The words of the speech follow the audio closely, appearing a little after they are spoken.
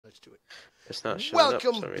Let's do it. It's not showing up for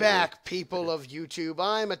some Welcome reason. back, people of YouTube.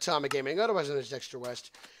 I'm Atomic Gaming, otherwise known as Dexter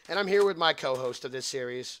West, and I'm here with my co-host of this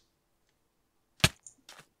series.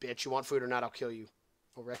 Bitch, you want food or not? I'll kill you.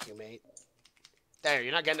 I'll wreck you, mate. There,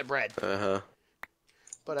 you're not getting the bread. Uh-huh.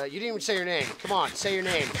 But you didn't even say your name. Come on, say your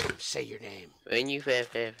name. Say your name.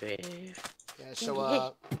 Funu555. Yeah,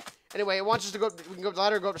 so, anyway, it wants us to go, we can go up the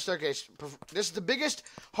ladder or go up the staircase. This is the biggest,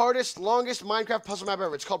 hardest, longest Minecraft puzzle map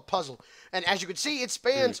ever. It's called Puzzle. And as you can see, it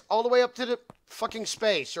spans all the way up to the fucking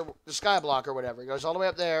space, or the sky block or whatever. It goes all the way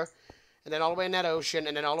up there, and then all the way in that ocean,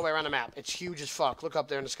 and then all the way around the map. It's huge as fuck. Look up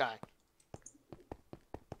there in the sky.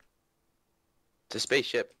 It's a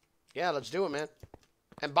spaceship. Yeah, let's do it, man.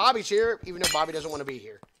 And Bobby's here, even though Bobby doesn't want to be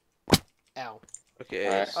here. Ow.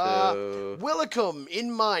 Okay, so... Welcome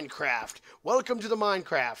in Minecraft. Welcome to the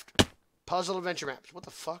Minecraft puzzle adventure maps. What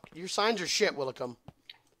the fuck? Your signs are shit, Willicum.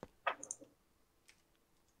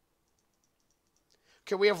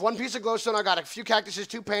 Okay, we have one piece of glowstone. I got a few cactuses,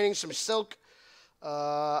 2 paintings, some silk.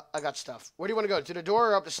 I got stuff. Where do you want to go? To the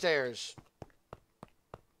door or up the stairs?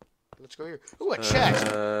 Let's go here. Ooh, a chest.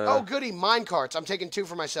 Oh, goody. Minecarts. I'm taking 2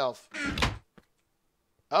 for myself.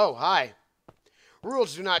 Oh, hi.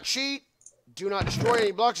 Rules: do not cheat. Do not destroy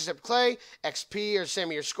any blocks except clay. XP or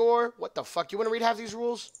same your score. What the fuck? You want to read half these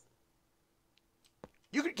rules?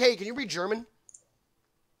 Hey, can you read German?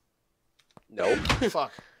 Nope.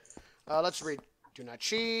 Fuck. Let's read. Do not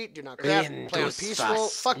cheat. Do not craft. Play on peaceful.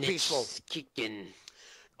 Fuck peaceful.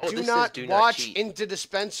 Oh, Do not watch into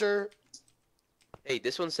dispenser. Hey,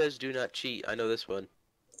 this one says do not cheat. I know this one.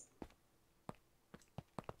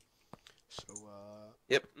 So,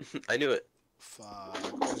 Yep, I knew it. fuck.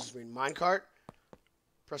 What does this mean? Minecart?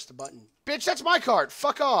 Press the button. Bitch, that's my cart.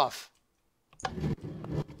 Fuck off.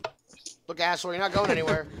 Look, asshole, you're not going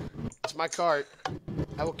anywhere. It's my cart.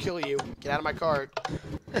 I will kill you. Get out of my cart.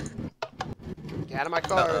 Get out of my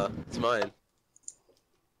cart. It's mine.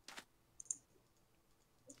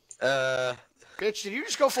 Bitch, did you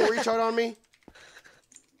just go full retard on me?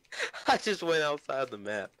 I just went outside the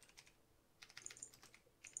map.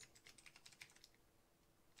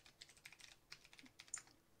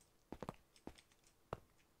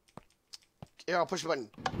 Here, I'll push the button.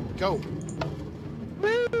 Go.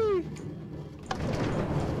 Woo!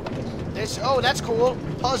 Oh, that's cool.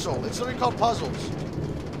 Puzzle. It's literally called puzzles.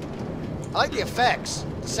 I like the effects.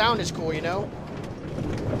 The sound is cool, you know?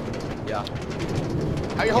 Yeah.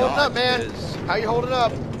 How you holding up, man? How you holding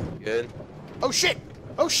up? Good. Oh, shit!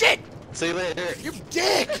 Oh, shit! See you later. You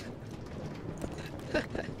dick!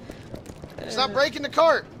 Stop breaking the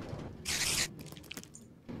cart!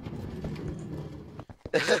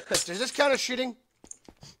 Does this count as cheating?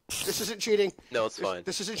 This isn't cheating. No, it's fine.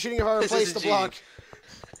 This isn't cheating if I replace the block.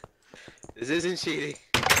 This isn't cheating.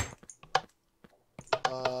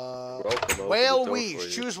 Whale weave.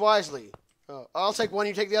 Choose wisely. Oh, I'll take one,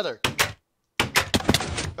 you take the other.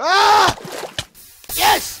 Ah!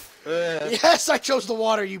 Yes! Yes, I chose the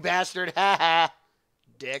water, you bastard. Ha ha.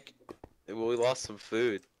 Dick. Well, we lost some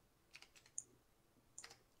food.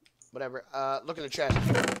 Whatever. Look in the chest.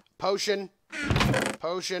 Potion.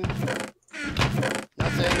 Potion.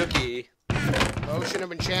 Nothing. Cookie. Potion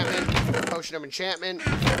of enchantment. Potion of enchantment.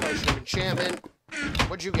 Potion of enchantment.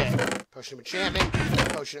 What'd you get? Potion of enchantment.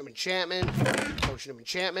 Potion of enchantment. Potion of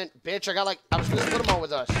enchantment. Bitch, I got like... I was gonna split them all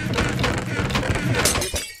with us.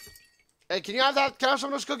 Hey, can you have that? Can I have some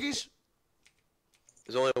of those cookies?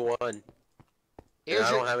 There's only one. I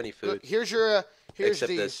don't have any food. Look, here's your... here's Except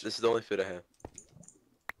these. this. This is the only food I have.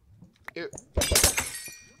 Here.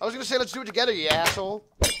 I was gonna say let's do it together, you asshole.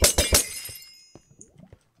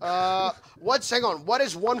 Hang on, what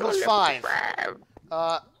is 1 plus 5?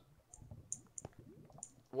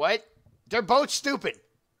 What? They're both stupid.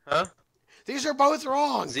 Huh? These are both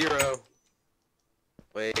wrong. 0.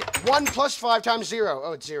 Wait. 1 plus 5 times 0.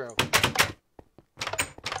 Oh, it's 0.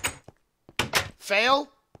 Fail?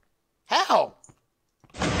 How?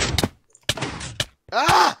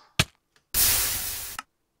 Ah!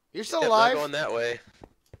 You're still alive? Not going that way.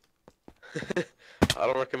 I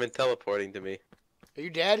don't recommend teleporting to me. Are you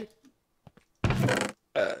dead?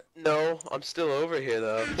 No, I'm still over here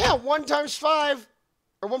though. Yeah, 1 times 5,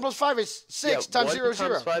 or 1 plus 5 is 6 times 0 is 0.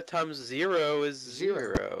 1 times 5 times 0 is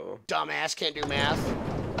 0. Dumbass, can't do math.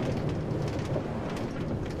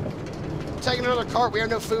 Taking another cart, we have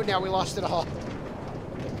no food now, we lost it all.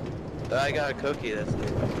 I got a cookie, that's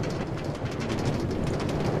it.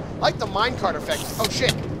 I like the minecart effect. Oh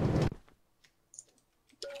shit.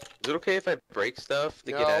 Is it okay if I break stuff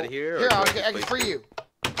to No. get out of here? Here, I can free you.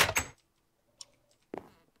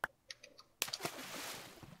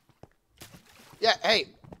 Yeah, hey.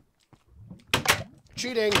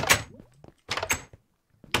 Cheating.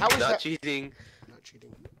 How is Not that? cheating. Not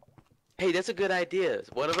cheating. Hey, that's a good idea.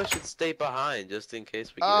 One of us should stay behind just in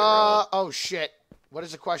case we get it wrong. Oh shit. What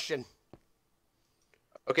is the question?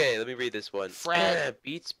 Okay, let me read this one. Fred.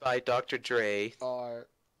 Beats by Dr. Dre. Are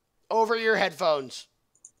over your headphones.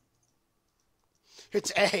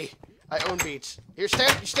 It's A. I own Beats. Here,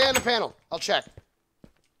 stay on the panel. I'll check.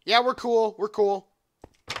 Yeah, we're cool. We're cool.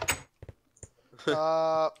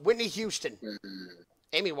 Whitney Houston.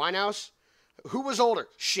 Amy Winehouse. Who was older?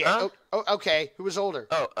 Shit. Huh? Okay. Who was older?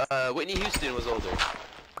 Oh, Whitney Houston was older.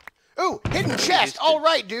 Ooh, hidden chest. All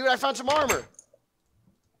right, dude. I found some armor.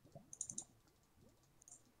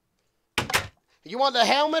 You want the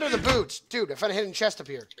helmet or the boots? Dude, I found a hidden chest up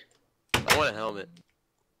here. I want a helmet.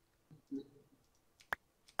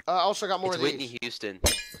 Also got more It's of these. Whitney Houston.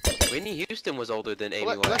 Whitney Houston was older than Amy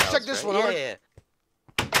Winehouse. Let's check this one, right? Art.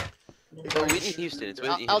 Yeah. Oh, Whitney Houston. It's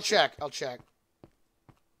Whitney Houston. I'll check.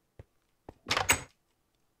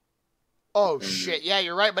 Oh, shit. Yeah,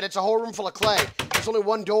 you're right, but it's a whole room full of clay. There's only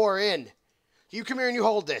one door in. You come here and you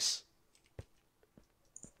hold this.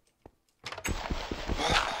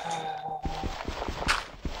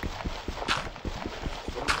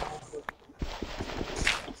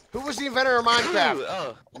 Who was the inventor of Minecraft? Ooh,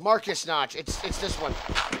 oh. Marcus Notch. It's this one.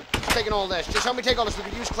 He's taking all this. Just help me take all this. We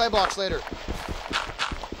could use clay blocks later.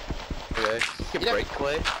 Okay. You can break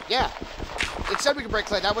clay? Yeah. It said we could break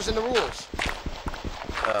clay. That was in the rules.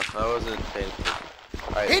 I wasn't paying attention.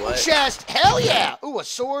 Alright, Hidden what? chest. Hell yeah. Ooh, a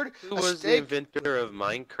sword. Who a was steak. the inventor of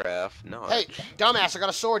Minecraft? No. Hey, dumbass, I got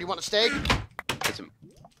a sword. You want a steak?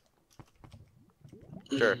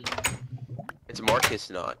 Sure. It's Marcus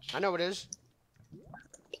Notch. I know it is.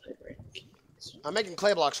 I'm making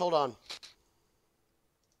clay blocks. Hold on.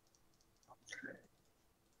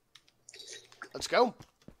 Let's go.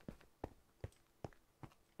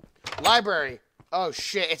 Library. Oh,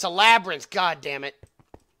 shit. It's a labyrinth. God damn it.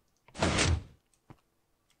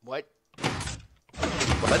 What?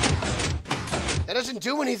 What? That doesn't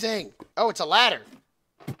do anything. Oh, it's a ladder.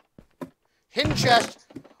 Hidden chest.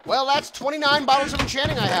 Well, that's 29 bottles of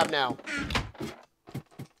enchanting I have now.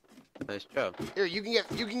 Nice job. Here, you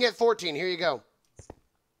can get 14. Here you go.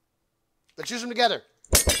 Let's use them together.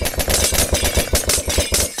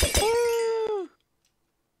 Woo!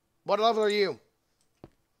 What level are you?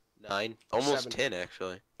 9. Almost 7. 10,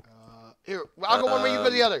 actually. Here, I'll go one way, you go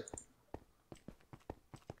the other.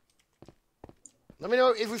 Let me know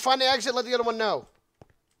if we find the exit. Let the other one know.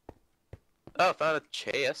 Oh, I found a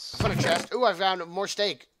chest. I found a chest. Ooh, I found more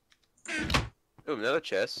steak. Ooh, another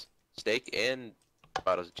chest. Steak and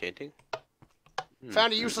bottles of enchanting.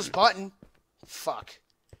 Found a useless button. Fuck.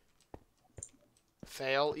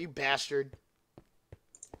 Fail, you bastard.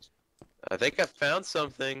 I think I found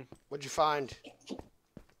something. What'd you find?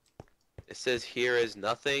 It says here is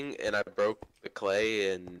nothing, and I broke the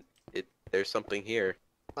clay, and there's something here.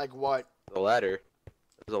 Like what? The ladder.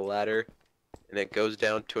 There's a ladder, and it goes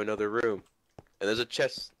down to another room. And there's a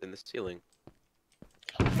chest in the ceiling.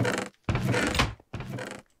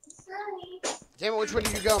 Damn it, which way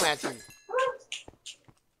did you go, Matthew?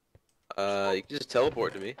 You can just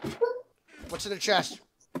teleport to me. What's in the chest?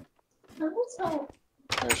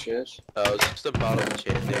 There she is. Oh, it's just a bottle of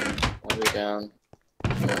enchanting. I'll be down.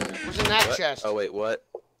 What's in that What? chest? Oh, wait, what?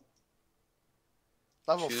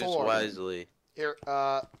 Level Choose 4. wisely. Here,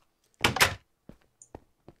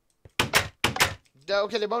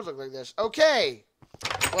 okay, they both look like this. Okay.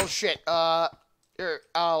 Well, shit. Here,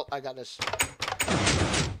 I got this.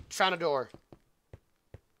 Found a door.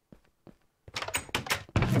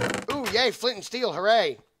 Ooh, yay, flint and steel,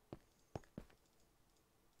 hooray.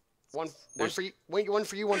 One for you, one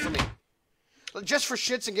for you, one for me. Just for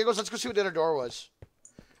shits and giggles, let's go see what the other door was.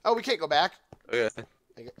 Oh, we can't go back. Okay.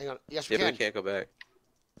 Hang on. Yes, we Yeah, can. but we can't go back.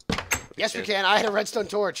 Yes, we can. I had a redstone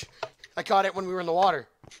torch. I caught it when we were in the water.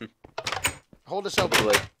 Hold this open.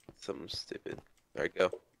 Like something stupid. Alright, go.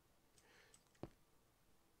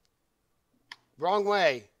 Wrong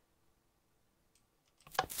way.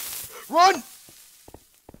 Run!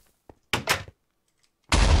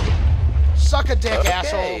 Suck a dick,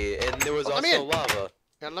 asshole. Okay, and there was Oh, let me also in. lava.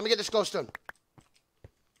 Yeah, let me get this glowstone.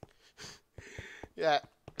 Yeah,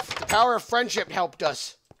 the power of friendship helped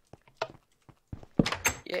us.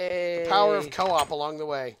 Yay! The power of co-op along the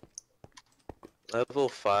way. Level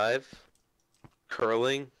 5.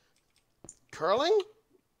 Curling. Curling?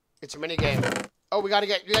 It's a mini game. Oh, we gotta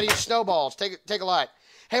use snowballs. Take a lot.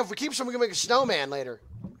 Hey, if we keep some, we can make a snowman later.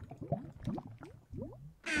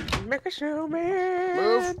 Make a snowman.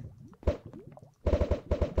 Move.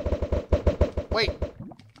 Wait.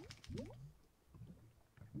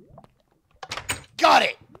 Got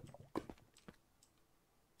it.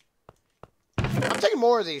 I'm taking more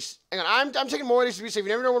more of these. Hang on, I'm taking more of these to be safe. You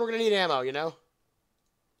never know when we're gonna need ammo, you know?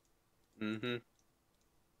 Mm-hmm.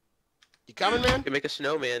 You coming, man? You can make a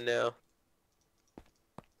snowman now.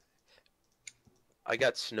 I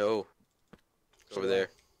got snow over there.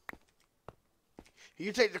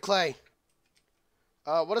 You take the clay.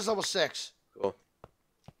 What is level 6? Cool.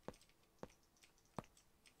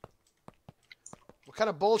 What kind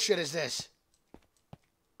of bullshit is this?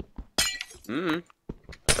 Mm-hmm.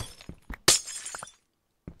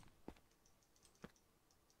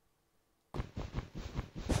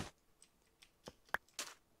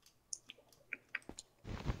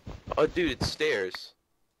 Oh, dude, it's stairs.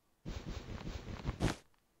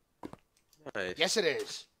 Nice. Yes, it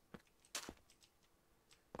is.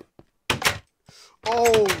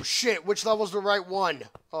 Oh, shit. Which level's the right one?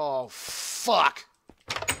 Oh, fuck.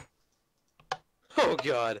 Oh,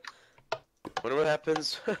 God. Wonder what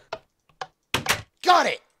happens. Got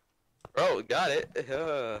it. Oh, got it.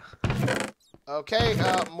 Okay,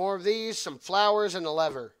 more of these, some flowers, and a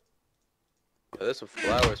lever. Oh, there's some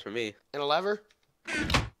flowers for me. And a lever?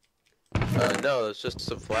 No, it's just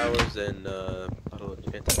some flowers and, bottle of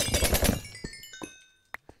Cheatacular.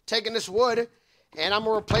 Taking this wood, and I'm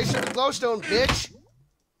gonna replace it with glowstone, bitch.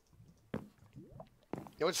 You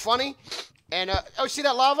know what's funny? And, oh, see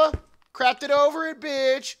that lava? Crapped it over it,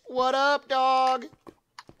 bitch. What up, dog?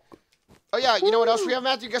 Oh, yeah, you know what else we have,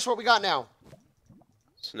 Matthew? Guess what we got now?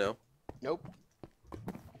 Snow. Nope.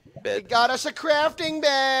 Bed. We got us a crafting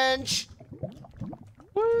bench.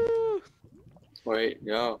 Woo! Wait,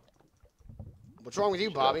 no. What's wrong with you,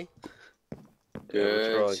 Bobby?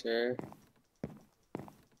 Good, sir.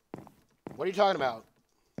 What are you talking about?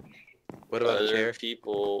 What about a Other chair?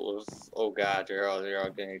 people with, oh god, they're all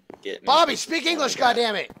gonna get me. Bobby, speak English,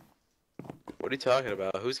 goddammit! What are you talking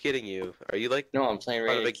about? Who's getting you? Are you like No, I'm playing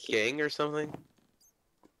part of a Rainy gang or something?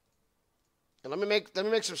 And let me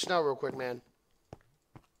make some snow real quick, man.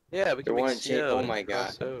 Yeah, we can The make one snow. oh and my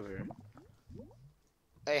god. cross over.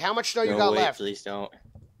 Hey, how much snow you No, got wait, left? please don't.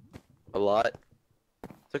 A lot.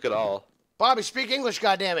 Took it all. Bobby, speak English,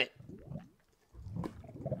 goddammit!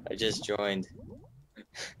 I just joined.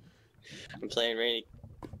 I'm playing Rainy.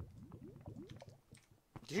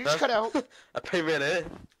 Did you just cut out? I pay ran in.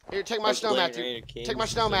 Here, take my I'm snow, playing Matthew. Rainy Kings, Take my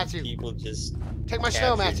snow, some Matthew. People just Take my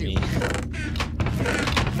snow, captured Matthew. me.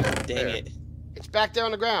 Dang There. it. It's back there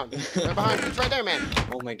on the ground. Right behind you. It's right there, man.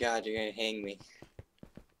 Oh my god, you're gonna hang me.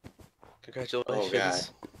 Congratulations. Oh god.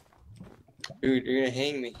 Dude, you're gonna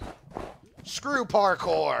hang me. Screw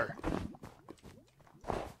parkour.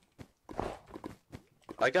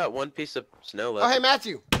 I got one piece of snow Oh, left. hey,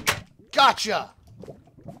 Matthew. Gotcha.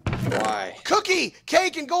 Why? Cookie,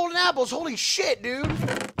 cake, and golden apples. Holy shit, dude.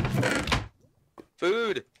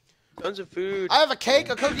 Food. Tons of food. I have a cake,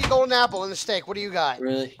 a cookie, golden apple, and a steak. What do you got?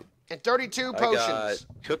 Really? And 32 I potions.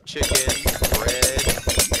 got cooked chicken, bread,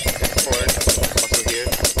 and pork. Also here.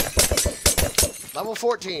 Level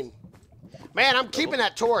 14. Man, I'm keeping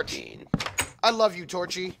that torch. 14. I love you,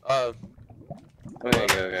 Torchy. I'm gonna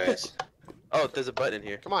go, guys. Oh, there's a button in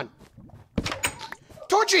here. Come on.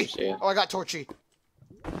 Torchy! Yeah. Oh, I got Torchy.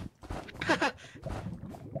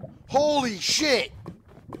 Holy shit!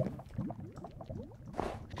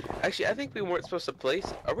 Actually, I think we weren't supposed to place.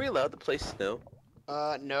 Are we allowed to place snow?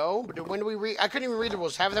 No. But when do we read? I couldn't even read the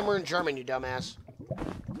rules. Half of them were in German, you dumbass.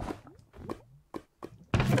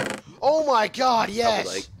 Oh my god, yes!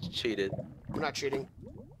 Probably, like, cheated. We're not cheating.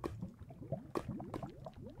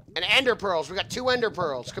 And ender pearls. We got 2 ender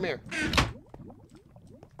pearls. Come here.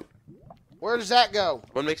 Where does that go?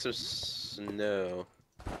 One makes some snow.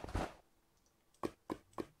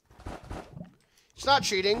 It's not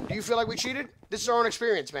cheating. Do you feel like we cheated? This is our own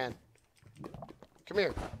experience, man. Come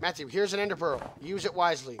here. Matthew, here's an ender pearl. Use it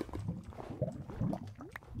wisely.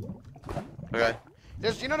 Okay.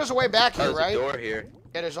 There's a way back Oh, here, there's right? a door here.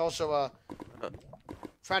 Yeah, there's also a...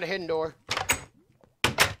 Found a hidden door.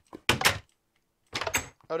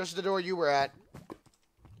 Oh, this is the door you were at.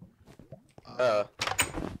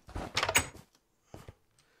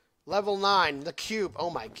 Level 9, the cube. Oh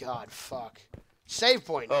my god, fuck. Save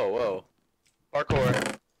point. Oh, whoa.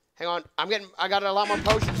 Parkour. Hang on, I got a lot more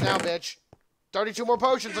potions now, bitch. 32 more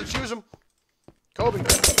potions, let's use them. Kobe.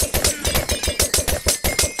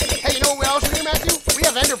 Hey, you know what we also do, Matthew? We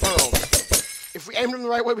have ender pearls. If we aim them the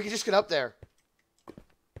right way, we can just get up there.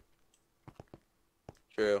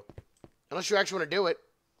 True. Unless you actually want to do it.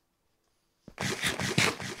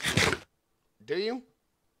 Do you?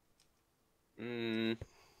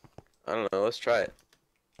 I don't know. Let's try it.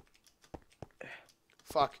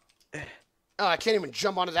 Fuck. Oh, I can't even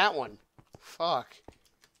jump onto that one. Fuck.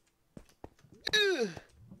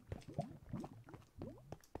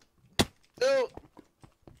 No.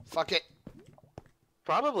 Fuck it.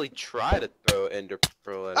 Probably try to throw Ender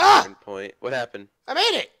Pearl at a Ah! certain point. What happened? I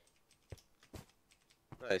made it!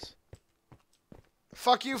 Nice.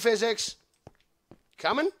 Fuck you, physics.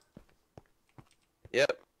 Coming?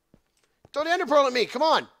 Yep. Throw the ender pearl at me. Come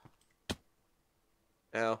on.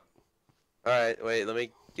 Ow. Alright, wait, let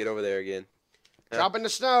me get over there again. No. Drop in the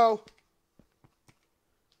snow.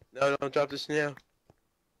 No, don't drop the snow.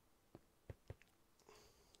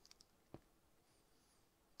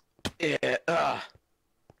 Yeah,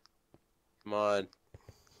 Come on.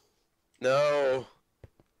 No.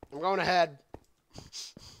 I'm going ahead.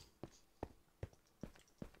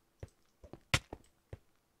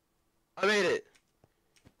 I made it.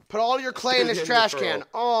 Put all your clay in this trash can.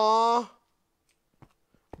 Aww.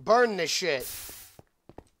 Burn this shit.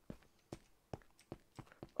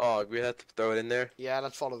 Oh, we have to throw it in there? Yeah,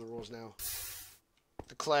 let's follow the rules now.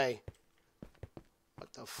 The clay.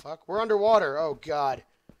 What the fuck? We're underwater. Oh, God.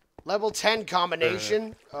 Level 10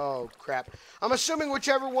 combination. Oh, crap. I'm assuming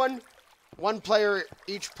whichever one player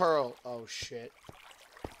each pearl. Oh, shit.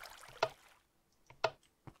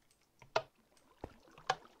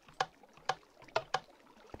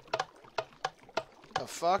 The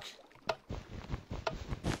fuck?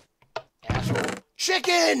 Asshole.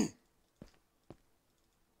 Chicken!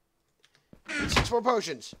 6 more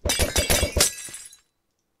potions.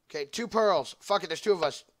 Okay, 2 pearls. Fuck it, there's 2 of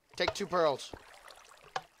us. Take 2 pearls.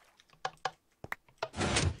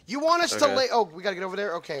 You want us to lay... Oh, we gotta get over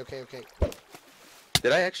there? Okay.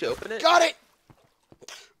 Did I actually open it? Got it!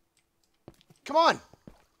 Come on.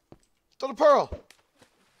 Throw the pearl.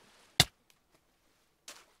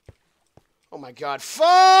 Oh my god.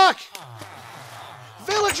 Fuck!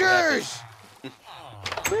 Villagers!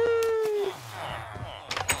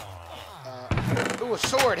 Ooh, a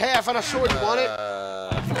sword. Hey, I found a sword. You want it?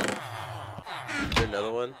 Is there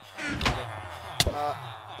another one?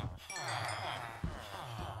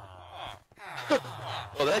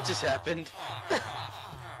 Well, that just happened.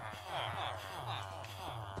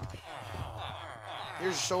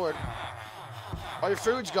 Here's your sword. All your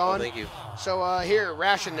food's Oh, gone. thank you. So, here,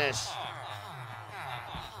 ration this.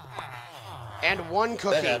 And 1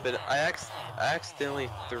 cookie. That happened. I accidentally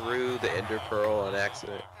threw the Ender Pearl on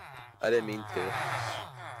accident. I didn't mean to.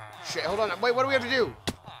 Shit, hold on. Wait, what do we have to do?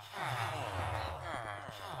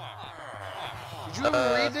 Did you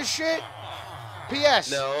read this shit?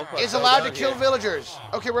 P.S. No, I Is fell allowed to down kill here. villagers.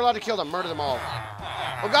 Okay, we're allowed to kill them. Murder them all.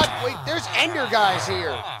 Oh, God. Wait, there's ender guys here.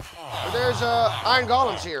 Or there's iron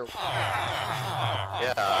golems here.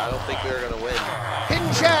 Yeah, I don't think we were gonna win.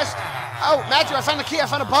 Hidden chest. Oh, Matthew, I found the key. I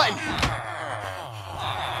found a button.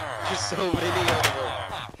 There's so many of them.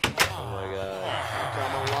 Oh my god.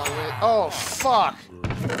 Come along with it. Oh, fuck.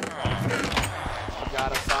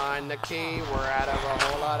 Gotta find the key. We're out of a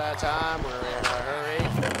whole lot of time. We're in a hurry.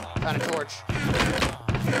 Found a torch.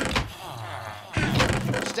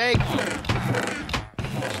 Steak.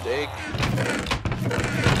 Steak.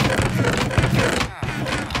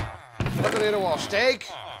 Look at the other wall. Steak.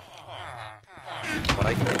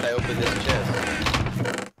 Why can't I open this chest?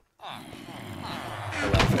 I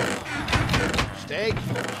like it. Steak.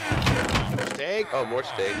 Steak. Oh, more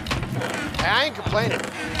steak. Hey, I ain't complaining.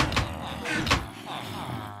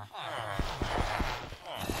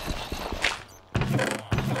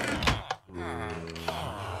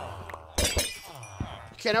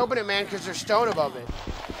 You can't open it, man, because there's stone above it.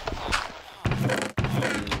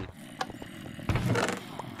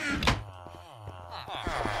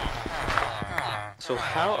 So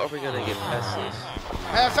how are we gonna get past this?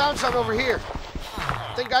 Hey, I found some over here.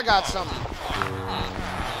 I think I got some.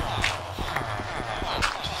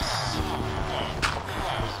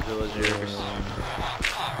 Those villagers.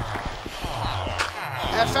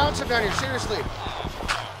 Hey, I found some down here, seriously.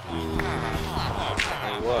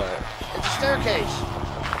 And what? It's a staircase.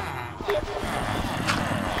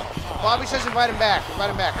 Bobby says invite him back. Invite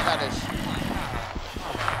him back. I got this.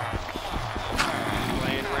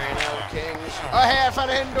 Playing Rhino Kings. Oh, hey, I found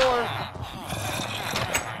a hidden door.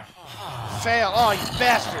 Fail. Oh, you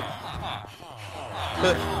bastard.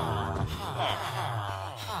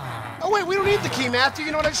 Oh, wait, we don't need the key, Matthew.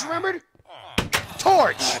 You know what I just remembered?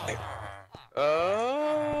 Torch.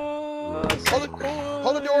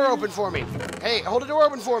 Hold the door open for me. Hey, hold the door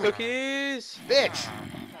open for me. Cookies! Bitch.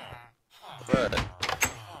 What?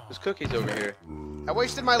 There's cookies over here. I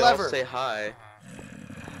wasted my They all lever. say hi.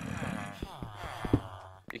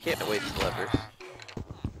 You can't waste levers.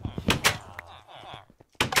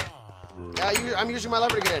 Yeah, I'm using my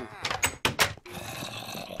lever to get in.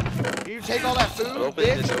 Can you take all that food, Open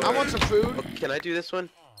the bitch? door. I want some food. Oh, can I do this one?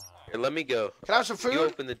 Here, let me go. Can I have some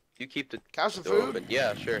food? You keep the Can I have some door food? open.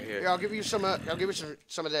 Yeah, sure. Here. Here, I'll give you some. I'll give you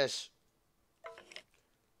some of this.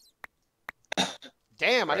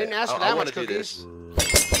 Damn, I didn't ask for that much cookies.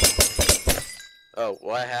 Oh,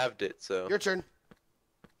 well, I halved it, so. Your turn.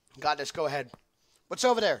 Got this. Go ahead. What's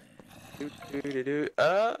over there?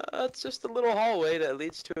 It's just a little hallway that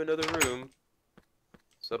leads to another room.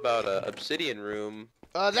 It's about a obsidian room.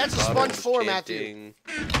 That's a sponge floor, Matthew.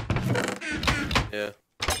 Yeah.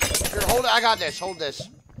 Here, hold it. I got this. Hold this.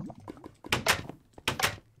 Okay,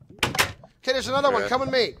 there's another one. Come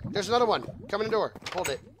with me. There's another one. Come in the door. Hold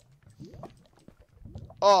it.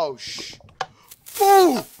 Oh, Ooh!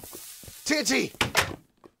 TNT!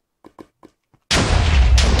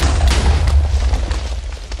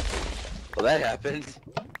 Well, that happened.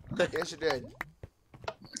 Yes, it did.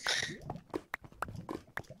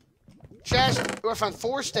 Chest, I found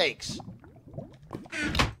 4 steaks.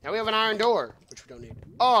 Now we have an iron door, which we don't need.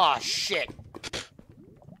 Oh, shit.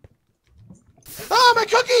 Oh, my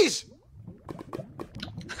cookies!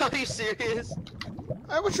 Are you serious?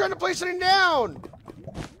 I was trying to place something down.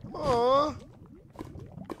 Aww.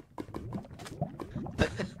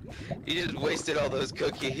 You just wasted all those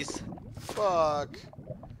cookies. Fuck.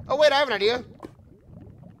 Oh, wait, I have an idea.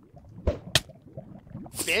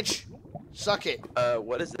 Bitch. Suck it.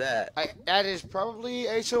 What is that? That is probably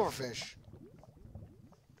a silverfish.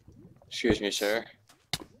 Excuse me, sir.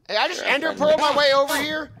 Hey, I just ender pearl my way over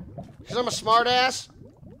here because I'm a smart ass.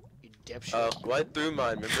 You dipshit. Oh, well, I threw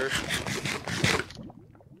mine, remember?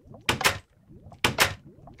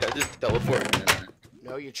 Can I just teleport?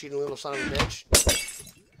 No, you cheating little son of a bitch.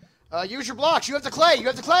 Use your blocks. You have the clay. You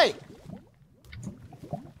have the clay.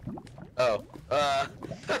 Oh.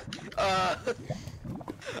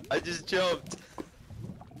 I just jumped.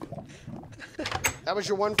 That was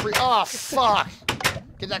your one free. Oh, fuck.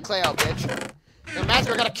 Get that clay out, bitch. Now,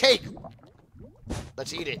 Matthew, I got a cake.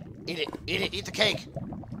 Let's eat it. Eat it. Eat it. Eat the cake.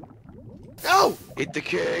 No! Eat the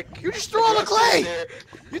cake. You just threw all the clay!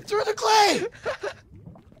 You threw the clay!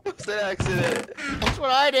 It was an accident. That's what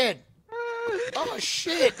I did. Oh,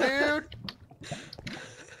 shit, dude.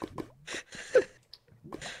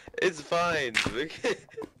 It's fine.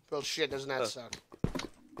 Well, shit, doesn't that suck?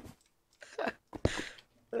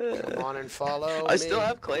 Come on and follow I me. still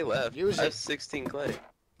have clay left. Use I it. have 16 clay.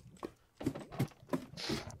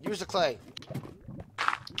 Use the clay.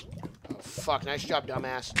 Oh, fuck. Nice job,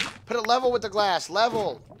 dumbass. Put it level with the glass.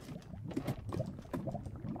 Level.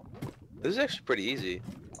 This is actually pretty easy.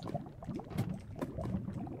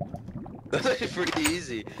 That's actually pretty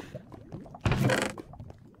easy.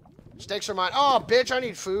 Steaks are mine. Oh, bitch, I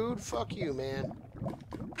need food. Fuck you, man.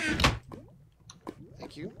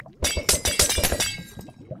 Thank you.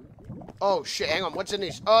 Oh, shit. Hang on. What's in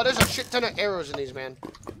these? Oh, there's a shit ton of arrows in these, man.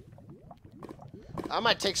 I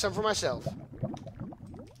might take some for myself.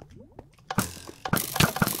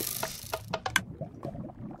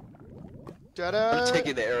 Ta-da! I'm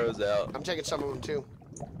taking the arrows out. I'm taking some of them, too.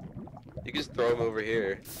 You can just throw them over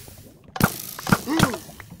here.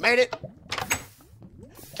 Made it.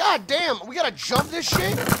 God damn, we gotta jump this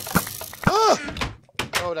shit? Ugh.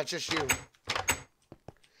 Oh, that's just you.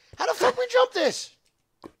 How the fuck we jump this?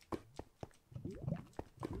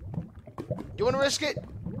 You wanna risk it?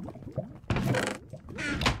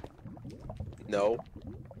 No.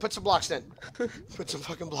 Put some blocks then. Put some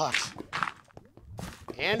fucking blocks.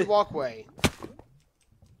 And walkway.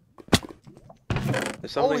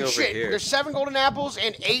 There's something Holy over shit, here. there's 7 golden apples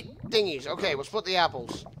and 8 thingies. Okay, we'll split the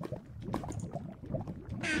apples.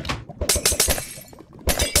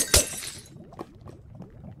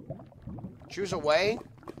 Choose a way.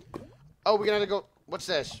 Oh, we're gonna go. What's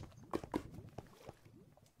this?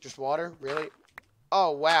 Just water? Really? Oh,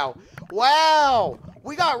 wow. Wow!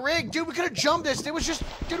 We got rigged, dude. We could have jumped this. It was just.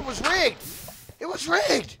 Dude, it was rigged. It was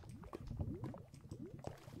rigged.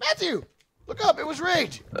 Matthew, look up. It was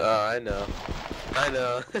rigged. Oh, I know. I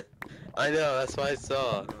know. I know. That's what I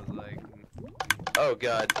saw. I was like, oh,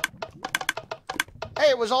 God. Hey,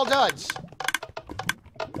 it was all duds.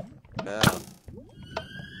 Wow.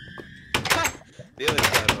 The other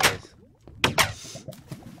side was.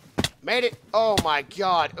 Made it. Oh, my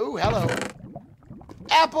God. Ooh, hello.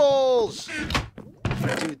 Apples!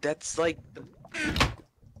 Dude, that's like.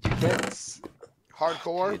 Dude, that's.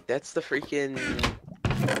 Hardcore. Dude, that's the freaking.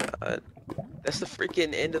 That's the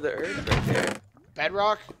freaking end of the earth right there.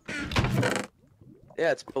 Bedrock?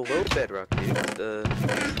 Yeah, it's below bedrock, dude. It's the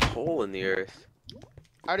hole in the earth.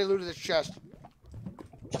 I already looted this chest.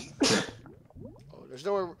 Oh, there's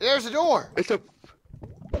nowhere. There's the door! It's a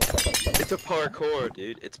parkour,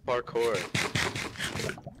 dude. It's parkour.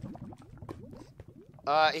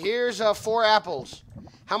 Here's 4 apples.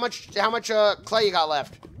 How much clay you got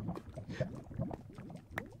left?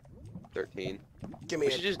 13. Give me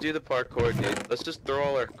We should just do the parkour, dude. Let's just throw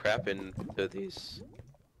all our crap into these.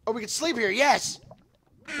 Oh, we can sleep here. Yes.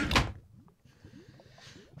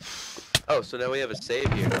 Oh, so now we have a save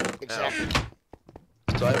here. Exactly.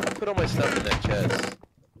 Ow. So I put all my stuff in that chest,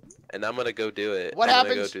 and I'm gonna go do it. What I'm gonna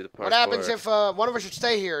happens? go do the What happens if one of us should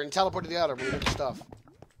stay here and teleport to the other when we do the stuff?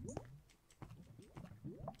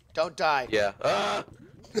 Don't die. Yeah. Ah!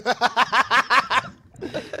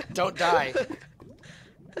 Don't die.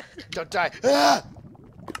 Don't die. Ah!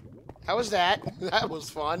 How was that? That was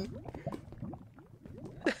fun.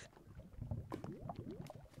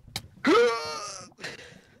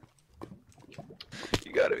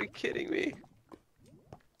 You gotta be kidding me.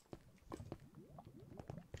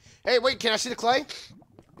 Hey, wait, can I see the clay?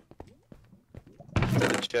 To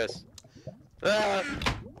the chest. Ah!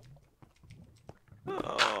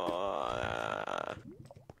 Oh,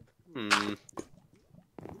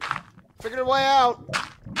 Figured a way out.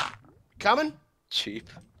 Coming? cheap.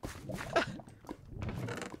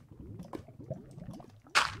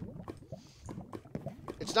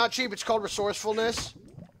 It's not cheap, it's called resourcefulness.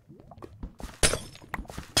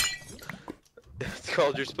 It's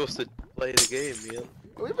called you're supposed to play the game, man.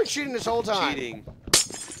 We've been cheating this whole time. Cheating.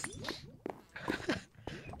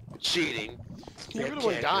 Cheating. You're the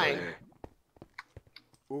one dying.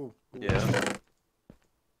 Ooh. Yeah.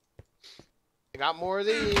 I got more of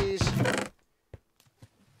these.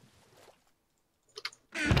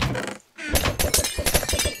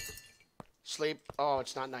 Sleep. Oh,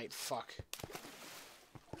 it's not night. Fuck.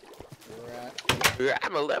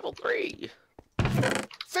 I'm a level 3.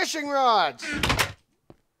 Fishing rods.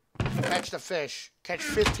 Catch the fish. Catch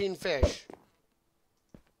 15 fish.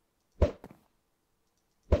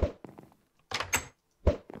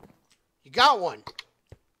 You got one.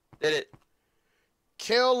 Did it.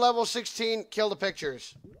 Kill level 16. Kill the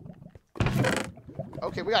pictures.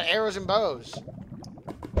 Okay, we got arrows and bows.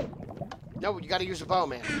 No, you gotta use a bow,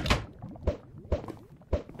 man.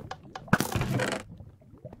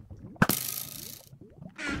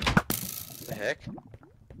 The heck?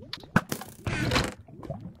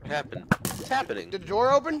 What happened? What's happening? Did the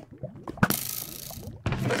door open?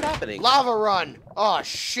 What's happening? Lava run. Oh,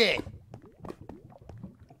 shit.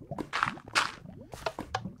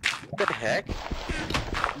 What the heck?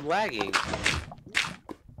 I'm lagging.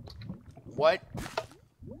 What?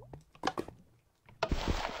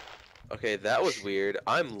 Okay, that was weird.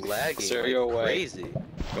 I'm lagging Sir, like go away. crazy.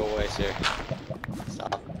 Go away, sir.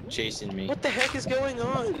 Stop chasing me. What the heck is going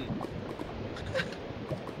on?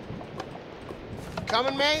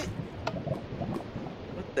 Coming, mate?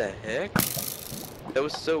 What the heck? That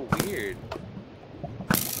was so weird.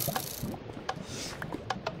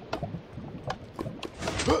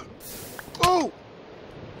 Oh!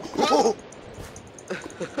 Oh!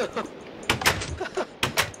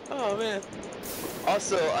 Oh man.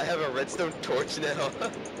 Also, I have a redstone torch now.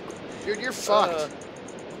 Dude, you're fucked.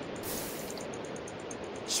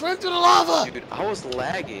 Swim through the lava! Dude, I was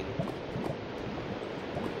lagging.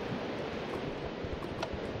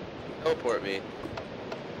 Teleport me.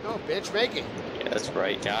 No, bitch, make it. Yeah, that's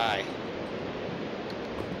right, guy.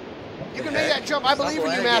 You can make that jump. I believe in you,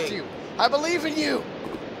 lagging. Matthew. I believe in you.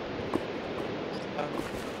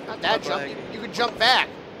 Not that Stop jump. You, lagging. you can jump back.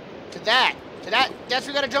 To that. To that. That's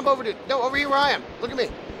where you gotta jump over to. No, over here where I am. Look at me.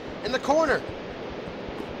 In the corner.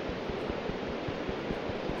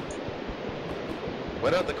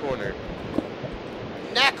 What out the corner?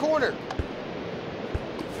 In that corner.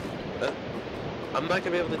 I'm not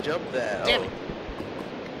gonna be able to jump that. Damn Oh. it.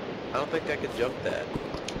 I don't think I could jump that.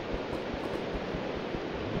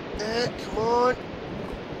 Come on.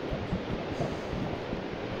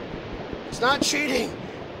 It's not cheating.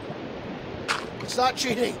 It's not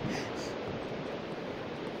cheating.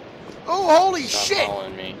 Oh, holy Stop shit.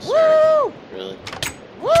 following me, sir. Woo! Really?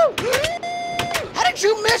 Woo! How did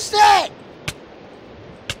you miss that?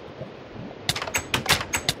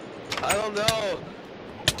 I don't know.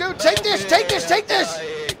 Dude, take this, take this, take this!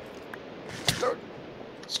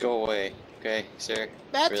 Let's go away, okay, sir?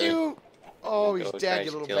 Matthew! Really? Oh, he's Go dead, try you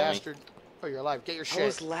to little kill me. bastard. Oh, you're alive. Get your I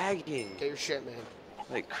was shit. lagging Get your shit, man.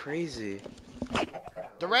 like crazy.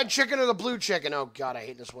 The red chicken or the blue chicken? Oh, God, I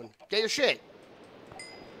hate this one. Get your shit.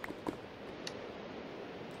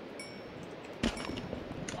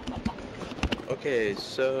 Okay,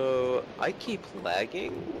 so I keep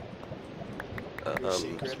lagging. You're It's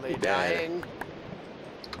secretly pretty bad. dying.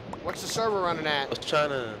 What's the server running I at? was trying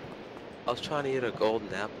to eat a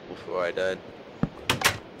golden apple before I died.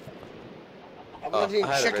 I'm Oh, letting I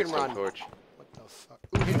had a chicken redstone run. torch. What the fuck?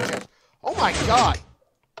 Ooh, hidden chest. Oh my God!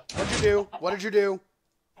 What'd you do? What did you do?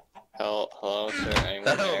 Hello, sir. Anyone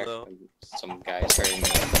I don't there? know. Some guy's hurting me.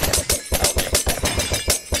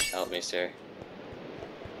 Help me, sir.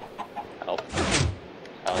 Help.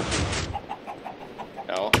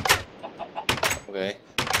 No. Okay.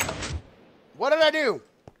 What did I do?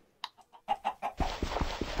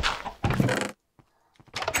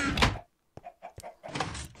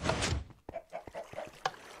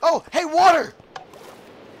 Oh, hey, water!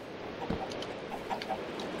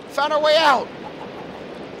 Found our way out.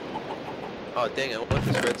 Oh dang! I want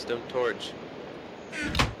this redstone torch.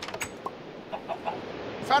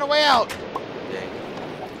 Found a way out. Dang.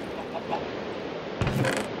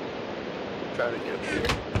 Trying to get up here.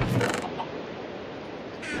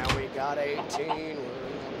 Now we got 18. We're in the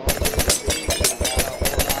We got a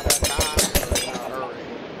whole lot of time. We're in a hurry.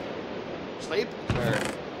 Sleep?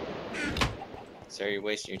 Sir, you're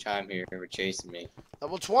wasting your time here. You're chasing me.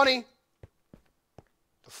 Level 20.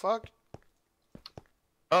 The fuck?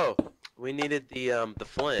 Oh, we needed the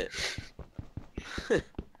flint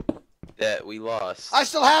that we lost. I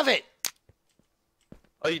still have it.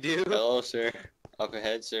 Oh, you do? Hello, sir. Up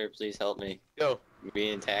ahead, sir. Please help me. Go. I'm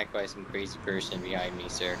being attacked by some crazy person behind me,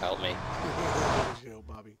 sir. Help me.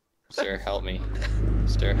 Bobby. Sir, help me.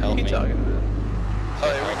 Sir, help What are you me. talking about? Oh,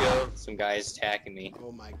 there we go. Some guy's attacking me.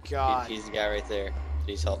 Oh my god. He's the guy right there.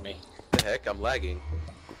 Please help me. What the heck? I'm lagging.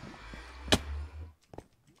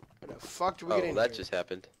 How the fuck do we Oh, get in that here? just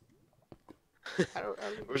happened. I don't-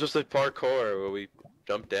 We're just like parkour where we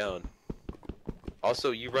jump down.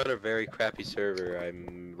 Also, you run a very crappy server.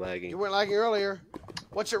 I'm lagging. You weren't lagging earlier.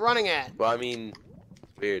 What's it running at? Well, I mean,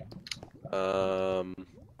 weird.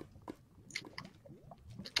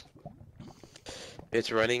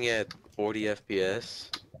 It's running at 40 FPS.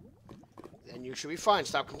 Then you should be fine.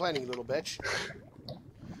 Stop complaining, you little bitch.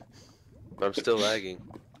 But I'm still lagging.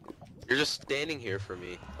 You're just standing here for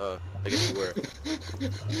me. Oh, I guess you were.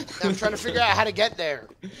 I'm trying to figure out how to get there.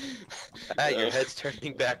 Ah, your head's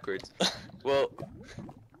turning backwards. Well,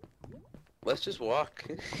 let's just walk.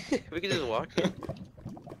 We can just walk.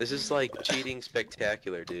 This is like cheating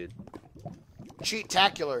spectacular, dude.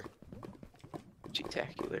 Cheatacular.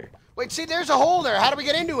 Cheatacular. Wait, see, there's a hole there. How do we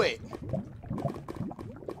get into it?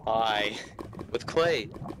 Hi. With clay.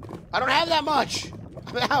 I don't have that much.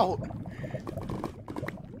 I'm out.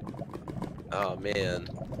 Oh, man.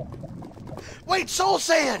 Wait, soul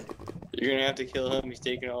sand! You're gonna have to kill him. He's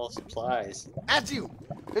taking all the supplies. Matthew,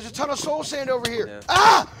 there's a ton of soul sand over here. Yeah.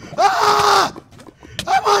 Ah! Ah!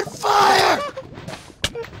 I'm on fire!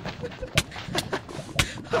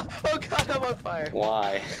 Oh, God, I'm on fire.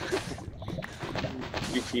 Why?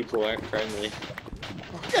 You people aren't friendly.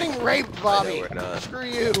 We're getting raped, Bobby. we're not. Screw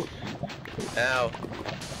you. Ow.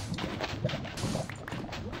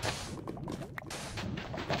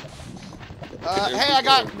 Hey, I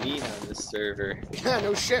got... mean on this server. Yeah,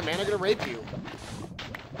 no shit, man. I'm gonna rape you.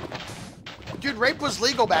 Dude, rape was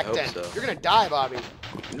legal back hope then. so. You're gonna die, Bobby.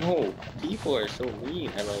 No, people are so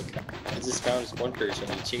mean. I just found this one person.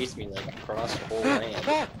 He chased me like across the whole land.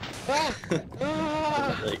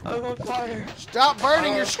 Like, I'm on fire. Stop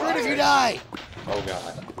burning. You're screwed if you die. oh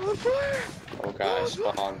god. I'm on fire. Oh god, I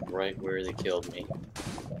spawned right where they killed me.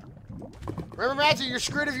 Remember, Matthew, you're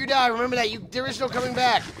screwed if you die. Remember that. There is no coming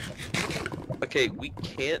back. Okay, we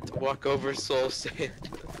can't walk over soul sand.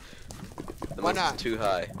 Why Unless not? it's too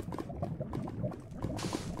high.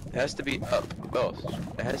 It has to be up. Oh,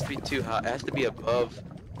 it has to be too high. It has to be above.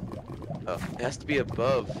 Oh, it has to be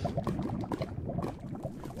above.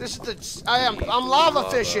 This is the... I'm lava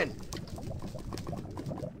fishing.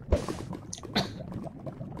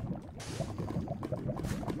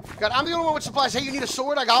 God, I'm the only one with supplies. Hey, you need a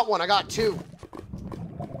sword? I got one. I got two.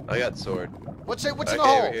 I got sword. What's in the Okay,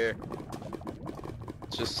 hole? over here.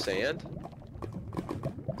 It's just sand.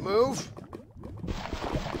 Move.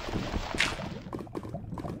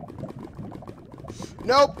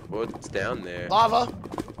 Nope. What's down there? Lava.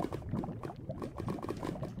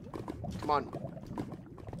 Come on.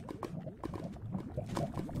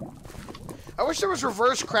 I wish there was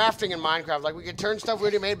reverse crafting in Minecraft. Like, we could turn stuff we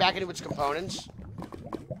already made back into its components.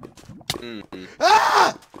 Mm-hmm.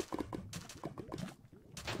 Ah!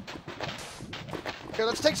 Okay,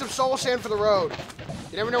 let's take some soul sand for the road.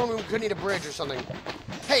 You never know when we could need a bridge or something.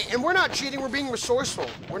 Hey, and we're not cheating, we're being resourceful.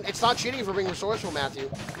 It's not cheating if we're being resourceful, Matthew.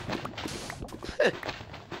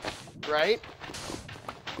 Right?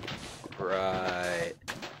 Right.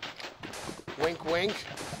 Wink, wink.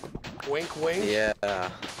 Wink, wink. Yeah.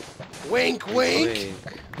 Wink, wink. Wink.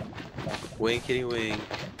 Winkety wink.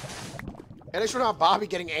 At least we're not Bobby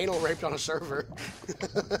getting anal raped on a server.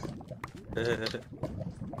 Dude,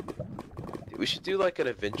 We should do like an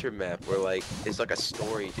adventure map where like it's like a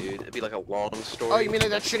story, dude. It'd be like a long story. Oh, you mean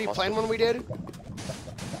like that shitty plane one we did?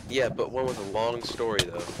 Yeah, but one with a long story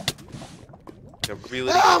though. Like a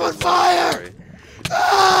really I'm on fire! story.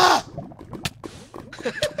 Ah!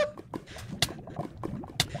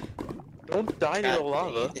 Don't die near the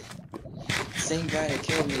lava. Same guy that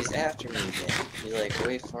killed me is after me again. He's like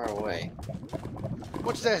way far away.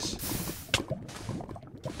 What's this?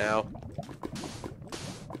 Ow.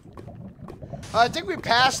 I think we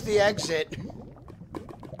passed the exit.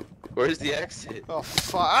 Where's the exit? Oh,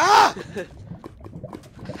 fuck. Ah!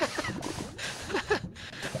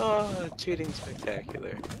 Oh, cheating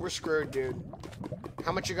spectacular. We're screwed, dude.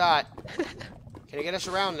 How much you got? Can you get us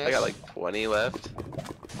around this? I got like 20 left.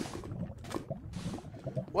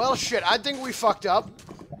 Well, shit, I think we fucked up.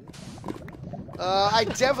 I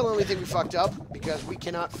definitely think we fucked up because we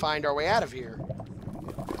cannot find our way out of here.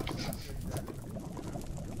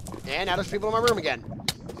 And now there's people in my room again.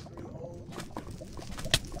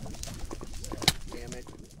 Damn it.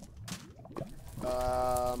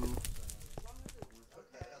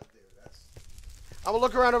 I'm gonna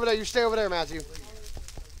look around over there. You stay over there, Matthew.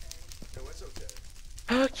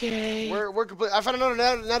 Okay. We're complete. I found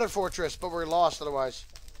another fortress, but we're lost otherwise.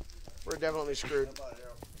 We're definitely screwed.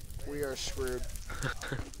 We are screwed.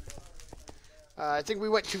 I think we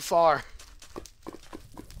went too far.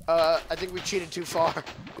 I think we cheated too far.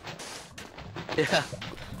 Yeah.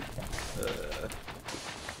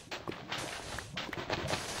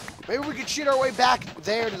 Maybe we could cheat our way back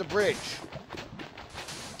there to the bridge.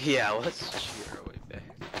 Yeah, let's cheat our way back.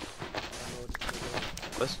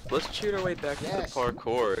 Let's cheat our way back to the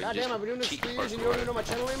parkour. God damn, I've been doing this for years and you parkour. don't even know my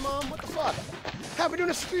channel name, Mom? What the fuck? I've been doing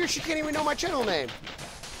this for years, she can't even know my channel name.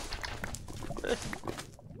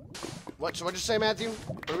 What? So what'd you say, Matthew?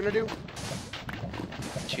 What are we gonna do?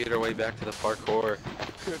 Cheat our way back to the parkour.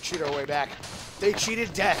 We're gonna cheat our way back. They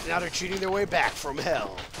cheated death, now they're cheating their way back from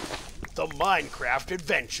hell. The Minecraft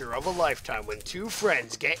adventure of a lifetime when two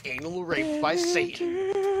friends get anal raped by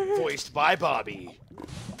Satan. Voiced by Bobby.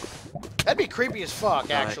 That'd be creepy as fuck,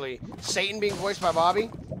 actually. Satan being voiced by Bobby?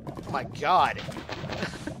 Oh my god.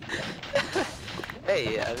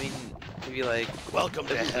 Hey, I mean, he'd be like, Welcome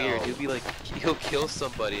to that's hell. weird. He'll be like, he'll kill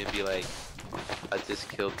somebody and be like, I just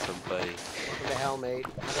killed somebody. Welcome to hell, mate.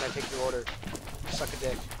 How can I take your order? Suck a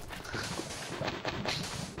dick.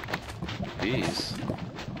 Jeez.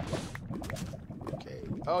 Okay.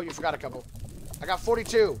 Oh, you forgot a couple. I got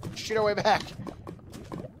 42. Shoot our way back.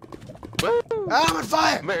 Woo! I'm on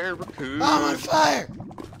fire! America. I'm on fire!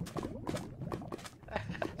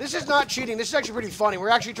 This is not cheating. This is actually pretty funny. We're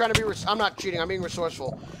actually trying to be... I'm not cheating. I'm being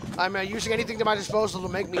resourceful. I'm using anything to my disposal to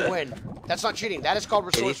make me win. That's not cheating. That is called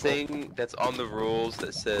resourceful. Anything that's on the rules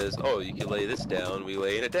that says, oh, you can lay this down, we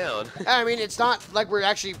laying it down. I mean, it's not like we're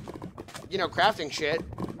actually, you know, crafting shit.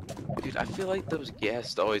 Dude, I feel like those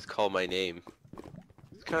guests always call my name.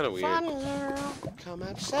 It's kind of weird. Fun girl, come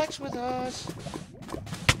have sex with us.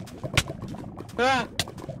 Ah!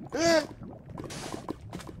 Eh,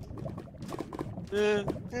 Eh.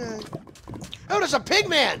 eh. Oh, there's a pig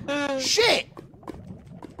man! Shit!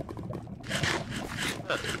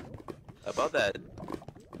 How about that?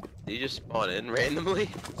 Did you just spawn in randomly?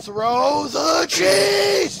 Throw the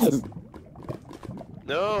cheese!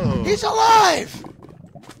 No! He's alive!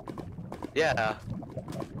 Yeah.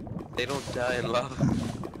 They don't die in lava.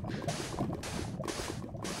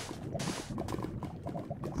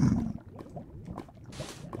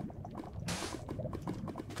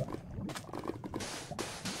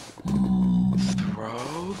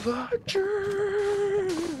 Throw the cheese!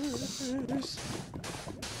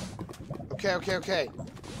 Okay.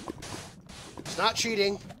 It's not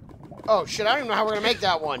cheating. Oh, shit, I don't even know how we're gonna make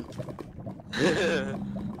that one.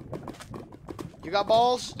 You got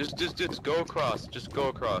balls? Just go across. Just go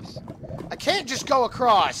across. I can't just go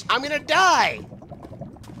across. I'm gonna die.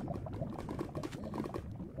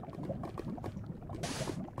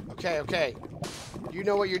 Okay. You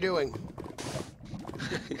know what you're doing.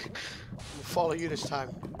 We'll follow you this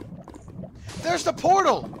time. There's the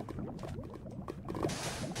portal!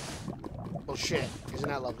 Well, shit. Isn't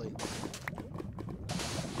that lovely?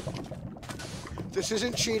 This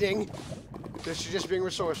isn't cheating. This is just being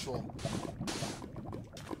resourceful.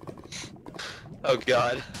 Oh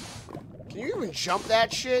god. Can you even jump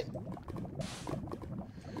that shit?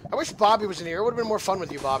 I wish Bobby was in here. It would have been more fun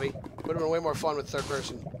with you, Bobby. Would have been way more fun with third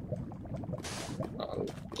person.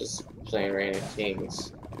 Just playing random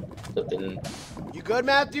things. But then You good,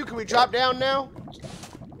 Matthew? Can we drop down now?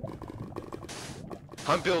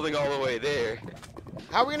 I'm building all the way there.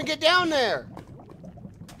 How are we gonna get down there?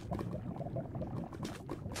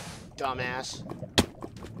 Dumbass.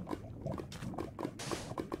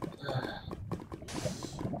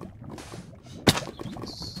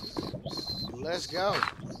 Let's go.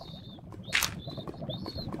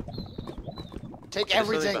 Take There's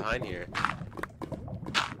everything. something behind here.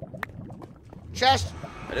 Chest.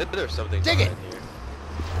 I know there's something Dig behind it. here.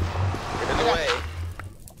 Get in the way.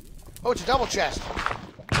 Oh, it's a double chest.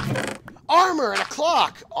 Armor and a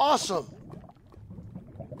clock. Awesome.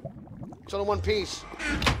 It's only one piece.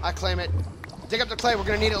 I claim it. Dig up the clay. We're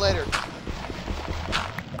going to need it later.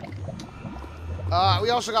 We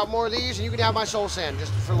also got more of these, and you can have my soul sand,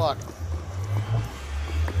 just for luck.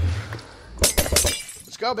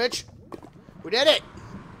 Let's go, bitch. We did it.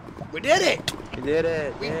 We did it. We did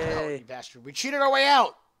it. Oh, Yay. you bastard. We cheated our way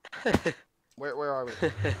out. Where are we?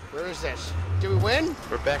 Where is this? Did we win?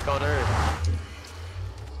 We're back on Earth.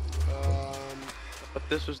 But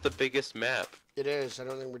this was the biggest map. It is. I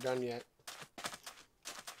don't think we're done yet.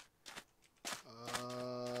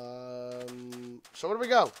 So where do we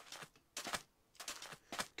go?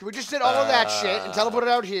 Can we just did all of that shit and teleport it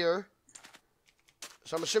out here?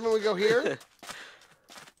 So I'm assuming we go here.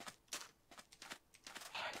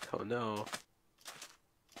 I don't know.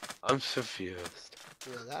 I'm confused.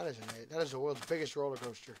 Yeah, that is the world's biggest roller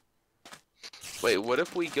coaster. Wait, what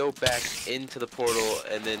if we go back into the portal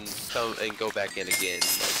and then come and go back in again? Like,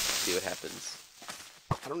 see what happens.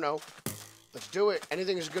 I don't know. Let's do it.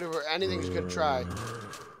 Anything is good to try.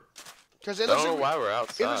 Because it looks I don't like know why we're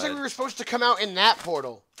outside. it looks like we were supposed to come out in that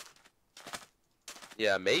portal.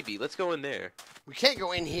 Yeah, maybe. Let's go in there. We can't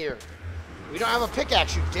go in here. We don't have a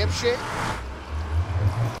pickaxe, you dipshit.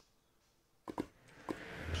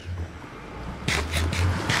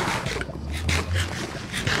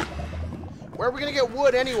 Where are we gonna get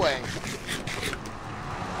wood anyway?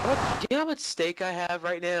 What? Do you know how much steak I have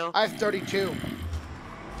right now? I have 32.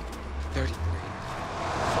 33.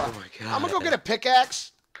 Oh my god. I'm gonna go get a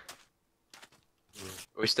pickaxe.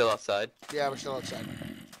 Are we still outside? Yeah, we're still outside.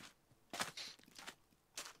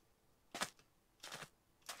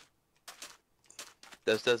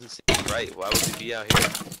 This doesn't seem right. Why would we be out here?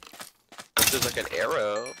 There's like an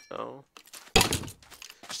arrow. Oh.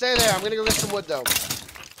 Stay there. I'm gonna go get some wood though.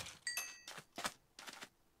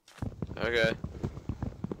 Okay.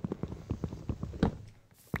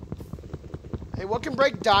 Hey, what can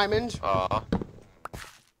break diamond? Aw.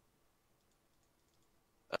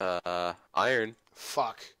 Iron.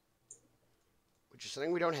 Fuck. Which is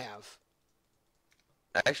something we don't have.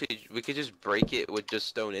 Actually, we could just break it with just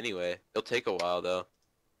stone anyway. It'll take a while though.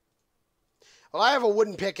 Well, I have a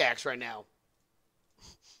wooden pickaxe right now.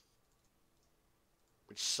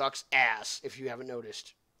 Which sucks ass, if you haven't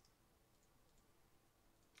noticed.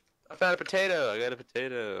 I found a potato. I got a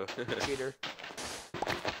potato. Cheater.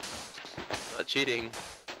 Not cheating.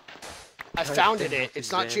 I founded it.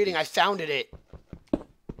 It's not cheating. I founded it.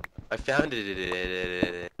 I found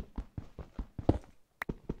it.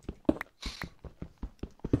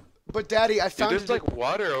 But Daddy, I Dude, founded there's like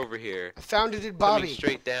water over here. I founded it, Bobby. Coming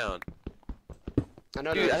straight down. I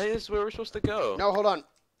know. Dude, I think this is where we're supposed to go. No, hold on.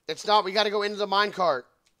 It's not. We got to go into the minecart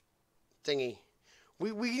thingy.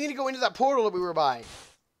 We need to go into that portal that we were by.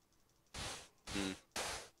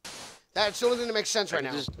 That's the only thing that makes sense right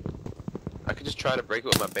now. I could just try to break it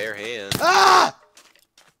with my bare hands. Ah!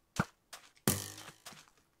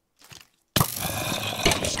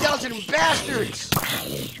 Skeleton bastards!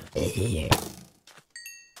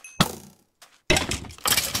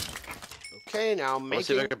 Okay, now Let's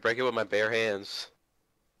see if I making can break it with my bare hands.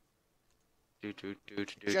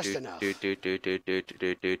 Just enough.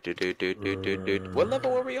 What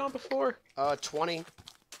level were we on before? 20.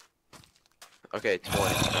 Okay, 20.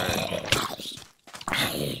 Alright.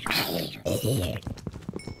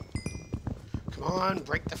 Come on,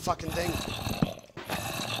 break the fucking thing.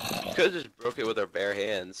 Could've just broke it with our bare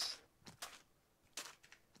hands.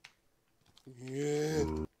 Yeah.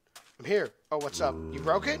 I'm here. Oh, what's up? You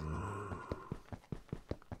broke it?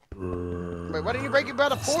 Wait, why didn't you break it by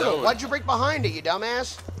the portal? Stone. Why'd you break behind it, you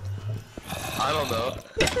dumbass? I don't know.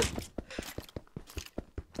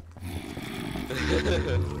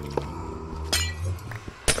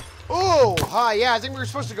 Oh, hi. Yeah, I think we were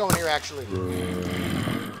supposed to go in here, actually.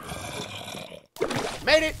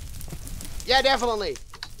 Made it. Yeah, definitely.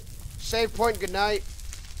 Save point, good night.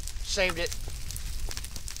 Saved it.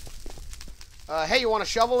 Hey, you want a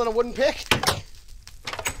shovel and a wooden pick?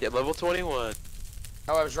 Yeah, level 21.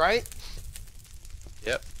 Oh, I was right?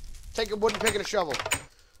 Yep. Take a wooden pick and a shovel.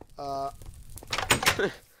 Hoe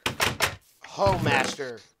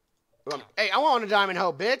master. Hey, I want a diamond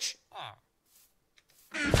hoe, bitch.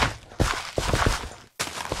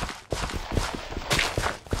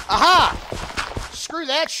 Aha! Screw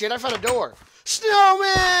that shit, I found a door.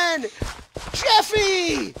 Snowman!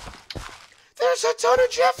 Jeffy! There's a ton of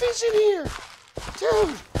Jeffies in here!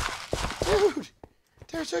 Dude! Dude,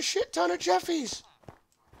 there's a shit ton of Jeffies.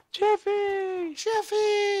 Jeffy!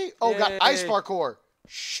 Jeffy! Oh, got ice parkour.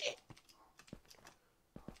 Shit.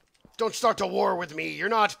 Don't start the war with me. You're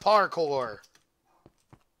not parkour.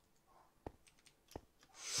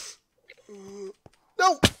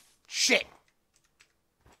 No! Shit.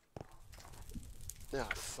 Oh,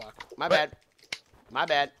 fuck. My bad. My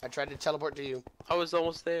bad. I tried to teleport to you. I was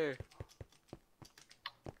almost there.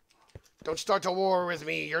 Don't start the war with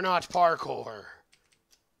me. You're not parkour.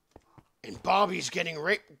 And Bobby's getting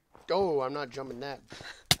raped. Oh, I'm not jumping that.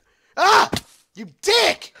 Ah! You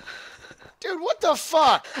dick! Dude, what the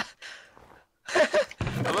fuck?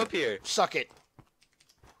 I'm up here. Suck it.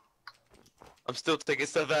 I'm still taking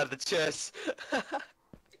stuff out of the chest.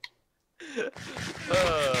 You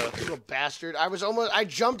little bastard. I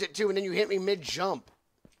jumped it too, and then you hit me mid-jump.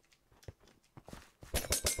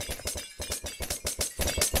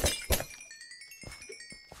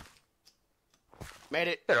 Made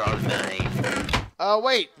it. They're all nine.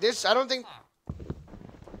 Wait. This, I don't think...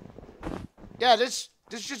 Yeah, this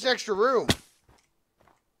is just extra room.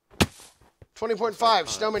 20.5,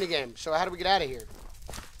 snow mini game. So how do we get out of here?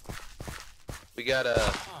 We got,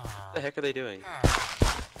 what the heck are they doing?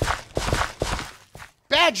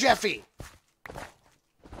 Bad Jeffy!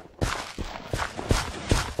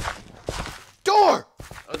 Door!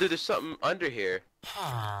 Oh, dude, there's something under here.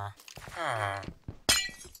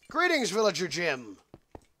 Greetings, Villager Jim.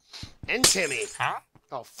 And Timmy. Huh?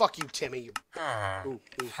 Oh, fuck you, Timmy. Ooh.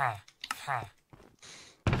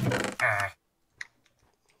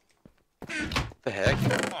 The heck?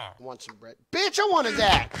 I want some bread. Bitch, I wanted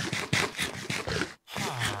that!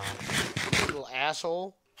 You little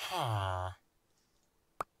asshole.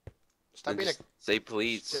 Stop being a... Say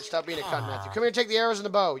please. Stop being a cunt, Matthew. Come here and take the arrows and the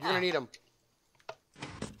bow. You're gonna need them.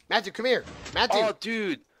 Matthew, come here. Matthew. Oh,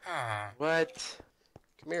 dude. What?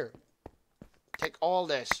 Come here. Take all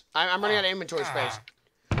this. I'm running out of inventory space.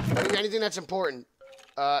 Anything that's important.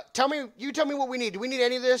 You tell me what we need. Do we need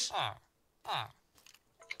any of this?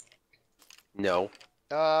 No.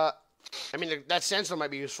 I mean, that sandstone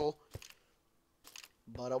might be useful.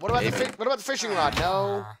 But what about the fishing rod?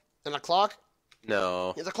 No. And the clock?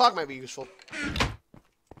 No. Yeah, the clock might be useful.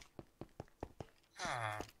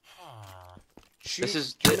 This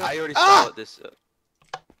is... I already saw it. This...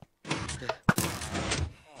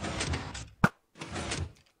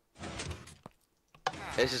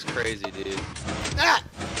 This is crazy, dude. Ah!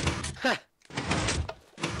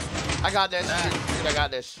 I got this. Dude, I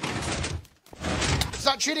got this. It's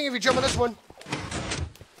not cheating if you jump on this one.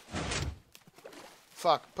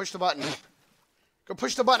 Fuck. Push the button. Go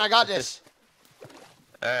push the button. I got this.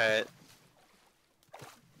 Alright.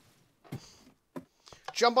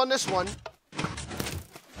 Jump on this one.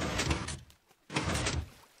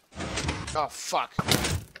 Oh, fuck.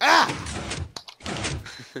 Ah!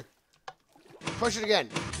 Push it again.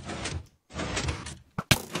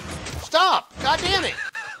 Stop! God damn it!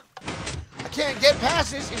 I can't get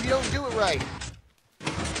past this if you don't do it right.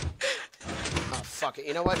 Oh, fuck it.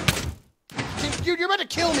 You know what? Dude, you're about to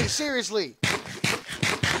kill me. Seriously.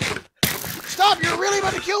 Stop! You're really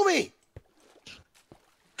about to kill me!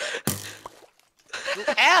 You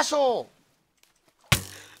asshole!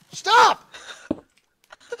 Stop!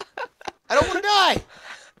 I don't want to die!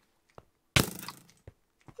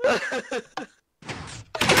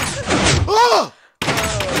 Oh!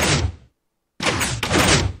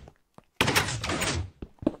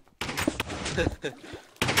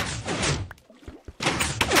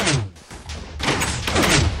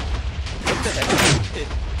 What the heck?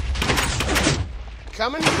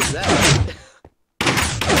 Coming? What is that?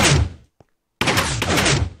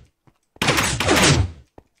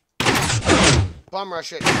 Bum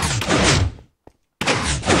rush it.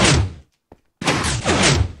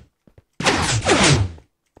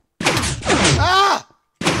 Ah!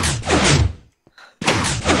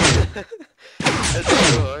 That's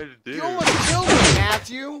so hard to do. You almost killed me,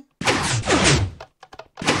 Matthew.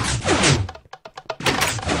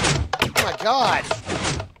 Oh my god.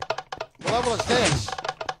 What level is this?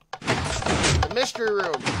 The mystery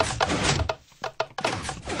room.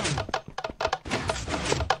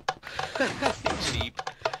 Cheap.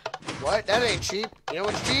 What? That ain't cheap. You know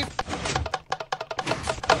what's cheap?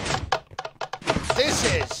 This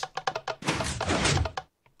is.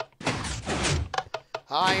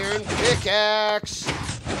 Iron pickaxe.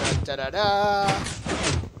 Da da da da.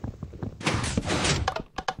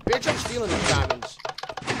 Bitch, I'm stealing these diamonds.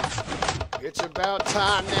 It's about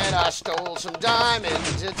time that I stole some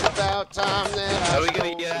diamonds. It's about time that I How are we stole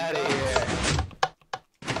gonna get out some of here?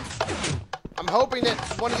 I'm hoping that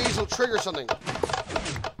one of these will trigger something.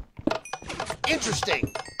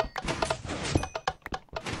 Interesting.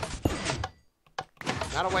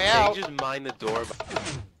 Not a way Can't out. you just mine the door?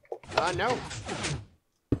 No.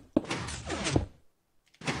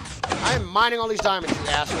 I am mining all these diamonds, you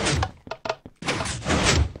asshole.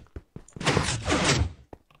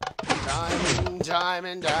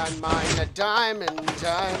 Diamond, I mine a diamond.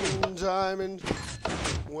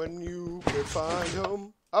 When you could find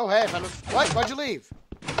them. Oh, hey, I found them. What? Why'd you leave?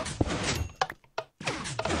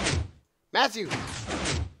 Matthew.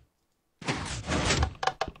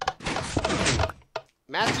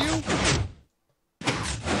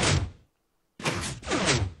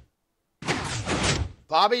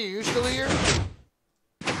 Bobby, are you still here?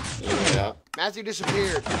 Yeah. Matthew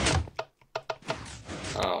disappeared.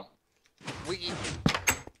 Oh.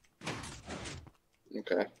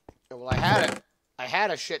 Okay. Well, I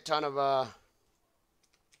had a shit ton of, well,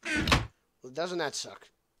 doesn't that suck?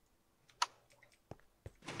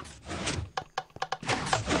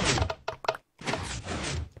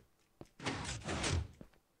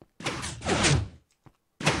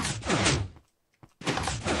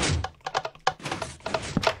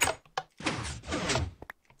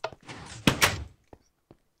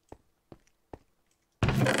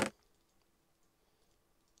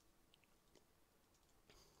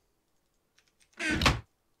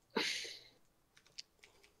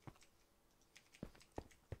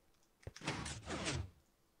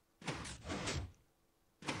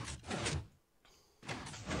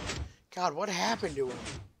 God, what happened to him?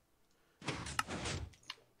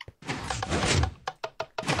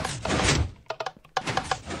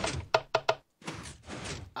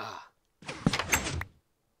 Ah.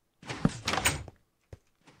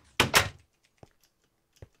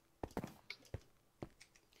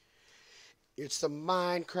 It's the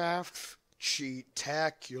Minecraft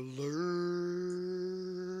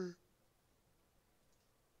Cheatacular.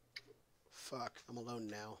 Fuck, I'm alone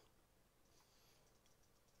now.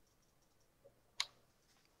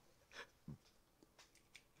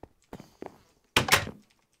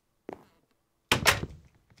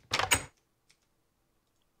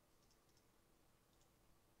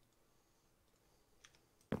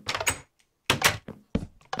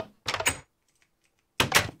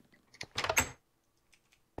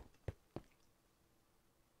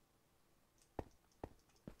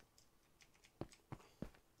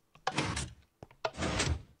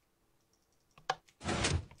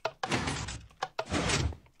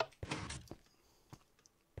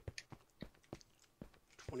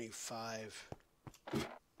 Five.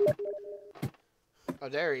 Oh,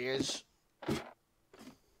 there he is.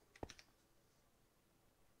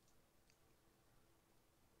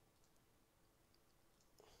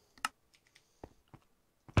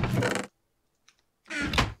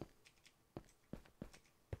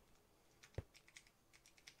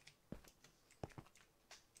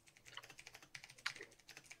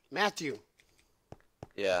 Matthew.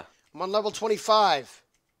 Yeah. I'm on level 25.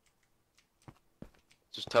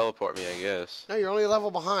 Just teleport me, I guess. No, you're only a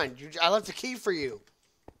level behind. I left a key for you.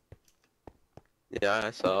 Yeah,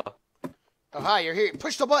 I saw. Oh, hi, you're here.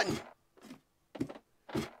 Push the button.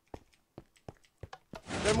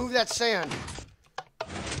 Gotta move that sand.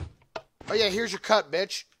 Oh, yeah, here's your cut,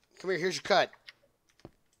 bitch. Come here, here's your cut.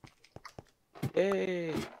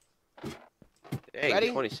 Yay. Dang,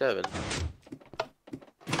 Ready? 27.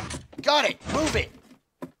 Got it. Move it.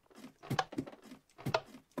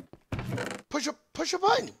 Push a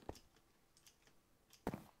button.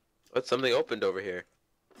 What? Something opened over here.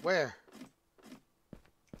 Where?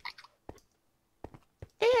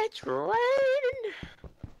 It's raining.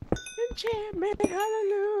 Enchantment,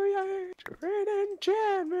 hallelujah. It's raining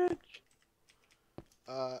enchantment.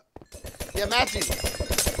 Yeah, Matthew.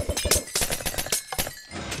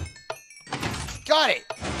 Got it.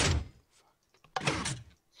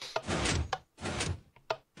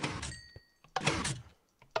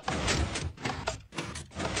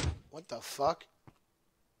 What the fuck?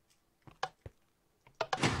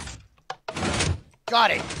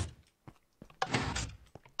 Got it.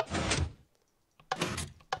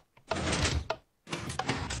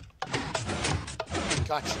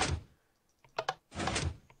 Gotcha.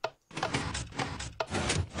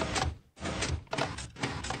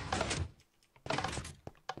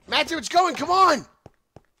 Matthew, it's going. Come on.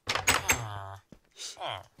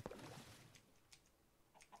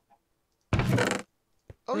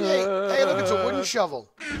 Oh, yay. Hey, look, it's a wooden shovel.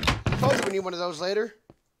 Told you we need one of those later.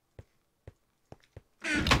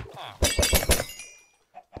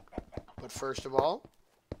 But first of all...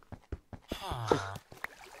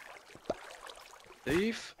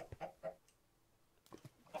 Thief?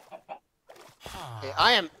 Hey,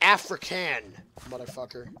 I am African,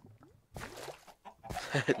 motherfucker.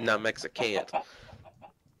 Not Mexican.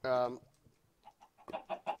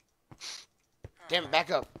 Damn it,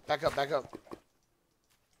 back up. Back up, back up.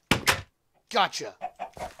 Gotcha.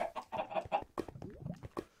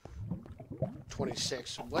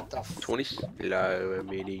 26. What the f... 20 slow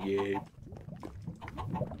mini game.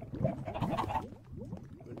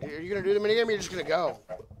 Are you gonna do the minigame or you're just gonna go?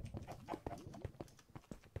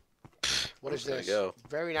 What is this? Go.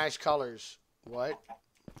 Very nice colors. What?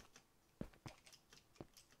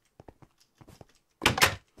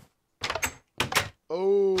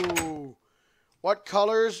 Oh. What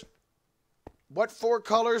colors? What 4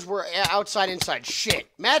 colors were outside, inside? Shit.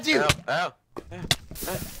 Matthew! Ow.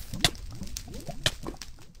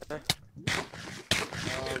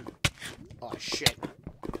 Oh, shit.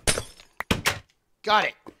 Got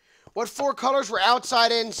it. What 4 colors were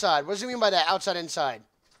outside, inside? What does it mean by that? Outside, inside.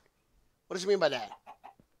 What does it mean by that?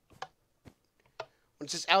 When it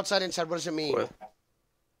says outside, inside, what does it mean? What?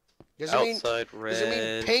 Does Outside, red. Does it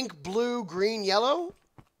mean pink, blue, green, yellow?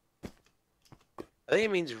 I think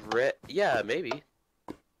it means red. Yeah, maybe.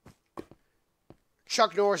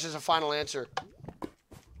 Chuck Norris is a final answer.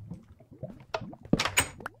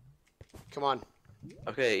 Come on.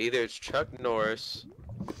 Okay, either it's Chuck Norris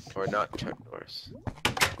or not Chuck Norris.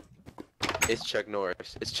 It's Chuck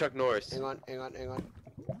Norris. It's Chuck Norris. Hang on.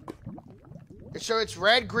 So it's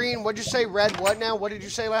red, green. What'd you say? Red what now? What did you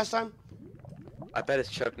say last time? I bet it's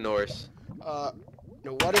Chuck Norris. No,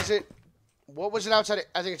 what is it? What was it outside?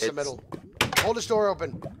 I think it's the middle. Hold this door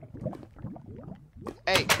open.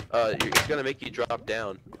 Hey. It's gonna make you drop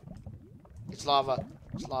down. It's lava.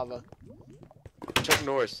 It's lava. Chuck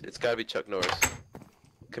Norris. It's gotta be Chuck Norris.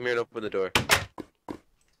 Come here and open the door.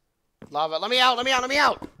 Lava. Let me out. Let me out. Let me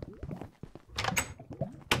out.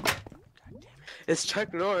 It's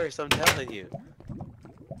Chuck Norris, I'm telling you.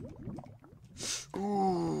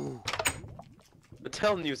 Ooh. I'm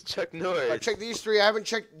telling you, it's Chuck Norris. I checked these 3. I haven't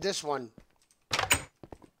checked this one.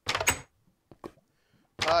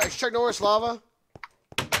 Is Chuck Norris lava?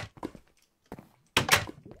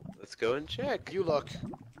 Let's go and check. You look.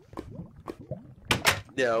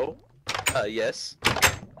 No. Yes.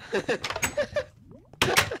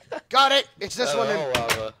 Got it. It's this one. Oh,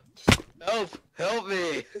 lava. Help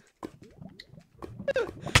me. Oh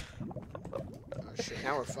shit!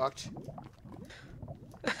 Now we're fucked.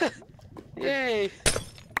 Yay.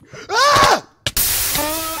 Ah!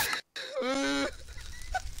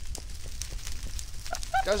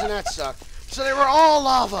 Doesn't that suck? So they were all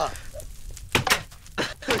lava.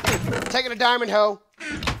 Taking a diamond hoe.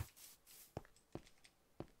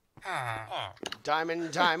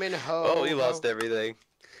 Diamond hoe. Oh, we lost everything.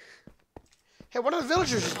 Hey, one of the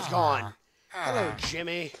villagers is gone. Hello,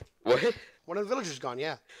 Jimmy. What? One of the villagers is gone.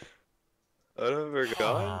 Yeah. One of them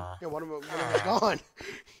gone? Yeah, one of them is gone.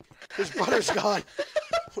 His brother's gone.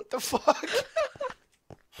 What the fuck?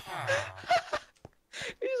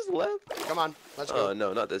 He just left. Come on, let's go. Oh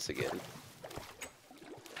no, not this again.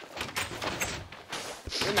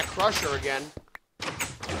 In the crusher again.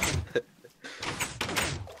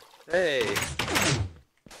 Hey.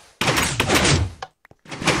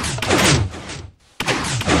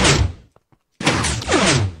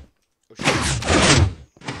 Oh, shit.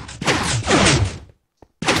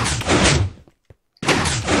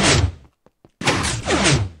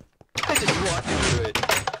 I just walked through it.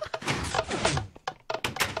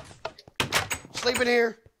 Sleep in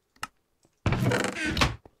here.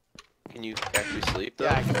 Can you actually sleep though?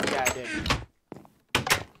 Yeah, I did.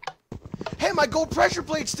 Hey, my gold pressure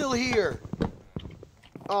plate's still here.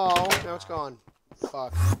 Oh, now it's gone.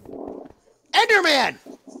 Fuck. Enderman!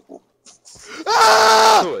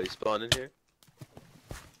 Ah! Oh, he spawned in here.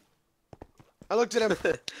 I looked at him.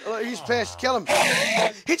 He's pissed. Kill him.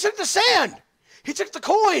 He took the sand. He took the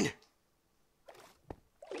coin.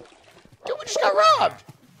 Dude, we just got robbed.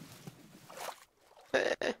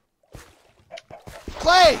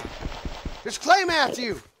 Clay! There's clay,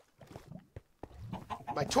 Matthew!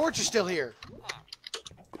 My torch is still here.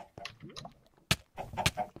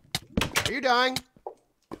 Are you dying?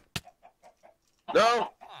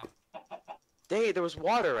 No! Dang, there was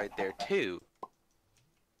water right there, too.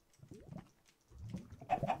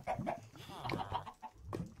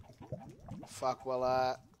 Fuck,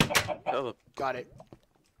 well, Oh, got it.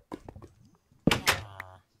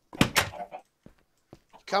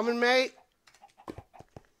 Coming, mate?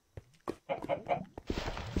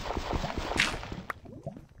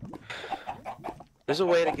 there's a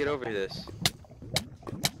way to get over this.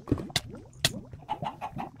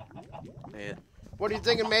 Man. What are you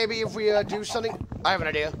thinking, maybe, if we, do something? I have an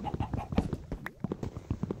idea.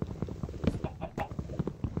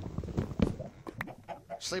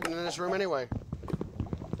 Sleeping in this room anyway.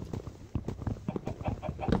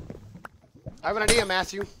 I have an idea,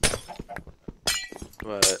 Matthew.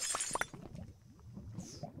 What?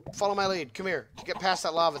 Follow my lead. Come here. To get past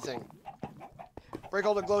that lava thing. Break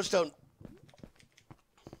all the glowstone.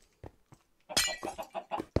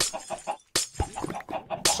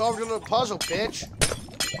 Solve your little puzzle, bitch.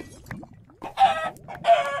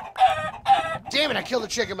 Damn it, I killed the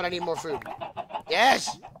chicken, but I need more food.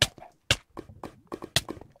 Yes!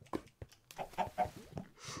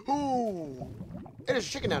 Ooh. Hey, there's a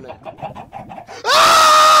chicken down there.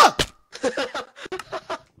 Ah!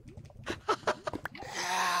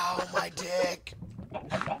 Ow, my dick.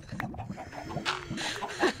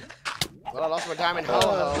 Well, I lost my diamond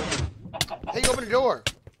ho-ho. Hey, you open the door.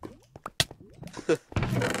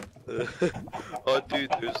 Oh, dude,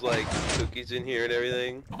 there's like cookies in here and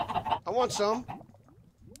everything. I want some.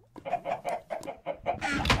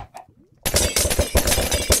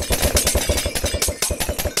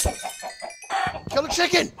 Kill the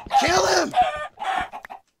chicken! Kill him!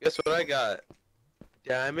 Guess what I got?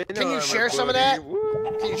 Diamond. Can you share some of that?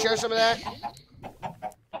 Can you share some of that?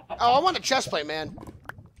 Oh, I want a chest plate, man.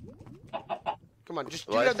 Come on, just.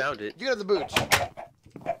 Well, I found it. You got the boots.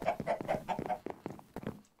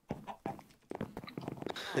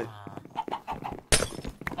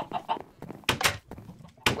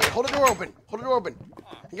 Wait, hold the door open. Hold the door open.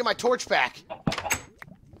 And get my torch back.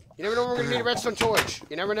 You never know when we're gonna need a redstone torch.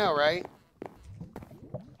 You never know, right?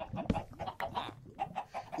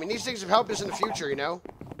 I mean, these things have helped us in the future, you know?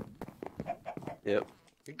 Yep.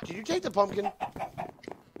 Did you take the pumpkin?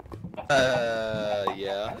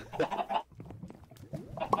 Yeah.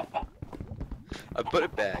 I put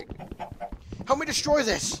it back. Help me destroy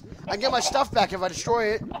this. I can get my stuff back if I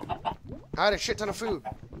destroy it. I had a shit ton of food.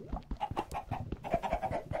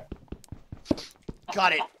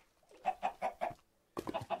 Got it.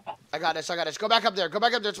 I got this, I got this. Go back up there, go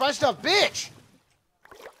back up there. It's my stuff, bitch!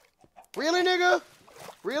 Really, nigga?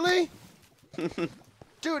 Really?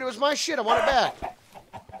 Dude, it was my shit. I want it back.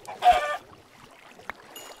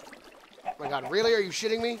 Oh my god, really? Are you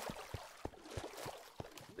shitting me?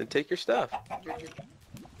 Then take your stuff.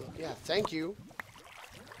 Yeah, thank you.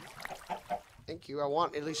 Thank you. I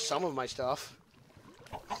want at least some of my stuff.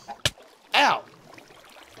 Ow!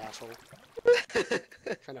 Asshole.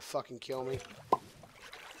 Trying to fucking kill me.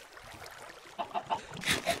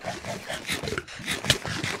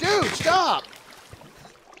 Dude, stop!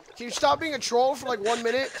 Can you stop being a troll for like 1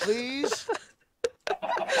 minute, please?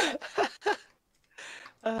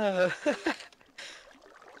 You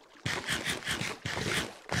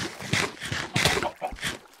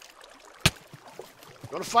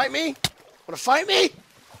wanna fight me? Wanna fight me?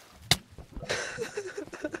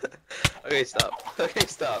 Okay, stop. Okay,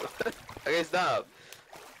 stop. Okay, stop.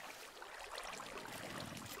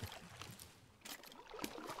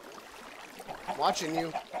 I'm watching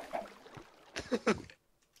you.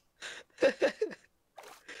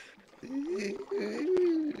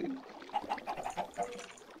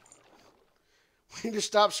 We need to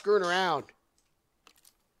stop screwing around.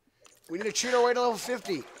 We need to cheat our way to level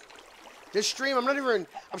 50. This stream,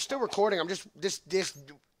 I'm still recording. I'm just,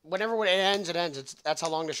 whenever it ends, it ends. That's how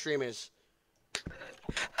long the stream is.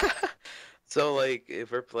 So, like,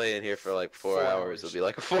 if we're playing here for like 4 hours, it'll be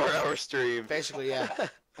like a 4-hour stream. Basically, yeah.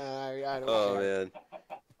 I don't Oh, care. man.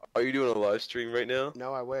 Are you doing a live stream right now?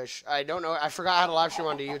 No, I wish. I don't know. I forgot how to live stream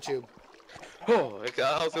onto YouTube. Oh,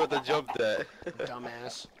 I was going to jump that.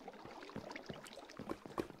 Dumbass.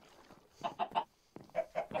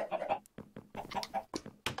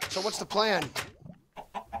 So what's the plan?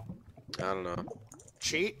 I don't know.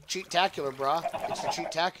 Cheatacular, brah. It's the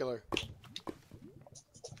Cheatacular.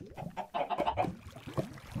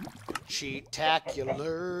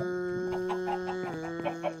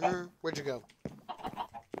 Cheatacular. Where'd you go?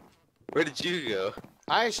 Where did you go?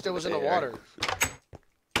 I still was in the water.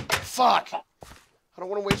 Fuck! I don't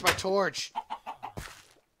want to waste my torch.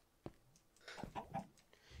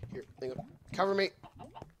 Here, cover me.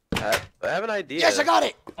 I have an idea. Yes, I got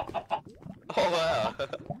it! Oh, wow.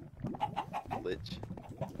 Lich.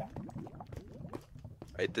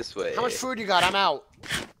 Right this way. How much food you got? I'm out.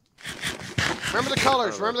 Remember the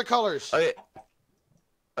colors. Remember the colors. Okay.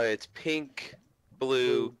 Okay, it's pink,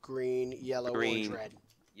 blue, green, yellow, green, orange, red.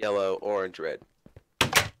 Yellow, orange, red.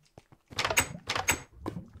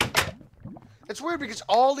 It's weird because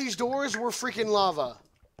all these doors were freaking lava.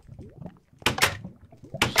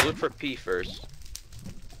 Just look for P first.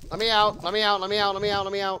 Let me out. Let me out. Let me out. Let me out.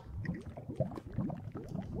 Let me out.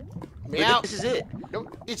 Let me Wait, out. This is it. No,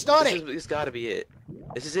 it's not it. This gotta be it.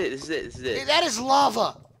 This is it. This is it. This is it. That is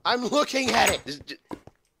lava. I'm looking at it.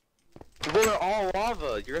 Well, they're all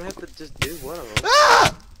lava. You're gonna have to just do one of them.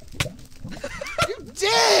 Ah! You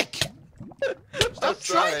dick! Stop I'm trying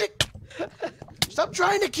sorry. to. Stop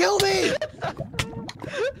trying to kill me!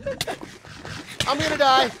 I'm gonna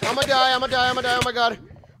die. I'm gonna die. I'm gonna die. I'm gonna die. Oh my god.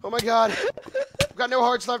 Oh my god. I've got no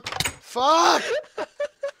hearts left. Fuck!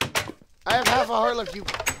 I have half a heart left, you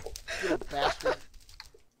little bastard.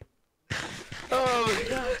 Oh my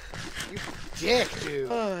god. You dick, dude.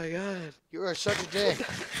 Oh my god. You are such a dick.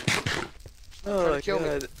 Oh my kill me.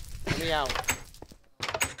 god. Let me out.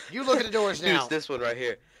 You look at the doors Dude, now. it's this one right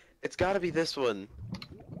here. It's gotta be this one.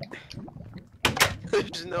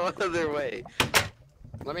 There's no other way.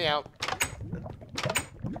 Let me out.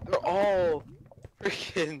 They're all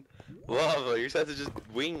freaking lava. You're just have to just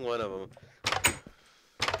wing one of them.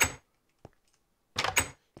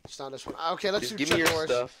 It's not this one. Okay, let's Just do give me your doors.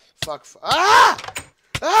 stuff. Fuck. Ah!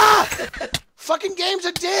 Ah! Fucking game's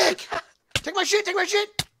a dick! Take my shit! Take my shit!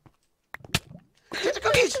 Take the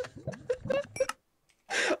cookies!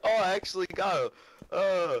 Oh, I actually got it.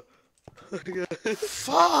 Oh.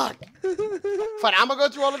 Fuck! Fine, I'm gonna go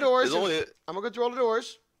through all the doors. There's only... I'm gonna go through all the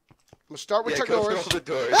doors. I'm gonna start with Yeah, Chuck go through Norris. all the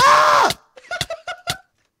doors. Ah!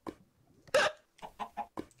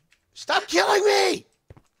 Stop killing me!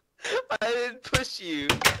 I didn't push you.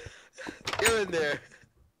 You're in there.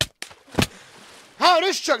 How it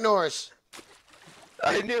is Chuck Norris?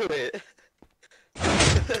 I knew it.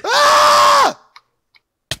 Ah!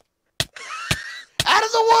 Out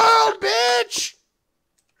of the world, bitch!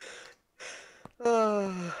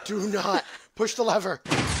 Do not push the lever.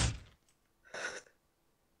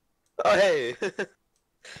 Oh, hey.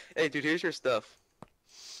 Hey, dude, here's your stuff.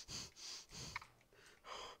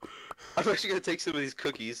 I'm actually gonna take some of these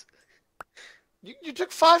cookies. You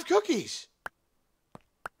took 5 cookies.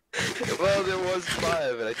 Well, there was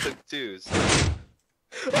 5, and I took 2. So...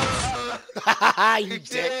 You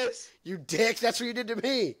dick. You dick. That's what you did to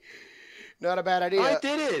me. Not a bad idea. I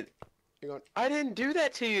didn't. You're going... I didn't do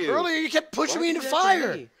that to you. Earlier, you kept pushing Why me did into you do that to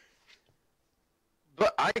fire. me?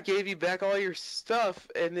 But I gave you back all your stuff,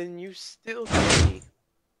 and then you still killed me.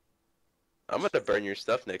 I'm gonna burn your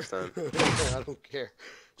stuff next time. I don't care.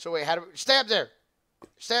 So wait, how do we... Stay up there.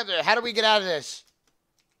 Stay up there. How do we get out of this?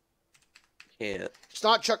 Can't. It's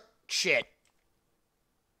not Chuck shit.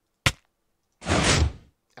 Have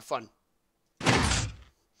fun.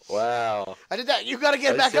 Wow. I did that. You gotta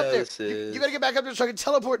get That's back up how there. this You is. gotta get back up there so I can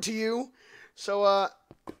teleport to you. So,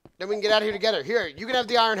 then we can get out of here together. Here, you can have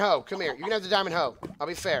the iron hoe. Come here. You can have the diamond hoe. I'll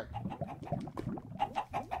be fair.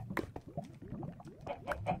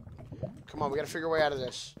 Come on, we gotta figure a way out of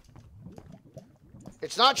this.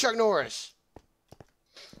 It's not Chuck Norris.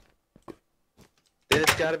 Then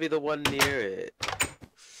it's gotta be the one near it.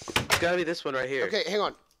 It's gotta be this one right here. Okay, hang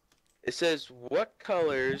on. It says, what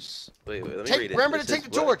colors... Wait, let me read it. Remember It to says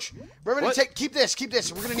take the torch. Remember what? to take... Keep this. Keep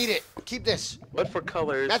this. We're gonna need it. Keep this. What for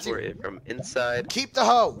colors Matthew. were it from inside, Keep the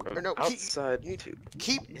hoe. from Or no, outside keep, to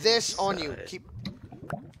keep this on you. inside? Keep...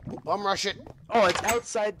 Bum rush it. Oh, it's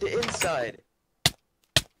outside to inside.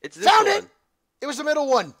 It's this Found one. it! It was the middle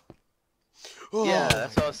one. Oh. Yeah,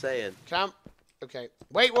 that's what I was saying. Can I... Okay.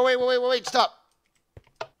 Wait. Stop.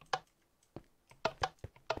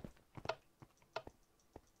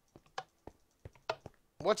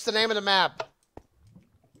 What's the name of the map?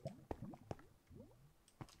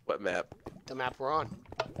 What map? The map we're on.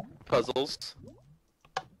 Puzzles.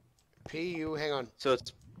 P-U... Hang on. So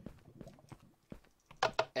it's...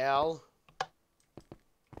 L...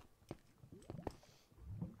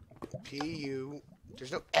 P-U...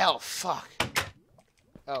 There's no L. Fuck.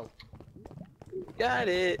 Oh. Got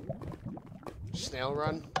it. Snail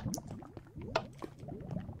run.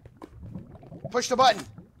 Push the button.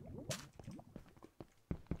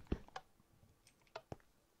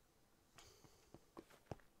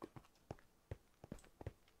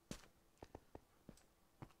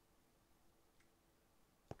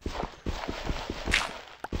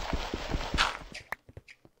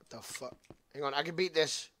 What the fuck? Hang on, I can beat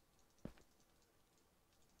this.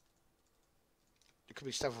 There could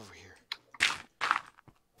be stuff over here.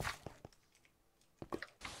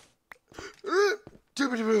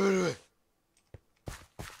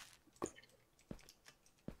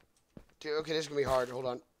 Dude, okay, this is gonna be hard. Hold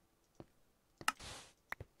on.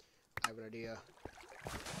 I have an idea.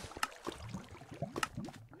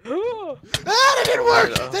 Ah, that didn't work!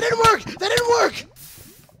 No. That didn't work! That didn't work!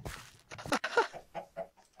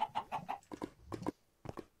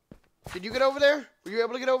 Did you get over there? Were you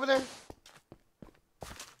able to get over there?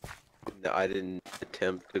 No, I didn't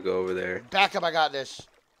attempt to go over there. Back up, I got this.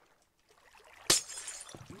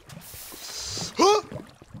 Huh?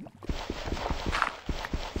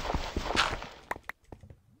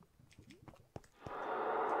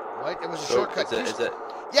 What? It was a So, shortcut. is that...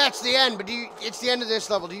 Yeah, it's the end, but it's the end of this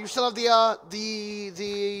level. Do you still have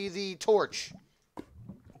the torch?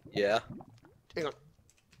 Yeah. Hang on.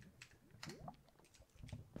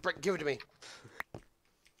 Give it to me.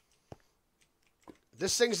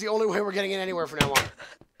 This thing's the only way we're getting in anywhere from now on.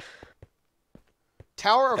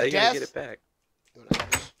 Tower of How you Death. gonna get it back?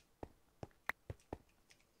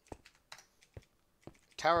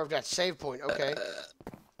 Tower of Death. Save point. Okay.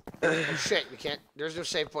 Oh, shit. We can't. There's no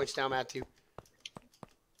save points now, Matthew.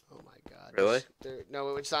 Oh, my God. Really?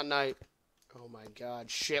 No, it's not night. Oh, my God.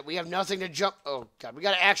 Shit. We have nothing to jump. Oh, God. We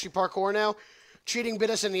got to actually parkour now? Cheating bit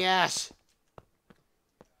us in the ass.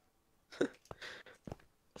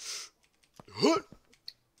 Hoot.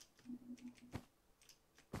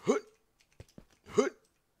 Hoot. Hoot.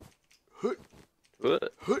 Hoot.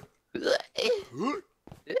 What? Hoot. Hoot.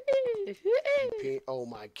 Oh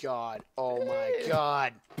my god. Oh my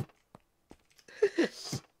god.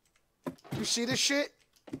 You see this shit?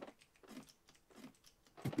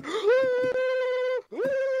 Ooh,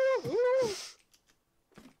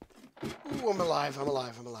 I'm alive. I'm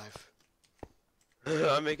alive. I'm alive.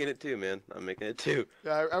 I'm making it too, man. I'm making it too.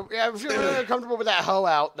 I'm feeling really uncomfortable with that hoe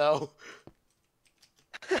out, though.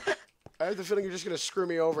 I have the feeling you're just going to screw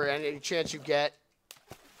me over any chance you get.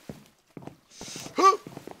 Oh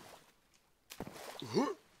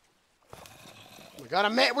my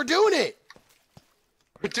god, we're doing it!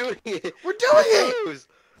 We're doing it! We're doing it!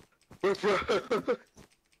 We're pros!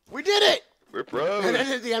 We did it! We're pros! And then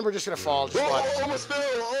at the end, we're just going to fall. Just watch. Almost fell!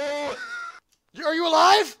 Oh. Are you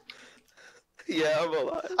alive? Yeah, I'm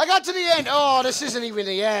alive. I got to the end. Oh, this isn't even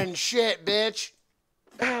the end. Shit, bitch.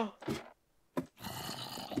 Ow.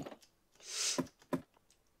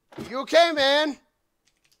 You okay, man?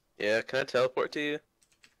 Yeah, can I teleport to you?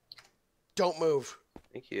 Don't move.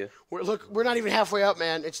 Thank you. We're not even halfway up,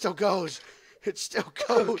 man. It still goes. It still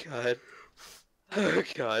goes. Oh, God. Oh,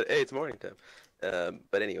 God. Hey, it's morning time.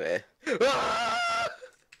 But anyway.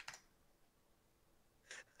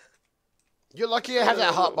 You're lucky I have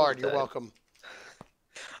that hot bar. You're welcome.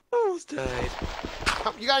 Almost died.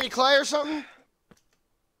 You got any clay or something?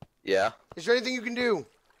 Yeah. Is there anything you can do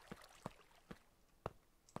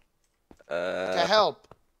to help?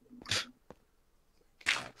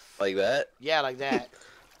 Like that? Yeah, like that.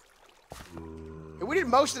 We did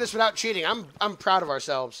most of this without cheating. I'm proud of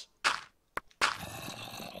ourselves.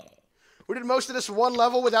 We did most of this one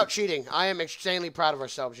level without cheating. I am extremely proud of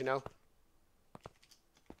ourselves, you know?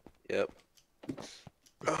 Yep.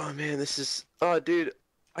 Oh, man, this is... Oh, dude.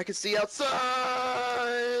 I can see outside!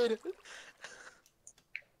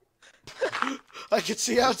 I can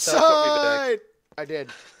see outside! I did.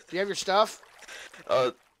 Do you have your stuff?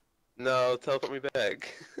 No, teleport me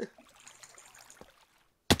back.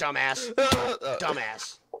 Dumbass.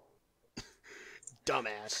 Dumbass.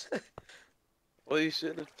 Dumbass. Well, you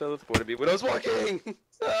shouldn't have teleported me when I was walking!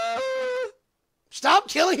 Stop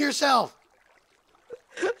killing yourself!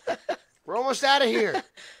 We're almost out of here.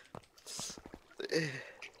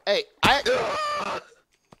 Hey, I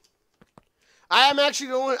am actually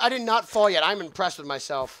the only... I did not fall yet. I'm impressed with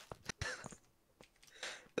myself.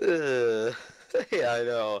 Yeah, I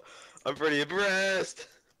know. I'm pretty impressed.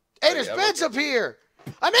 Hey, there's beds up here.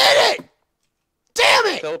 I made it! Damn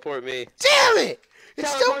it! Teleport me. Damn it!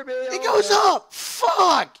 Teleport me. It goes up.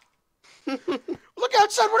 Fuck! Look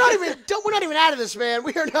outside. We're not even out of this, man.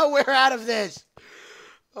 We are nowhere out of this.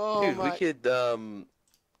 Oh, dude, my.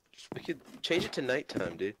 We could change it to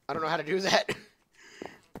nighttime, dude. I don't know how to do that.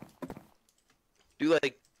 Do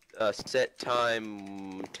like set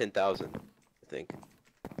time 10,000, I think.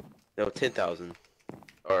 No, 10,000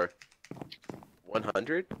 or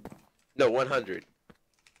 100. No, 100.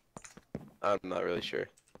 I'm not really sure.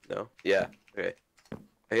 No. Yeah. Okay.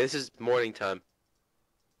 Okay, this is morning time.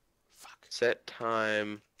 Fuck. Set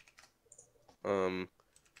time. 1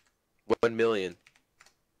 million.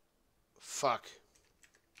 Fuck.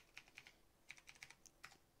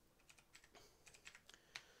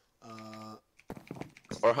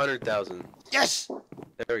 Or 100,000. Yes!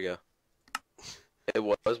 There we go. It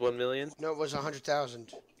was 1 million? No, it was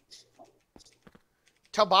 100,000.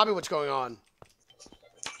 Tell Bobby what's going on.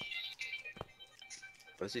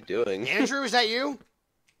 What's he doing? Andrew, is that you?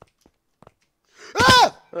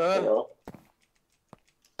 Ah!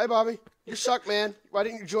 Hey, Bobby. You suck, man. Why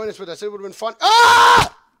didn't you join us with us? It would have been fun.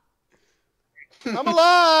 Ah! I'm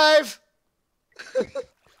alive!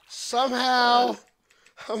 Somehow,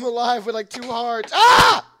 I'm alive with like 2 hearts.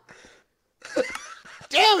 Ah!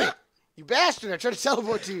 Damn it! You bastard! I tried to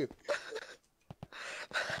teleport to you.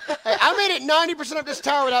 Hey, I made it 90% up this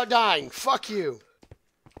tower without dying. Fuck you.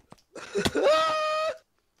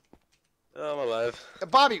 Oh, I'm alive.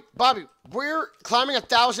 Bobby, we're climbing a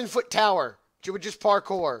 1,000-foot tower. You would just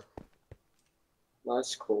parkour.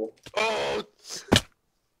 That's cool. Oh!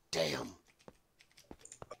 damn.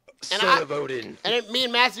 Son of Odin. And me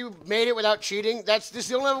and Matthew made it without cheating. This is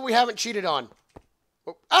the only level we haven't cheated on.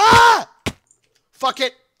 Oh, ah! Fuck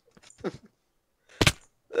it.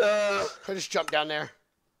 I just jumped down there.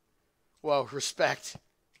 Whoa, respect.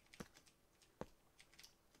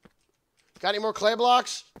 Got any more clay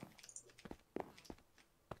blocks?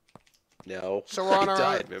 No. So we're on our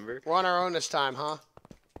own. Remember? We're on our own this time, huh?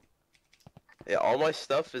 Yeah, all my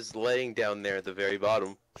stuff is laying down there at the very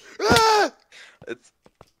bottom. Ah!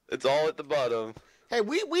 It's all at the bottom. Hey,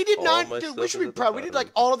 we did not do. We should be proud. We did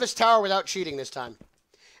like all of this tower without cheating this time.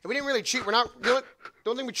 And we didn't really cheat. We're not. The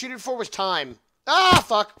only thing we cheated for was time. Ah,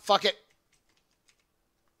 fuck it.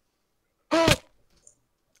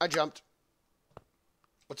 I jumped.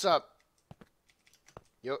 What's up?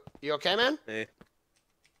 You okay, man? Hey.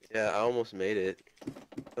 Yeah, I almost made it.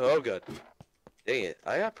 Oh god. Dang it.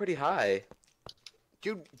 I got pretty high.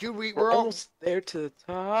 Dude, we're almost there to the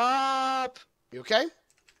top. You okay?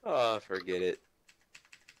 Oh, forget it.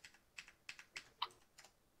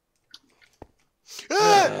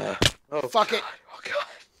 Oh, fuck it. Oh god.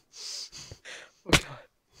 Oh god.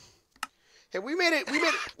 Hey, we made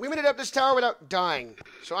it up this tower without dying.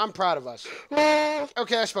 So I'm proud of us.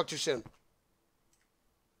 Okay, I spoke too soon.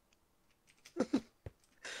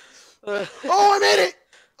 Oh, I made it!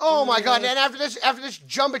 Oh my god, and after this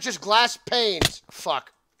jump, it's just glass panes.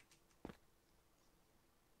 Fuck.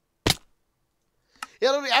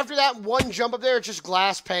 Yeah, after that one jump up there, it's just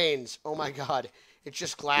glass panes. Oh my god. It's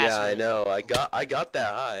just glass. Yeah, I know. I got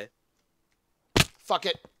that high. Fuck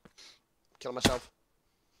it. Kill myself.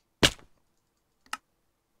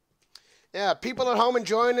 Yeah, people at home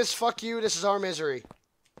enjoying this, fuck you. This is our misery.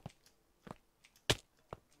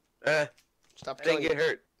 Stop killing. I didn't get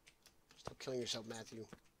hurt. Stop killing yourself, Matthew.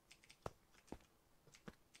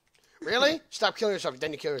 Really? Stop killing yourself,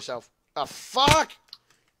 then you kill yourself. Oh, fuck!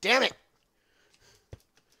 Damn it!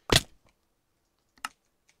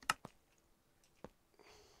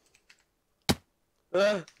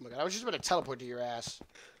 Oh my god, I was just about to teleport to your ass.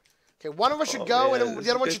 Okay, one of us should go, and then the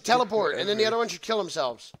other one should teleport, and then the other one should kill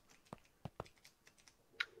themselves.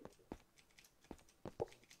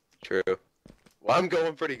 True. Well, I'm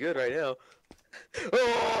going pretty good right now.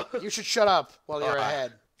 Oh! You should shut up while you're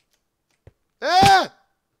ahead. Ah!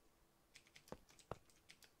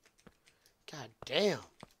 God damn.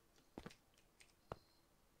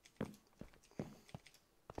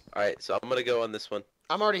 Alright, so I'm gonna go on this one.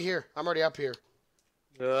 I'm already here. I'm already up here.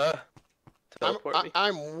 Teleport me.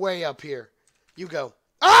 I'm way up here. You go.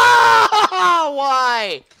 Ah!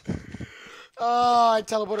 Why? Oh, I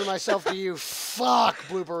teleported myself to you. Fuck,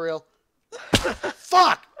 blooper reel.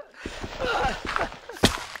 Fuck!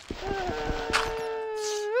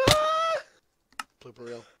 Blooper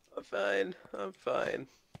reel. I'm fine. I'm fine.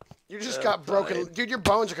 You just got broken. Dude, your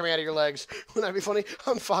bones are coming out of your legs. Wouldn't that be funny?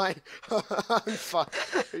 I'm fine. I'm fine.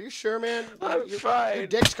 Are you sure, man? I'm fine. Your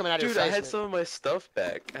dick's coming out of your face. Dude, I had some of my stuff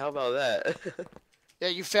back. How about that? Yeah,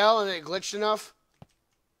 you fell and it glitched enough?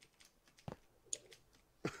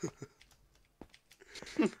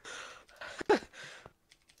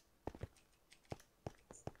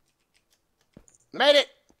 Made it!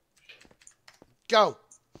 Go.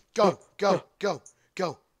 Go. Go. Go.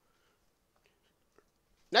 Go.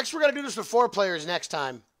 Next, we're going to do this with 4 players next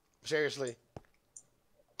time. Seriously.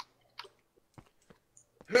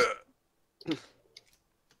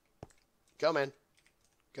 Go, man.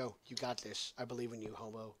 Go. You got this. I believe in you,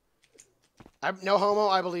 homo. No homo,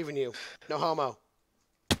 I believe in you. No homo.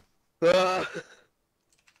 No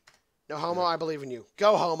homo, I believe in you.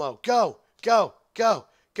 Go, homo. Go. Go. Go.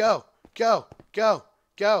 Go. Go. Go.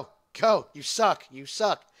 Go. Go. You suck. You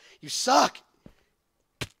suck. You suck.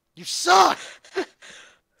 You suck.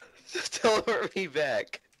 Just teleport me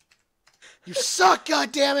back. You suck,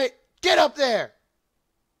 goddammit! Get up there!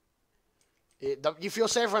 You feel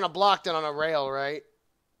safer on a block than on a rail, right?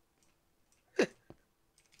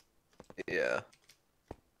 Yeah.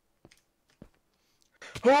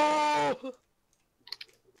 Oh!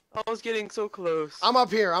 I was getting so close. I'm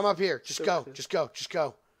up here. I'm up here. Just go. Just go. Just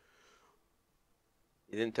go.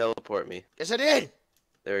 You didn't teleport me. Yes, I did.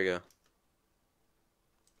 There we go.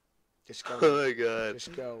 Just go. Oh my god.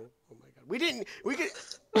 Just go. Oh my god. We didn't. We could.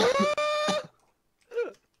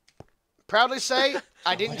 Proudly say,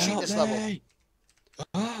 I didn't cheat this level.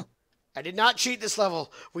 I did not cheat this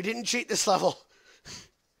level. We didn't cheat this level.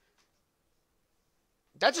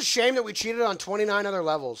 That's a shame that we cheated on 29 other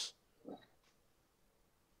levels.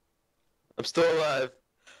 I'm still alive.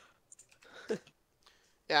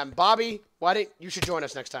 Yeah, and Bobby, you should join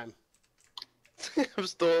us next time. I'm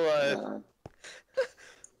still alive.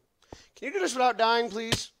 Can you do this without dying,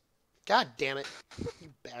 please? God damn it. You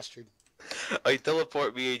bastard. I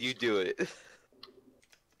teleport me and you do it.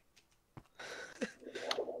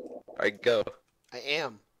 Alright, go. I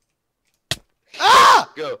am. Ah!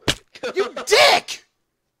 Go. Go. You dick!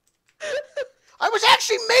 I was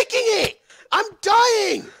actually making it! I'm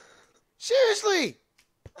dying! Seriously!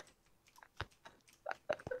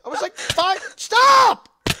 I was like, 5. Stop!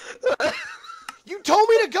 You told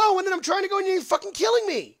me to go, and then I'm trying to go, and you're fucking killing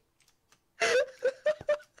me.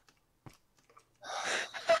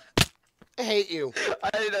 I hate you. I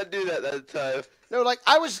did not do that time. No, like,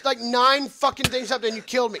 I was like 9 fucking things up, and you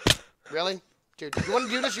killed me. Really? Dude, you want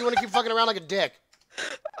to do this, or you want to keep fucking around like a dick?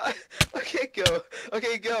 I can't go.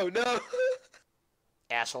 Okay, go. No.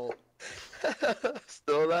 Asshole.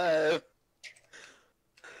 Still alive.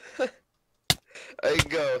 I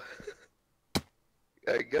go.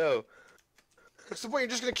 I go. What's the point? You're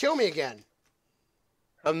just gonna kill me again.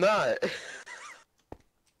 I'm not.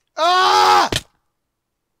 Ah!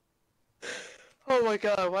 Oh my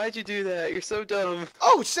god, why'd you do that? You're so dumb.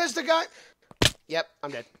 Oh, says the guy. Yep,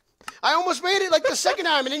 I'm dead. I almost made it like the second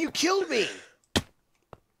time, and then you killed me.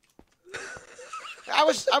 I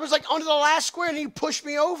was like onto the last square, and you pushed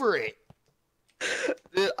me over it.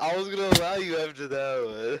 Dude, I was gonna allow you after that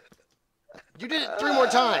one. You did it 3 more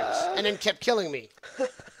times, and then kept killing me.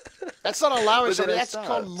 That's not allowing But then somebody. I That's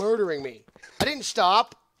called stopped. murdering me. I didn't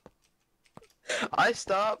stop. I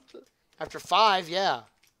stopped. After 5, yeah.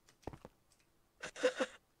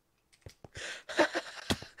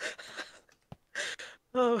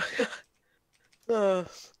 Oh my god. Oh.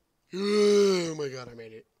 Oh my god, I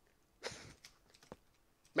made it.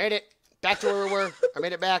 Made it. Back to where we were. I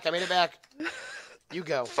made it back. I made it back. You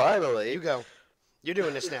go. Finally. You go. You're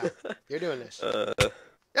doing this now. You're doing this.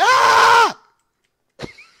 Ah!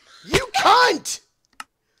 You cunt!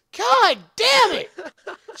 God damn it!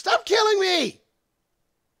 Stop killing me!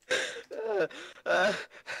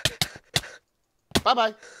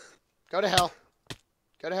 Bye-bye. Go to hell.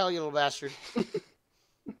 Go to hell, you little bastard.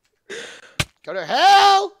 Go to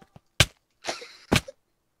hell!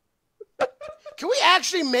 Can we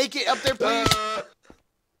actually make it up there, please?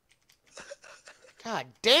 God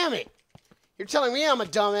damn it. You're telling me I'm a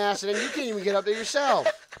dumbass, and then you can't even get up there yourself.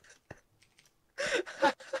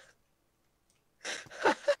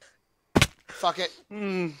 Fuck it.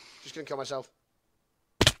 Just gonna kill myself.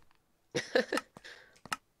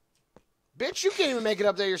 Bitch, you can't even make it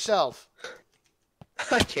up there yourself.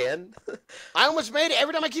 I can. I almost made it.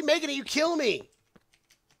 Every time I keep making it, you kill me.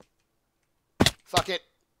 Fuck it.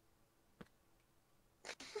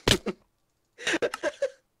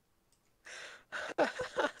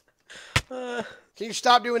 Can you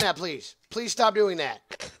stop doing that, please? Please stop doing that.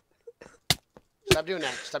 Stop doing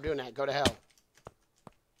that. Stop doing that. Go to hell.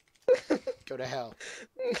 Go to hell.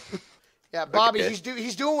 Yeah, Bobby, Okay.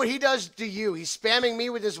 he's doing what he does to you. He's spamming me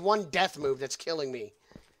with his one death move that's killing me.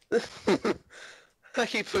 I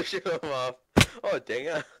keep pushing him off. Oh, dang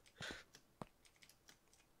it.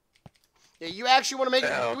 Yeah, you actually want to make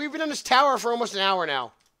Ow. it. We've been in this tower for almost an hour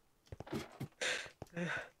now.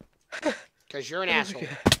 Because you're an asshole.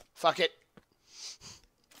 Fuck it.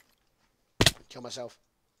 Kill myself.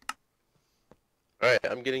 Alright,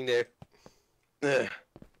 I'm getting there.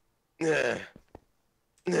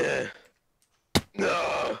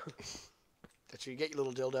 No! That's what you get, you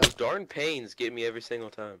little dildo. Those darn pains get me every single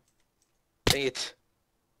time. Dang it.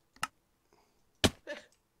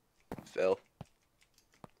 Fell.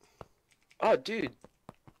 Oh, dude.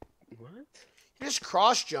 What? You just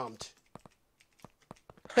cross-jumped.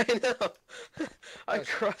 I know. I That's-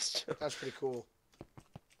 crossed jump. That's pretty cool.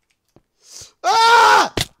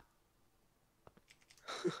 Ah!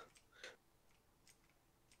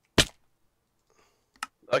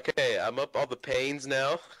 Okay, I'm up all the pains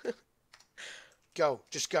now. Go.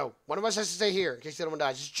 Just go. One of us has to stay here in case the other one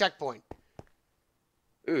dies. It's a checkpoint.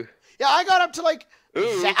 Ooh. Yeah, I got up to like...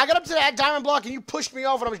 Ooh. I got up to that diamond block and you pushed me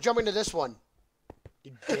off when I was jumping to this one.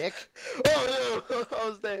 You dick. Oh no! I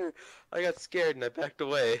was there. I got scared and I backed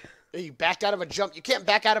away. You backed out of a jump. You can't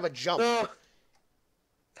back out of a jump. No.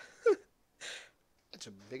 That's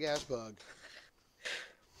a big-ass bug.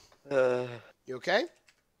 Uh, You okay?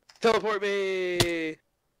 teleport me!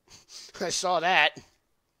 I saw that.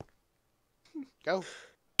 Go.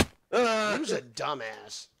 Ah. Who's a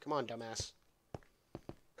dumbass? Come on, dumbass.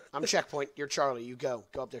 I'm checkpoint. You're Charlie. You go.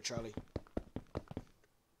 Go up there, Charlie.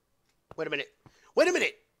 Wait a minute. Wait a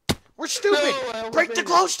minute. We're stupid. No, I almost Break the made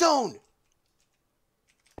it. glowstone.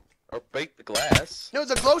 Or break the glass. No,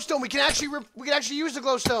 the glowstone. We can actually use the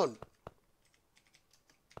glowstone.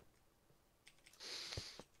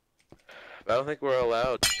 I don't think we're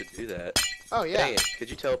allowed to do that. Oh yeah. Dang it. Could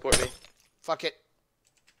you teleport me? Fuck it.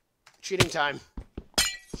 Cheating time.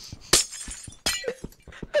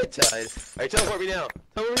 I died. Alright, teleport me now.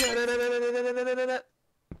 Teleport me now.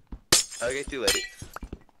 No. Okay, too late.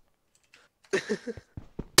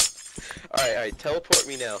 Alright, teleport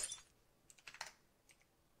me now.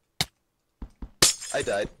 I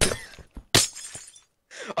died.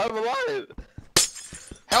 I'm alive!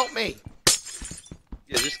 Help me!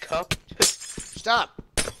 Yeah, just cup. Stop!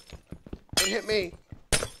 Don't hit me.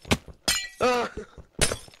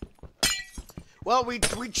 Well, we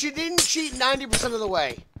didn't cheat 90% of the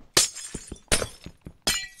way.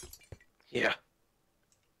 Yeah.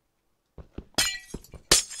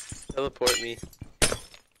 Teleport me.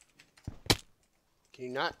 Can you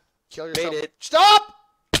not kill yourself? Made it. Stop!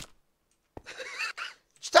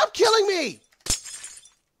 Stop killing me!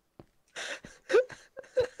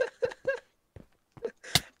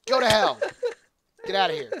 Go to hell. Get out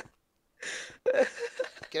of here.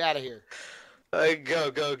 Get out of here. Go. No,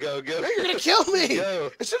 you're gonna kill me! Go.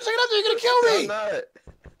 As soon as I get up there, you're gonna kill me! I'm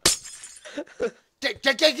not.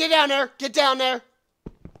 Get down there! Get down there!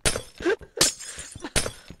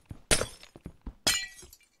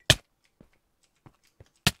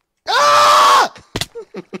 Ah!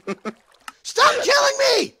 Stop killing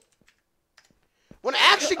me! When I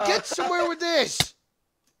actually get somewhere with this.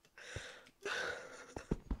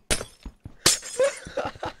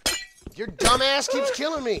 Your dumbass keeps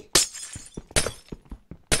killing me.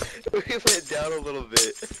 We went down a little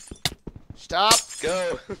bit. Stop.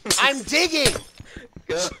 Go. I'm digging.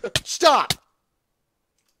 Go. Stop.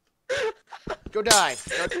 Go die.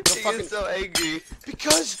 Go You fucking... get so angry.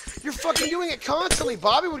 Because you're fucking doing it constantly.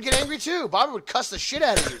 Bobby would get angry too. Bobby would cuss the shit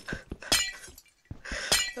out of you.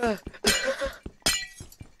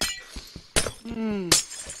 Can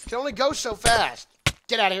only go so fast.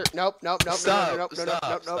 Get out of here. Nope. Stop. Nope. Get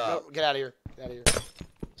out of here. Get out of here.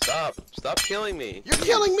 Stop killing me. You're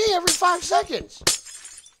killing me every 5 seconds.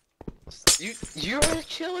 You're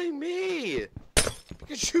killing me.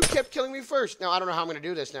 Because you kept killing me first. Now I don't know how I'm gonna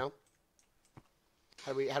do this now.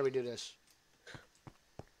 How do we do this?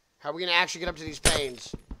 How are we gonna actually get up to these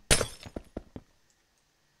panes?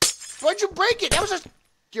 Why'd you break it? That was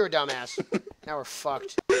you're a dumbass. Now we're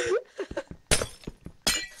fucked.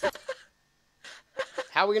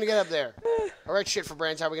 How are we gonna get up there? Alright, shit for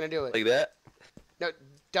brains, how are we gonna do it? Like that? No,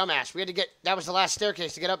 dumbass. We had to get that was the last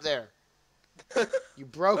staircase to get up there. You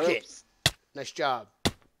broke it. Nice job.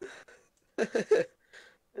 You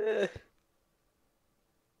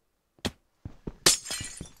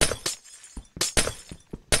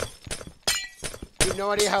have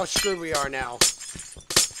no idea how screwed we are now.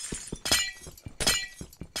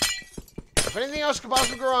 If anything else could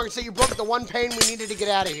possibly go wrong, say you broke the one pane we needed to get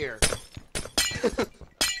out of here.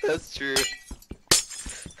 That's true.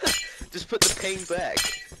 Just put the pain back.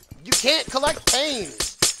 You can't collect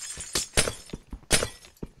panes.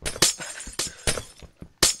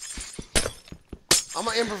 I'm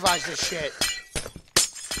gonna improvise this shit.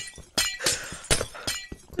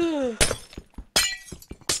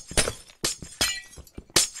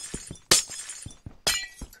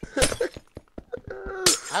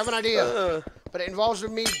 I have an idea, but it involves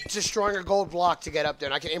with me destroying a gold block to get up there,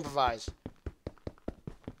 and I can improvise.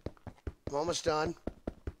 I'm almost done.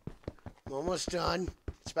 I'm almost done.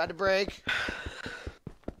 It's about to break.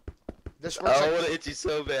 This works. I want to hit you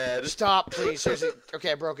so bad. Stop, please. Seriously.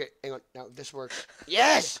 Okay, I broke it. Hang on. No, this works.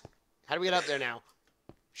 Yes! How do we get up there now?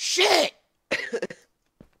 Shit!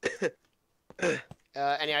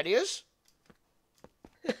 Any ideas?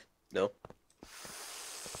 No.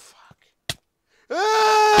 Fuck.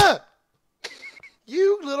 Ah!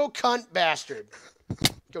 You little cunt bastard.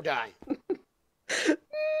 Go die.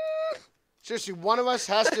 Seriously, one of us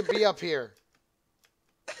has to be up here.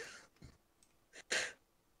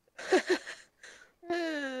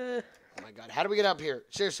 Oh my god, how do we get up here?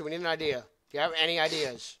 Seriously, we need an idea. Do you have any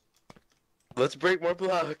ideas? Let's break more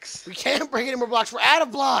blocks. We can't break any more blocks. We're out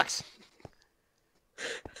of blocks.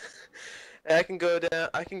 I can go down.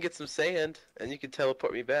 I can get some sand, and you can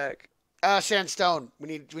teleport me back. Sandstone. We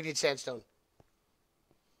need sandstone.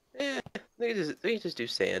 Yeah, we can just do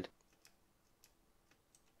sand.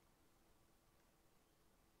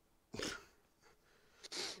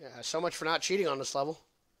 Yeah, so much for not cheating on this level.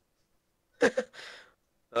 Oh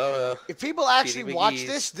well. If people actually Cheating watch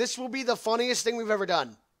McGee's. this will be the funniest thing we've ever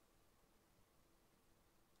done.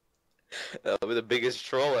 That'll be the biggest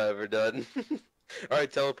troll I've ever done.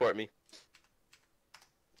 Alright, teleport me.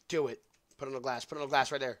 Do it. Put it on the glass. Put it on the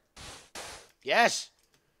glass right there. Yes.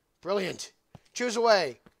 Brilliant. Choose a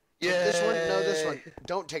way. Take this one? No, this one.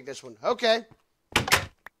 Don't take this one. Okay.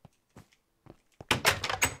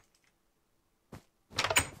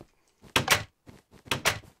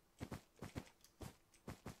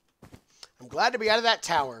 glad to be out of that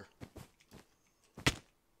tower.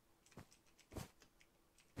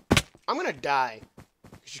 I'm gonna die.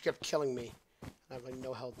 Because you kept killing me. I have like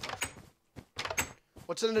no health left.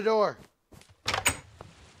 What's in the door?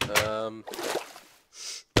 A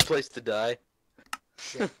place to die.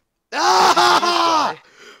 Shit. Ah!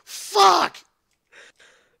 Fuck!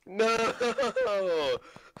 No!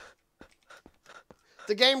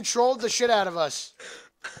 The game trolled the shit out of us.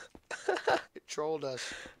 It trolled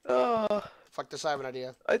us. Oh, Fuck this, I have an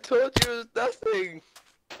idea. I told you it was nothing.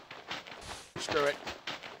 Screw it.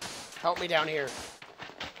 Help me down here.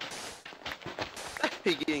 Are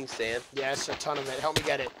you getting sand? Yes, a ton of it. Help me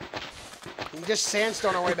get it. We can just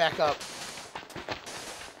sandstone our way back up.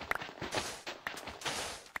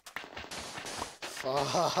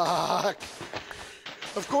 Fuck.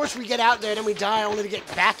 Of course we get out there and then we die only to get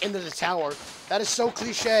back into the tower. That is so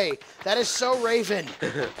cliche. That is so Raven.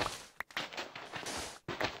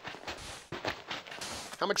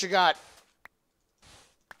 How much you got?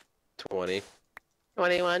 20.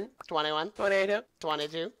 21. 21, 22.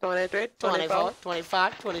 22, 23. 24,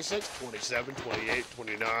 25, 26, 27, 28,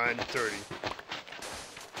 29, 30.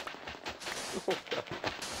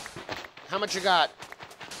 How much you got?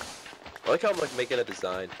 I like how I'm like making a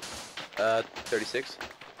design. 36.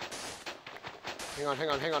 Hang on.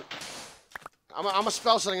 I'm gonna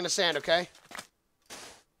spell something in the sand, okay?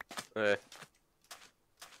 Okay.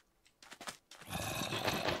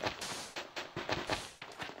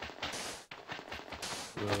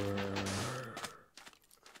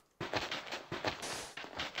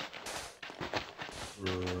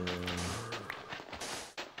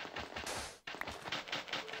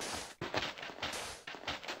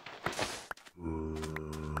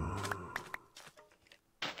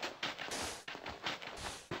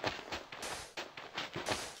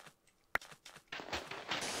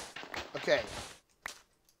 Okay.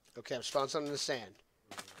 Okay, I'm spelling something in the sand.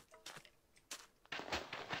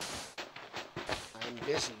 I'm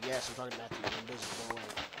busy. Yes, I'm talking to Matthew. I'm busy. Go away.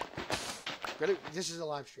 Really? This is a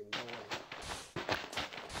live stream. Go away.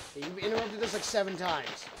 Hey, you've interrupted this like 7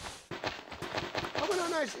 times. Oh, no,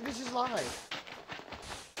 nice. This is live.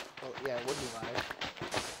 Oh, yeah, it would be live.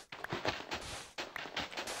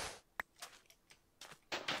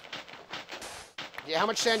 Yeah, how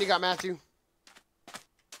much sand you got, Matthew?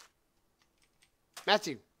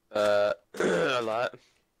 Matthew. A lot.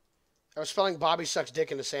 I was spelling Bobby sucks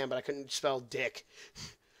dick in the sand, but I couldn't spell dick.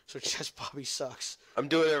 So it's just Bobby sucks. I'm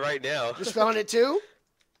doing it right now. You're spelling it too?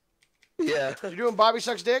 Yeah. You're doing Bobby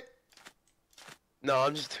sucks dick? No,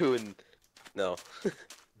 I'm just doing. No.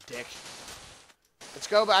 Dick. Let's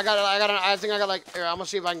go, but I think I got like, here, I'm gonna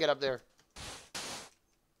see if I can get up there.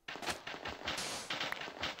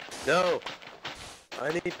 No.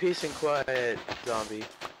 I need peace and quiet, zombie.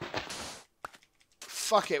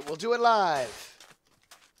 Fuck it, we'll do it live.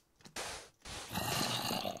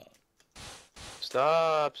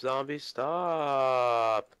 Stop, zombie,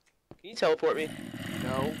 stop. Can you teleport me?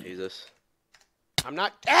 No, Jesus. I'm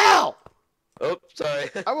not. Ow! Oh, sorry.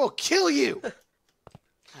 I will kill you! God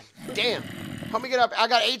damn. Help me get up. I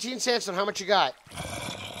got 18 sandstone. How much you got?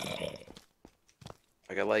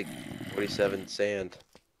 I got like 47 sand.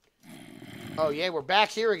 Oh, yeah, we're back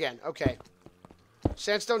here again. Okay.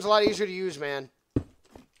 Sandstone's a lot easier to use, man.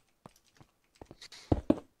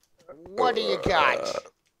 What do you got?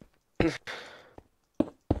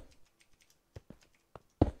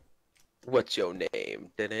 What's your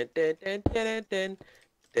name? Dun dun dun dun dun dun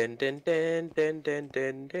dun dun dun dun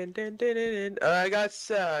dun dun dun dun dun. I got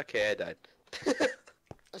okay, I died.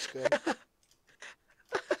 That's good.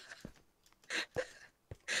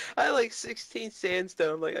 I had like 16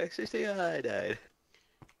 sandstone. Like I 16, I died.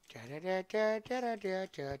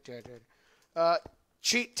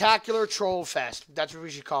 Cheatacular Troll Fest. That's what we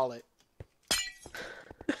should call it.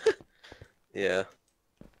 Yeah.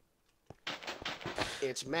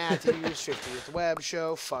 It's Matthew's 50th web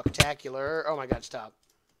show. Fucktacular. Oh my god, stop.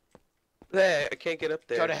 Hey, I can't get up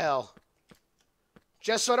there. Go to hell.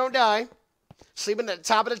 Just so I don't die. Sleeping at the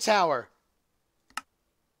top of the tower.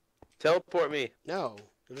 Teleport me. No,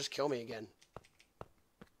 you'll just kill me again.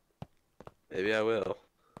 Maybe I will.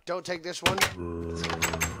 Don't take this one.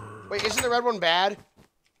 Wait, isn't the red one bad?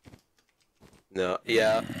 No.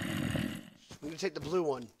 Yeah. I'm gonna take the blue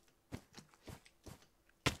one.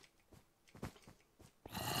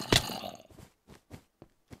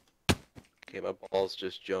 Okay, my balls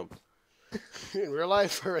just jumped. In real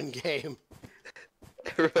life or in game?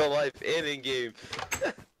 Real life and in game.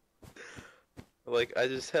 Like I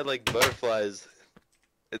just had like butterflies.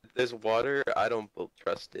 If there's water, I don't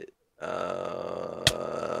trust it. I'm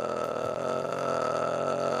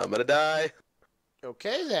gonna die.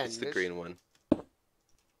 Okay, then. It's the green one.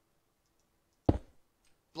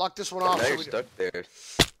 Block this one Oh, off. now so you're we- stuck there.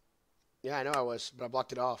 Yeah, I know I was, but I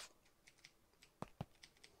blocked it off.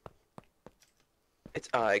 It's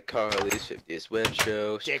iCarly's 50th web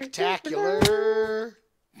show. Cheatacular.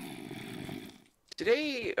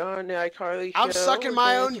 Today on the iCarly show, I'm sucking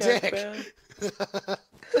my we're own gonna dick. talk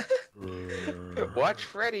about- Watch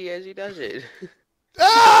Freddy as he does it.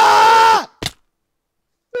 Ah!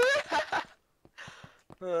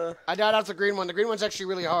 Uh, I died off the green one. The green one's actually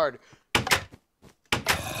really hard.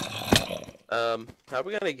 how are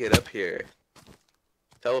we gonna get up here?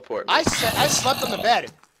 Teleport me. I slept on the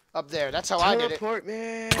bed up there. That's how I did it. Teleport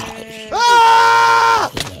me.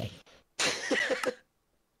 Ah!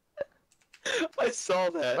 I saw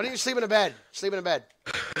that. Why don't you sleep in a bed? Sleep in a bed.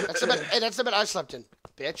 That's the bed. Hey, that's the bed I slept in,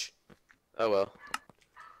 bitch. Oh well.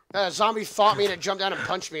 A zombie fought me and it jumped down and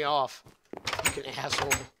punched me off. Fucking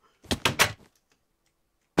asshole.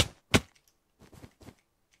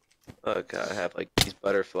 Oh god, I have like these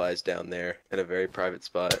butterflies down there in a very private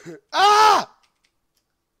spot. Ah!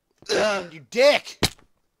 You dick!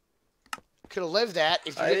 Could have lived that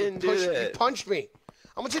if you I didn't didn't do push. You that. punched me.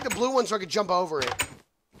 I'm gonna take the blue one so I can jump over it.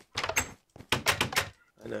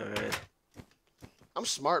 I know, right? I'm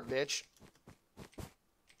smart, bitch.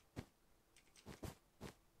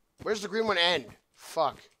 Where's the green one end?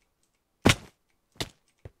 Fuck.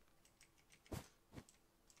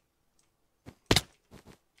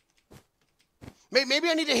 Maybe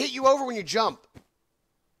I need to hit you over when you jump.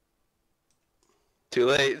 Too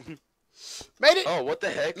late. Made it! Oh, what the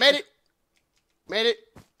heck? Made it! Made it!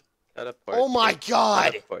 Teleport. Oh my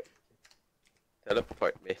god! Teleport.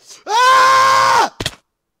 Teleport me. Ah!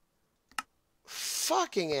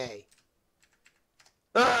 Fucking A.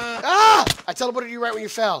 Ah! Ah! I teleported you right when you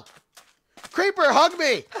fell. Creeper, hug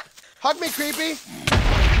me! Hug me, creepy!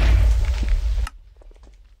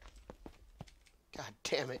 God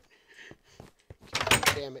damn it. God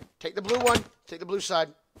damn it. Take the blue one. Take the blue side.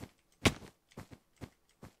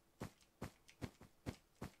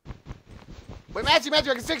 Wait, Matthew, I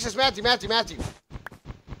can fix this. Matthew.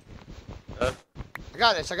 Huh? I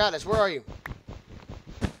got this. Where are you?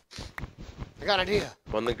 I got an idea.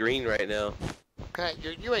 I'm on the green right now. Okay,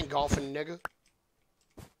 you ain't golfing, nigga.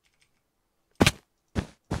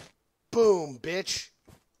 Boom, bitch.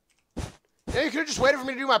 Yeah, you could have just waited for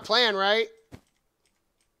me to do my plan, right?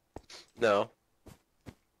 No.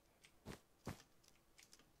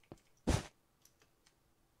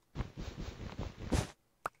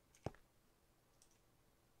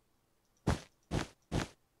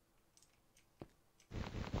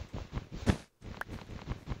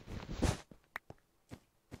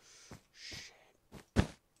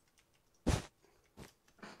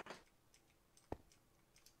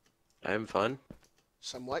 I'm fun.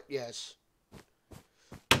 Somewhat, yes.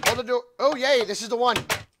 Hold the door. Oh, yay, this is the one.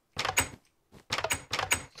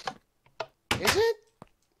 Is it?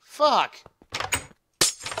 Fuck.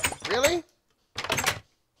 Really?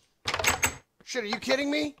 Shit, are you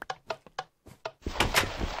kidding me? We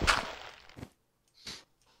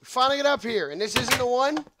finally get up here, and this isn't the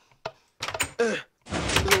one?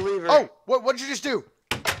 Little lever. Oh, what did you just do?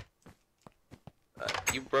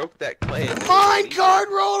 You broke that clay. Minecart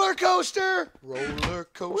roller coaster! Roller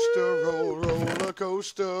coaster, roller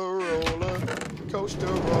coaster, roller coaster,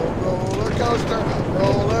 roller coaster,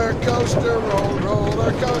 roller coaster,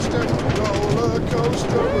 roller coaster, roller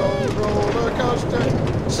coaster, roller coaster.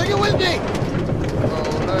 Sing it with me!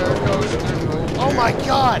 Roller coaster, oh my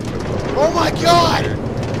god! Oh my god!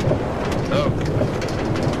 Oh.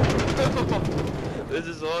 This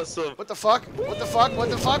is awesome. What the fuck? What the fuck? What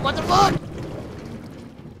the fuck? What the fuck?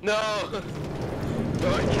 No.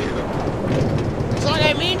 Fuck you. It's like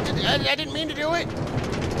I didn't mean to do it.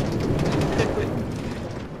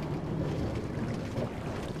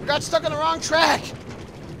 We got stuck on the wrong track.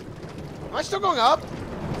 Am I still going up?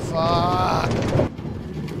 Fuck.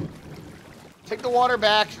 Take the water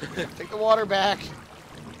back. Take the water back.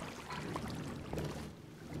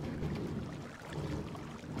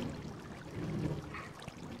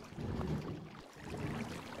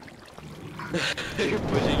 You're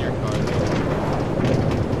pushing your car.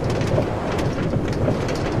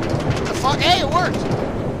 What the fuck? Hey, it worked.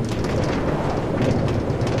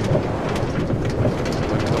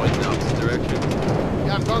 I'm going in the opposite direction.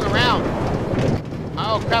 Yeah, I'm going around.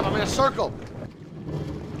 Oh crap, I'm in a circle.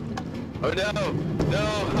 Oh no! No!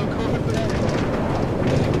 I'm going back!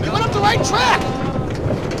 You went up the right track!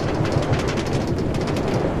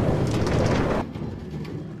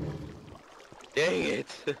 Dang it!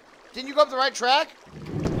 Didn't you go up the right track?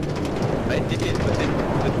 I did, but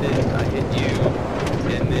then I hit you,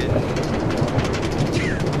 and then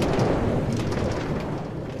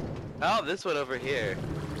Oh, this one over here.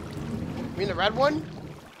 You mean the red one?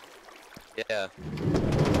 Yeah.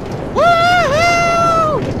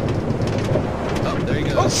 Woohoo! Oh, there you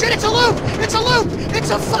go. Oh shit, it's a loop! It's a loop! It's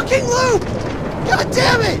a fucking loop! God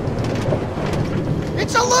damn it!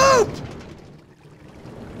 It's a loop!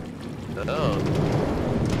 Oh.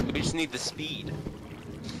 We just need the speed.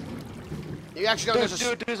 You actually don't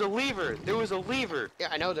Dude, there's a lever! There was a lever! Yeah,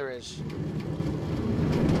 I know there is.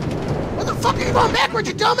 What the fuck are you going backwards,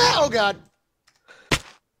 you dumbass? Oh god.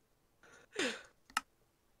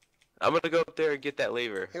 I'm gonna go up there and get that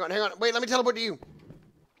lever. Hang on. Wait, let me teleport to you.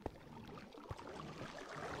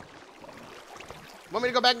 Want me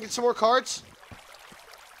to go back and get some more carts?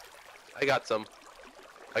 I got some.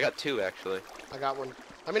 I got 2, actually. I got one.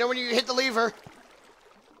 Let me know when you hit the lever.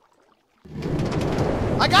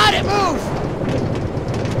 I got it! Move!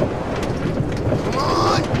 Come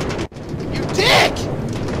on! You dick!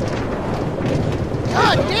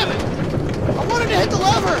 God damn it! I wanted to hit the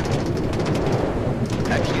lever!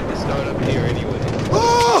 Actually, the start up here anyway.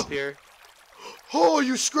 Oh! Up here. Oh,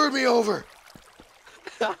 you screwed me over!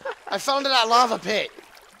 I fell into that lava pit.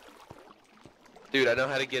 Dude, I know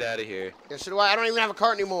how to get out of here. Yeah, so do I. I don't even have a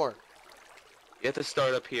cart anymore. You have to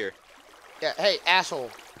start up here. Yeah, hey,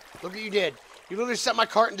 asshole. Look what you did. You literally set my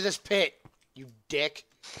cart into this pit. You dick.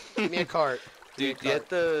 Give me a cart. Dude, you have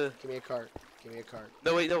to... Give me a cart. Give me a cart.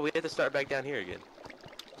 No, wait, no, we have to start back down here again.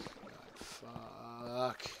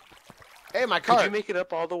 Fuck. Hey, my cart. Could you make it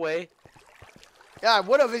up all the way? Yeah, I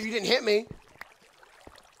would have if you didn't hit me.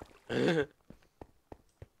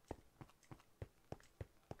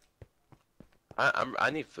 I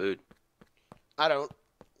need food. I don't,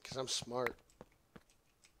 because I'm smart.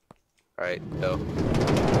 Alright, go.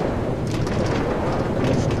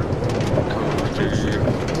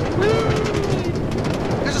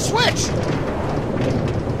 There's a switch!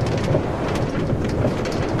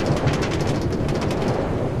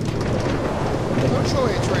 Don't show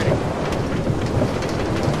me it's raining.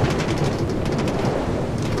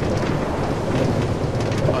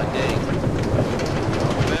 Oh, dang.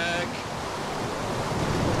 I'm back.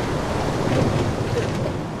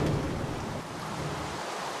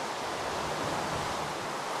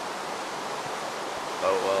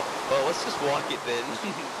 Oh, well, let's just walk it then.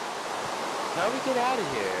 How do we get out of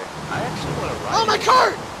here? I actually want to ride. Oh, my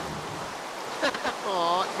cart!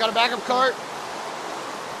 Aw, you got a backup cart?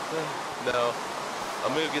 No.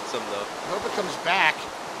 I'm gonna get some, though. I hope it comes back.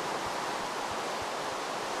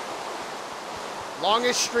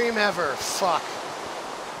 Longest stream ever. Fuck.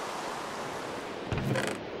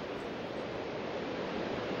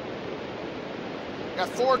 Got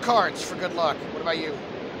 4 carts for good luck. What about you?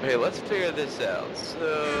 Okay, let's figure this out.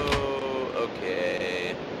 So,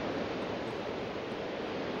 okay.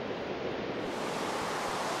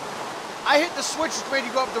 I hit the switch which made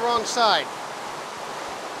you go up the wrong side.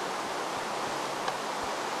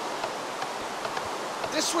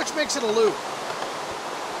 This switch makes it a loop.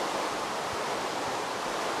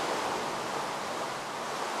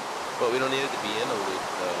 But we don't need it to be in a loop,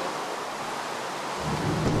 though.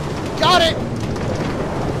 Got it!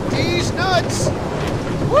 These nuts!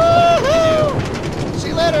 Woohoo! See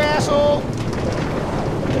you later, asshole!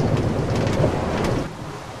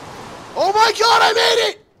 Oh my god, I made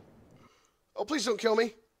it! Oh, please don't kill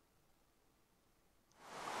me.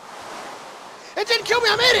 It didn't kill me,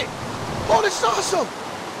 I made it! Oh, this is awesome!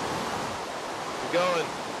 We're going.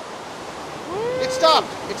 It stopped.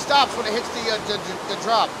 It stops when it hits the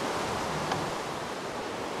drop.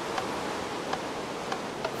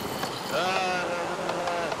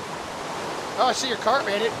 Oh, I see your cart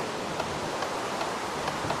made it.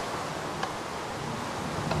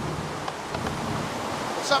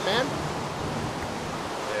 What's up, man?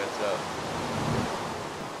 Yeah, what's up?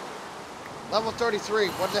 Level 33.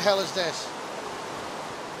 What the hell is this?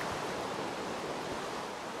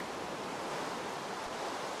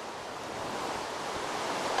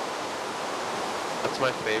 That's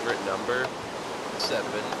my favorite number. 7.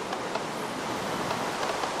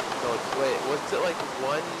 No, wait, what's it like?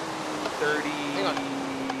 130? Hang on.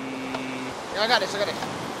 Yeah, I got this. I got it.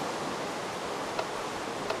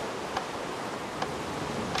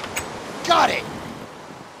 Got it!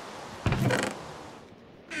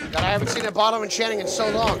 God, I haven't seen a bottle of enchanting in so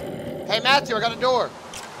long. Hey, Matthew, I got a door.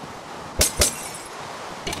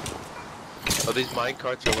 Oh, these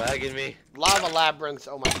minecarts are lagging me. Lava labyrinth.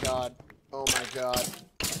 Oh my god. Oh my god.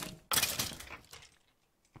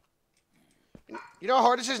 You know how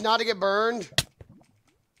hard this is not to get burned?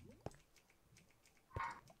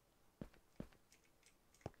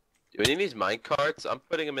 Do any of these minecarts? I'm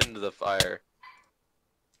putting them into the fire.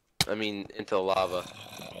 I mean, into the lava.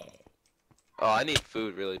 Oh, I need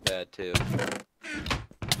food really bad too.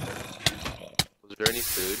 Was there any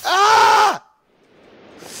food? Ah!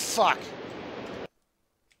 Fuck.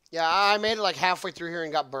 Yeah, I made it like halfway through here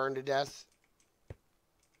and got burned to death.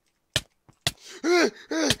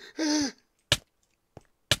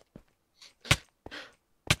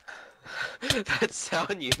 That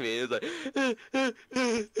sound you made is like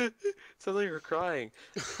sounds like you're crying.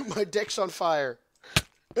 My dick's on fire.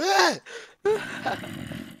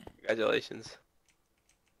 Congratulations.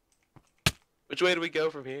 Which way do we go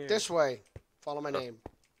from here? This way. Follow my name.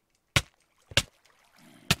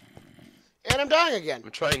 And I'm dying again.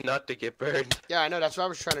 I'm trying not to get burned. Yeah, I know. That's what I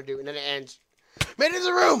was trying to do. And then it ends. Made it in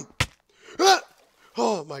the room! Ah!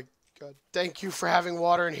 Oh, my God. Thank you for having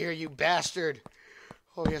water in here, you bastard.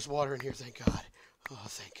 Oh, he has water in here. Thank God. Oh,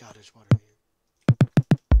 thank God there's water in here.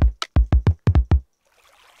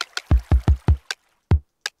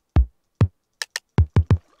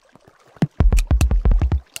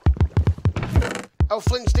 Oh,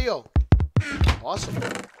 flint and steel. Awesome.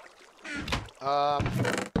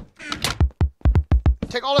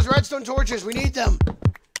 Take all his redstone torches. We need them.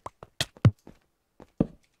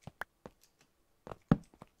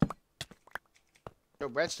 No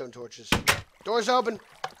redstone torches. Doors open.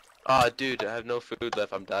 Aw, dude, I have no food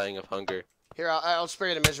left. I'm dying of hunger. Here, I'll spare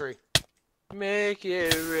you the misery. Make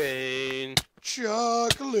it rain.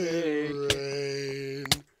 Chocolate rain.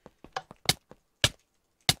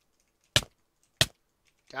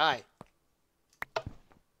 Die.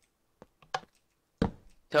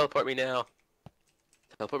 Teleport me now.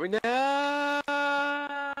 Teleport me now.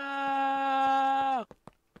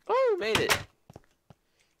 Oh, made it.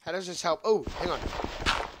 How does this help? Oh, hang on.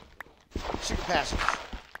 Secret passage.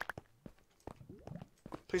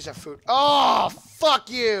 Please have food. Oh, fuck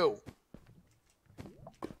you!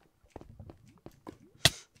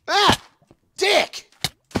 Ah! Dick!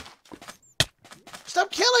 Stop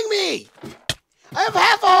killing me! I have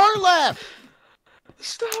half a heart left!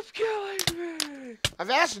 Stop killing me! I've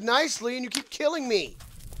asked nicely and you keep killing me.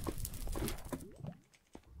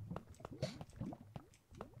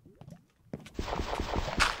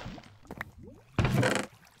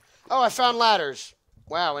 Oh, I found ladders.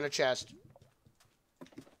 Wow, in a chest.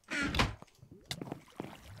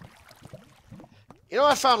 You know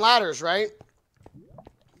I found ladders, right?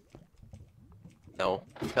 No.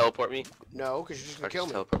 Teleport me? No, because you're just Or going to kill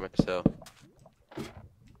just me. teleport myself.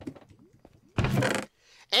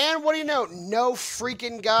 And what do you know? No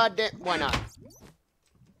freaking goddamn... Why not?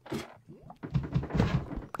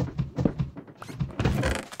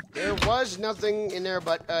 There was nothing in there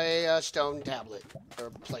but a stone tablet. Or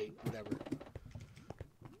plate, whatever.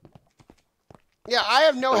 Yeah, I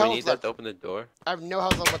have no Oh, we health need left. that to open the door? I have no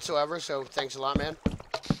health left whatsoever, so thanks a lot, man.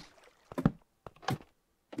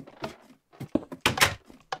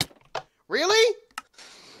 Really?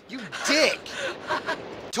 You dick!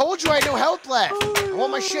 Told you I had no health left! I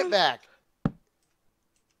want my shit back.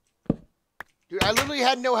 Dude, I literally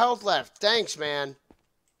had no health left. Thanks, man.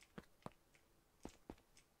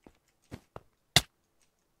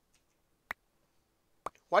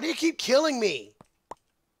 Why do you keep killing me?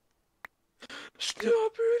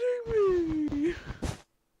 Stop hitting me!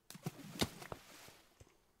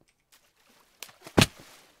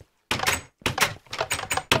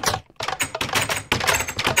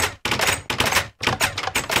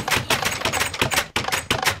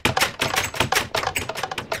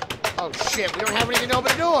 Oh shit, we don't have anything to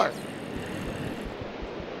open the door!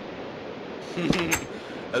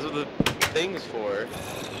 That's what the thing's for.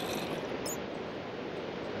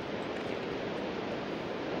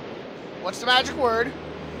 What's the magic word?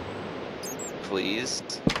 Please.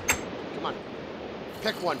 Come on.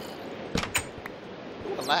 Pick one.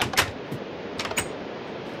 Ooh, a ladder.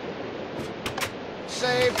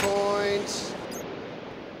 Save points.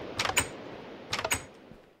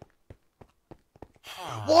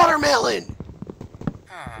 Watermelon!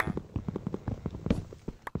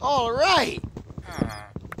 All right.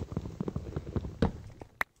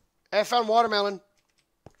 I found watermelon.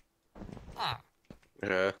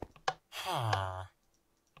 Yeah.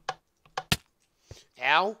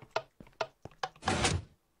 Ow.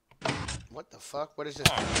 What the fuck? What is this?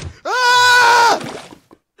 Ah!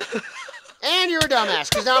 And you're a dumbass,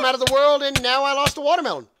 because now I'm out of the world, and now I lost the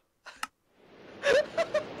watermelon.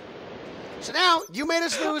 So now, you made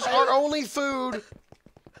us lose our only food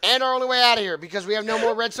and our only way out of here, because we have no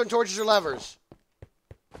more redstone torches or levers.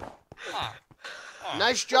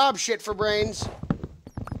 Nice job, shit for brains.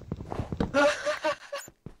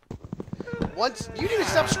 Once you need to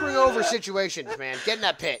stop screwing over situations, man. Get in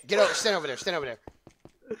that pit. Get over. Stand over there. Stand over there.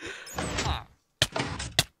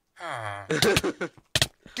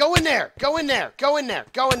 Go in there. Go in there. Go in there.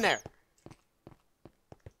 Go in there.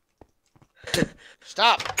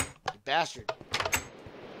 Stop. You bastard.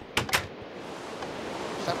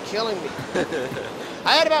 Stop killing me.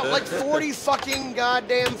 I had about like 40 fucking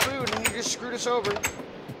goddamn food and you just screwed us over.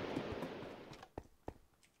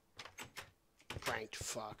 Pranked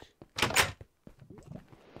fuck.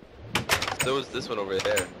 So is this one over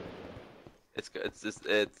there. It's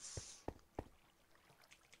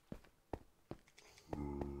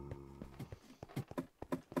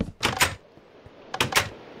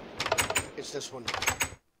It's this one.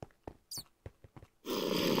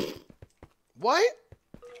 What?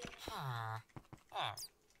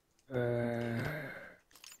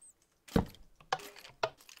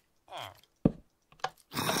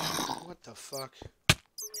 What the fuck?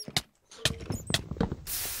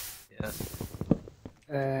 yeah.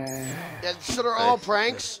 Yeah, so they're all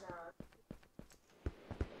pranks?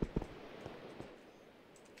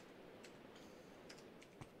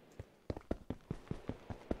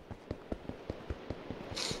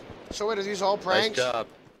 So wait, are these all pranks? Nice job.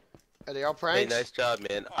 Are they all Hey, pranks? nice job,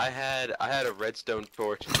 man. I had a redstone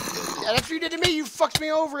torch. Yeah, that's what you did to me. You fucked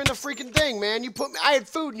me over in the freaking thing, man. You put me. I had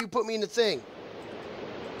food and you put me in the thing.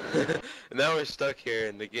 Now we're stuck here,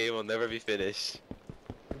 and the game will never be finished.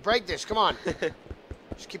 Break this. Come on.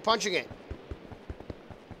 Just keep punching it.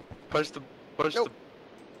 Punch the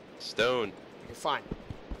stone. You're fine.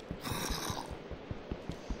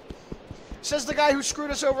 Says the guy who screwed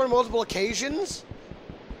us over on multiple occasions.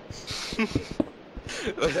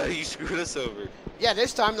 You screwed us over. Yeah,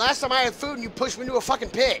 this time. Last time I had food and you pushed me into a fucking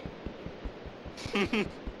pit.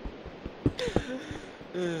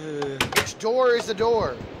 Which door is the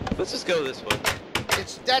door? Let's just go this one.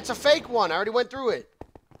 That's a fake one. I already went through it.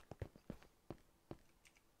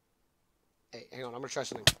 Hey, hang on. I'm gonna try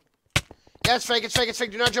something. Yeah, it's fake. It's fake. It's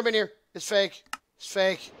fake. Do not jump in here. It's fake. It's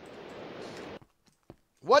fake.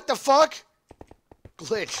 What the fuck?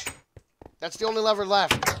 Glitch. That's the only lever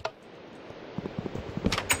left.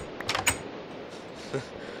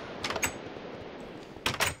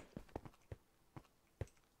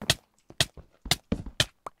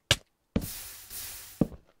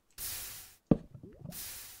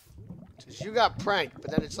 You got pranked, but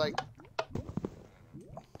then it's like...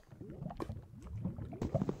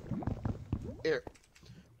 Here.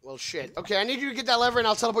 Well, shit. Okay, I need you to get that lever and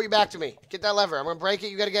I'll teleport you back to me. Get that lever. I'm gonna break it.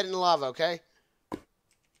 You gotta get it in the lava, okay?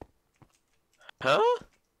 Huh?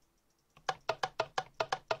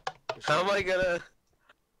 How am I gonna...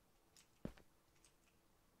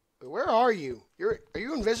 Where are you? Are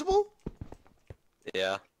you invisible?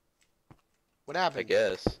 Yeah, What happened? I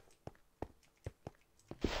guess.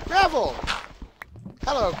 Gravel!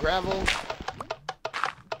 Hello, Gravel.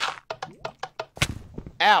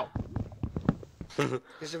 Ow!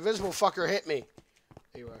 This invisible fucker hit me.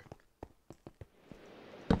 There you are.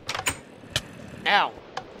 Ow!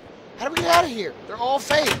 How do we get out of here? They're all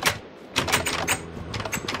fake.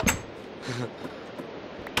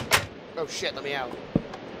 Oh shit, let me out.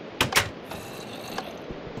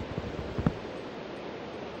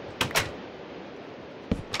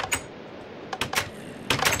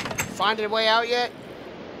 Finding a way out yet?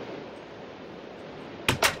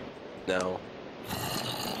 No.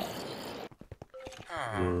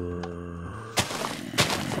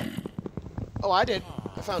 Oh, I did.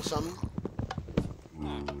 I found something.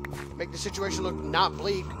 Make the situation look not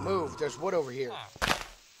bleak. Move. There's wood over here.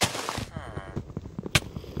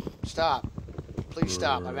 Stop. Please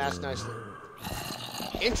stop. I've asked nicely.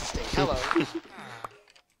 Interesting. Hello.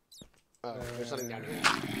 Oh, there's nothing down here.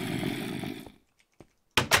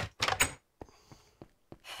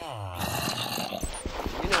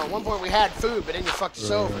 You know, at one point we had food, but then you fucked us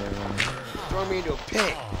over. Throwing me into a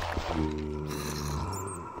pit.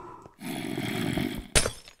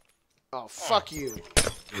 Oh, fuck you.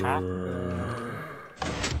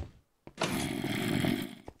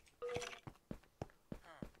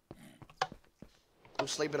 I'm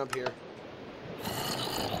sleeping up here.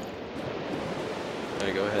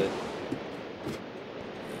 Alright, go ahead.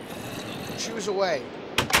 Choose a way.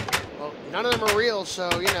 Well, none of them are real, so,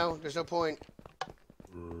 you know, there's no point.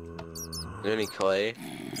 Is there any clay?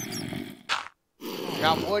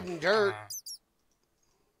 Got wood and dirt.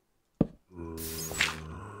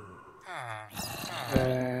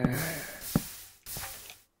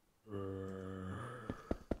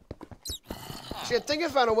 See, I think I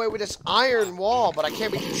found a way with this iron wall, but I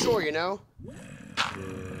can't be too sure, you know?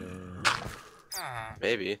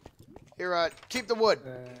 Maybe. Here, keep the wood.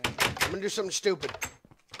 I'm gonna do something stupid.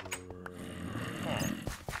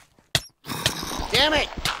 Damn it!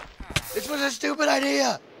 This was a stupid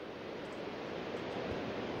idea!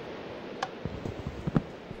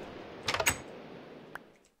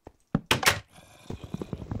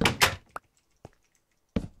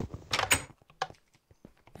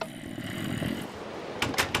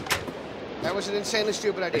 That was an insanely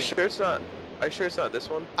stupid Are idea. you sure it's not? Are you sure it's not this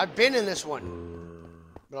one? I've been in this one.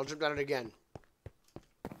 But I'll jump down it again.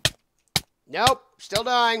 Nope. Still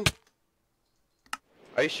dying.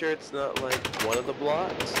 Are you sure it's not like one of the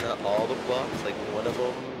blocks? Not all the blocks? Like one of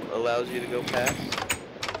them allows you to go past?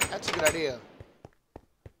 That's a good idea.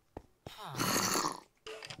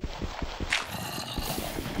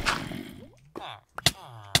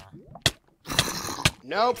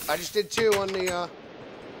 Nope. I just did 2 on the,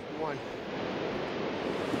 1.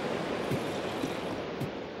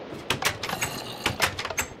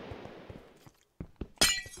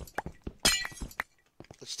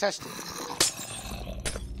 Let's test it.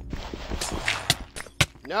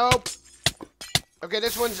 Nope. Okay,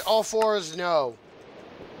 this one's all 4 is no.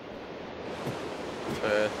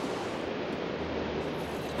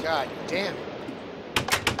 God damn it.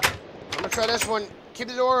 I'm gonna try this one. Keep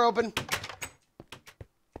the door open.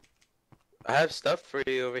 I have stuff for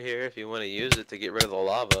you over here if you want to use it to get rid of the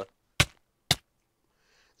lava.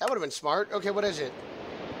 That would have been smart. Okay, what is it?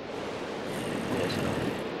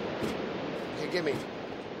 Okay, give me.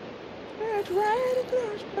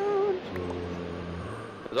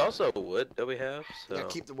 There's also wood that we have, so... Yeah,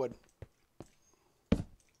 keep the wood. I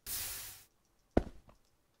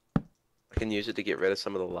can use it to get rid of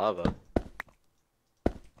some of the lava.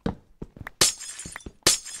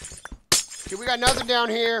 Okay, we got nothing down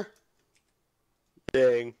here.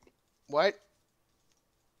 Dang. What?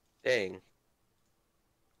 Dang.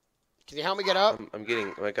 Can you help me get up? I'm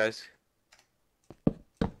getting... My guys...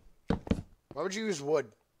 Why would you use wood?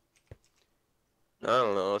 I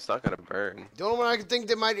don't know, it's not gonna burn. The only one I can think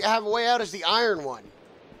that might have a way out is the iron one.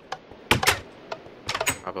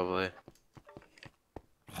 Probably.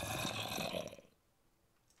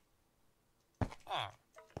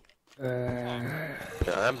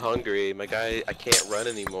 I'm hungry. My guy, I can't run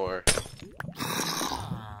anymore.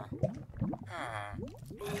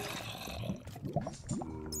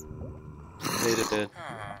 Made it in.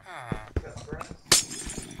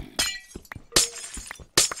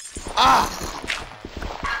 Ah!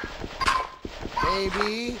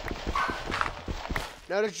 Maybe.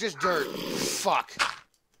 No, that's just dirt. Fuck.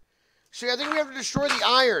 See, I think we have to destroy the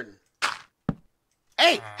iron.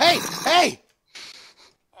 Hey! Hey! Hey!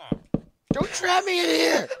 Don't trap me in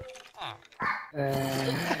here!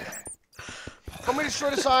 Help me destroy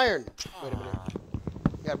this iron. Wait a minute.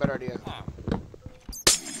 Got a better idea.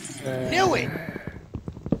 Knew it!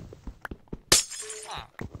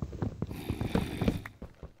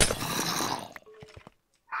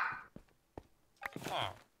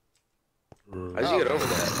 How'd you get over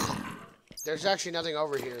that? There's actually nothing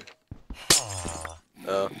over here.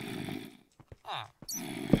 Oh.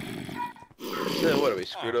 So what, are we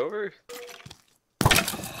screwed over?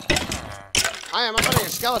 I'm fighting a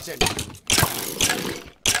skeleton.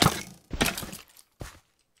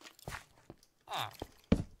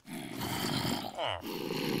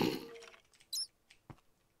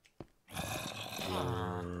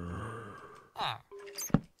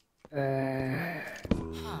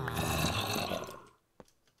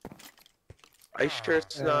 Are you sure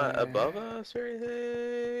it's not above us or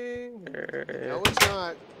anything? Or... No, it's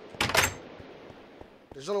not.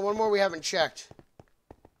 There's only one more we haven't checked.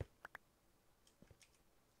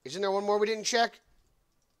 Isn't there one more we didn't check?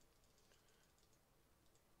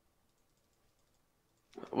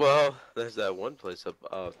 Well, there's that one place up.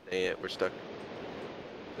 Oh, dang it, we're stuck.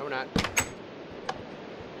 No, we're not.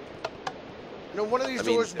 No, one of these I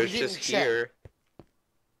mean, doors we there's didn't just check. here.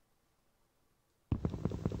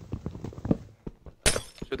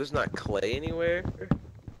 So there's not clay anywhere?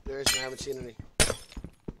 There isn't. I haven't seen any.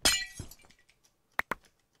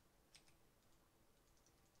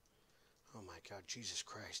 Oh my God, Jesus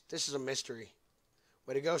Christ. This is a mystery.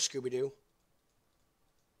 Way to go, Scooby-Doo.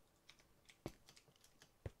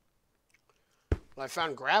 Well, I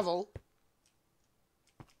found gravel.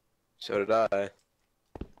 So did I.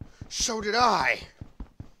 So did I.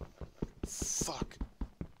 Fuck.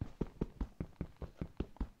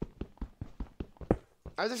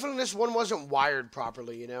 I have the feeling this one wasn't wired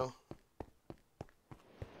properly, you know?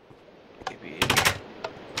 Maybe.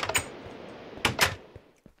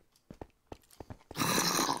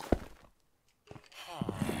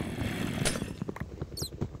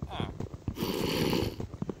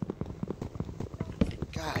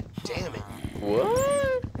 God damn it.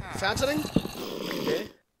 What? Found something? Okay.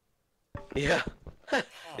 Yeah.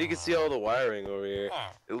 You can see all the wiring over here.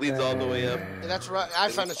 It leads all the way up. Yeah, that's right. I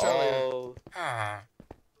found this earlier. All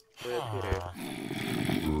the way up here.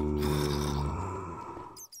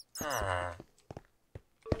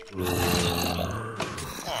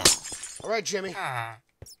 All right, Jimmy.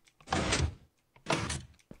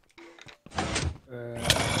 Is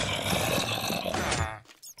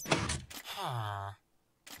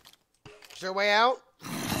there a way out?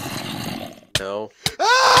 No.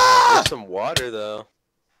 Ah! There's some water though.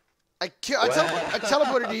 I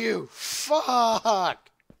teleported to you. Fuck.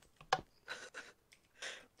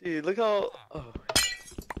 Dude, look how. Oh.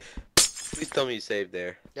 Please tell me you saved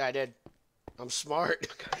there. Yeah, I did. I'm smart.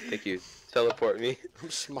 Thank you. Teleport me. I'm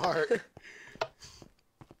smart.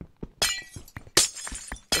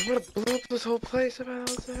 I'm gonna blow up this whole place.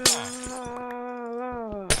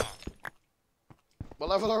 What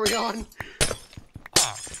level are we on?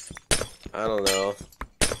 I don't know.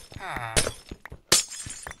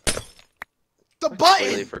 The I button!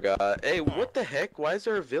 completely forgot. Hey, what the heck? Why is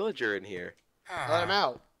there a villager in here? Let him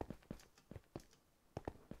out.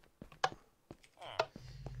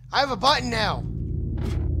 I have a button now.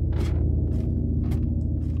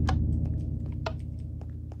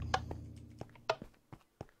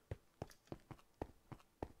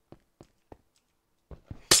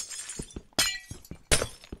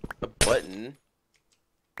 A button?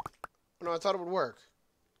 No, I thought it would work.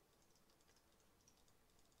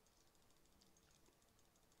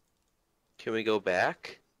 Can we go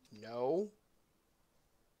back? No.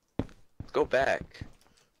 Let's go back.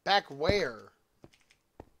 Back where?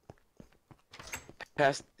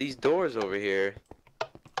 Past these doors over here.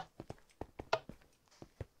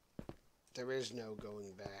 There is no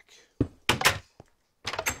going back.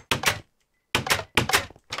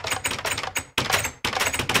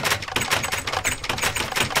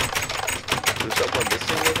 There's someone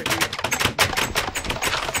missing over here.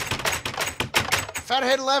 Found a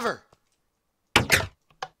hidden lever.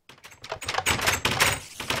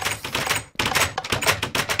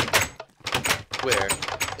 Where?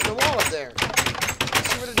 In the wall up there.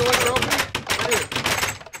 See where the doors are open? Right here.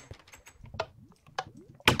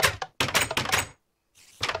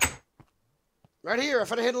 Right here, I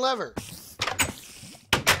found a hidden lever.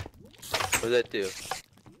 What does that do?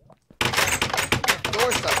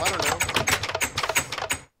 Door stuff, I don't know.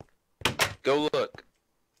 Go look.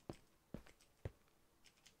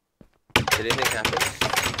 Did anything happen?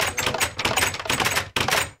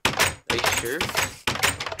 Are you sure?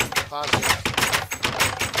 Positive.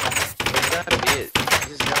 This gotta be it.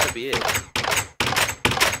 This has gotta be it.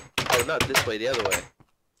 Oh, not this way, the other way.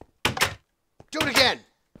 Do it again.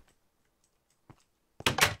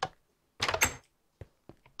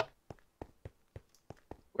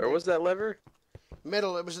 Where was that lever?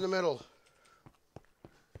 Middle, it was in the middle.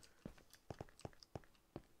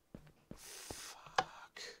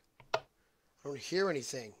 Fuck. I don't hear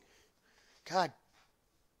anything. God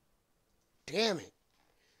damn it.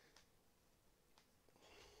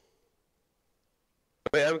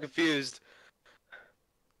 Wait, I'm confused.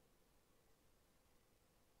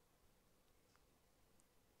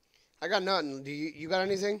 I got nothing. Do you got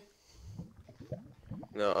anything?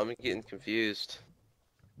 No, I'm getting confused.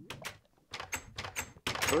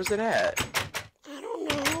 Where's it at? I don't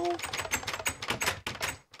know.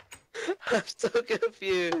 I'm so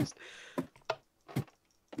confused.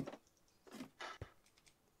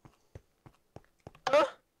 Huh?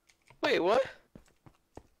 Wait, what?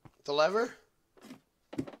 The lever?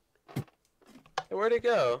 Where'd it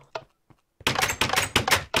go? There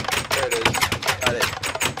it is. Got it.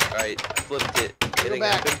 Alright, flipped it. Go Anything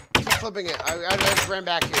back. happen? Keep flipping it. I just ran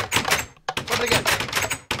back here. Flip it again.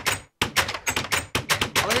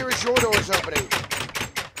 All I hear is your doors opening.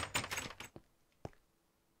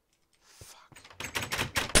 Fuck.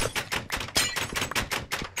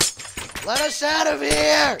 Let us out of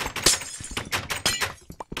here!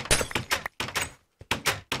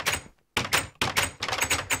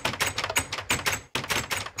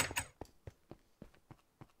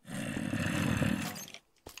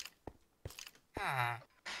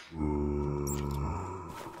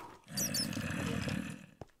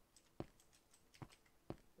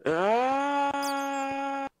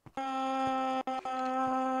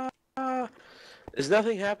 Is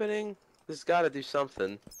nothing happening? This has got to do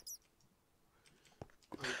something.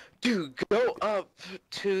 Dude, go up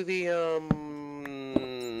to the,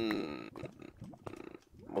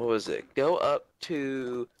 what was it? Go up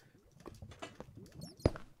to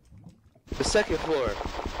the second floor.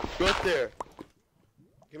 Go up there.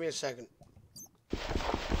 Give me a second.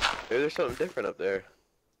 Maybe there's something different up there.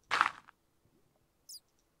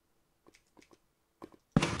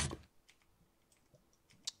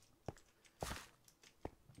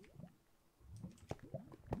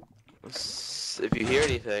 If you hear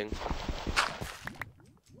anything.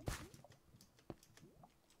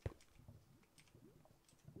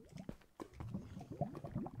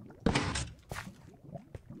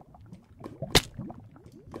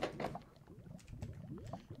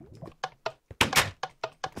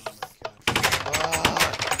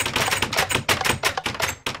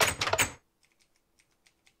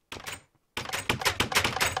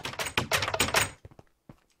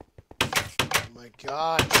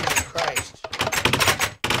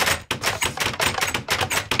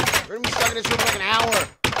 We're gonna be stuck in this room for like an hour.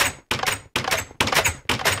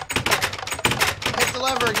 Hit the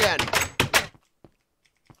lever again.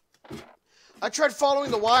 I tried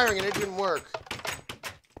following the wiring and it didn't work.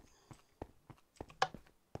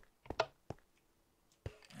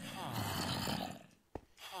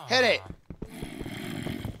 Hit it.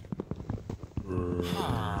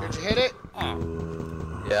 Did you hit it?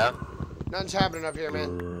 Yeah. Nothing's happening up here,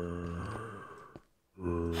 man.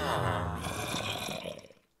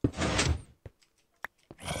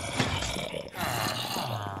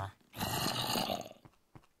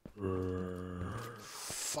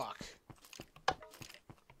 Fuck.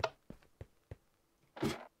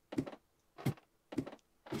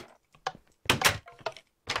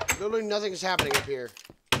 Literally nothing's happening up here.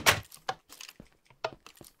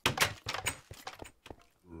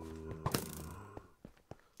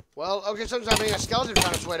 Well, okay, something's happening. A skeleton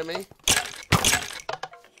found its way to me.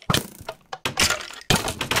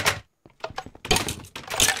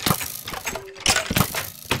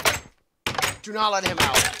 Do not let him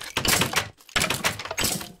out.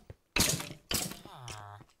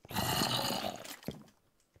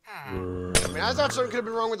 I mean, I thought something could have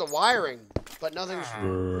been wrong with the wiring, but nothing's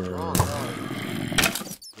wrong at all.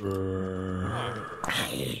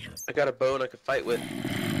 I got a bone I could fight with.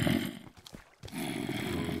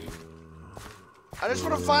 I just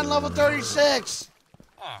want to find level 36.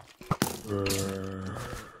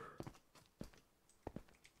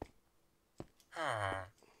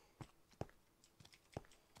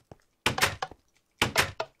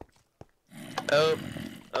 Oh,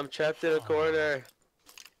 I'm trapped in a corner.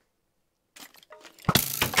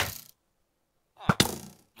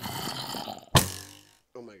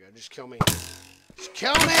 Oh my god, just kill me. Just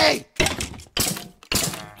kill me!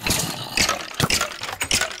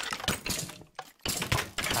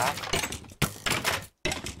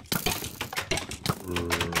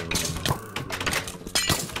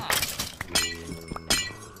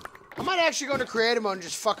 I might actually go into creative mode and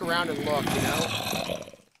just fuck around and look, you know?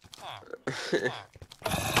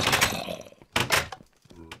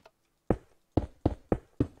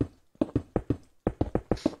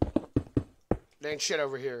 There ain't shit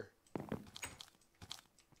over here.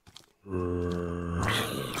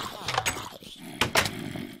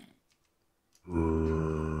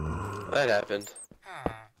 That happened.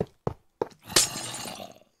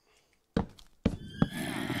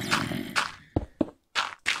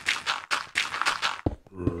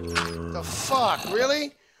 The fuck?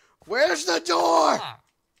 Really? Where's the door?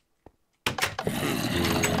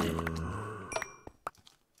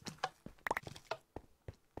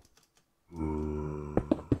 Oh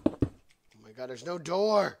my god, there's no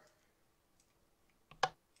door.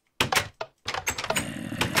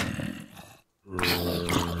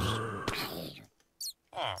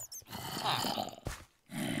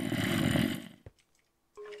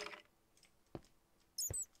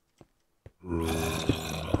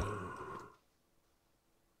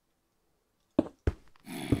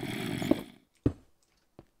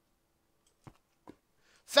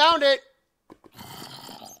 Found it!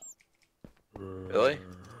 Really?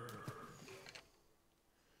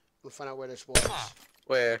 We'll find out where this was.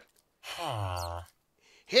 Where?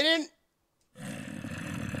 Hidden?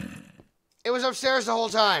 It was upstairs the whole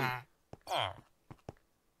time.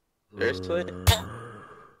 Seriously?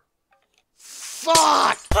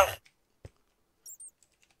 Fuck!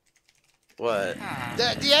 What?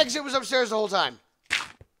 The exit was upstairs the whole time.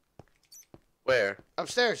 Where?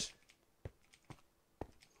 Upstairs.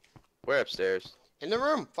 Where upstairs? In the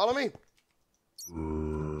room. Follow me.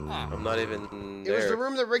 I'm not even It there. was the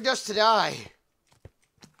room that rigged us to die.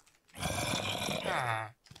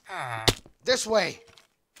 This way.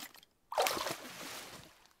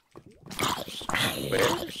 Where?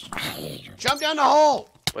 Jump down the hole.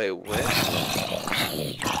 Wait, where?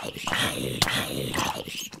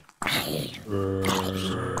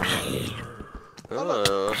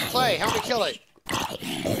 Oh. Clay, help me kill it.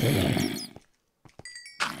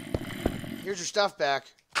 Here's your stuff back.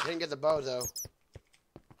 I didn't get the bow, though.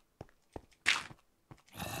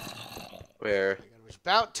 Where? It was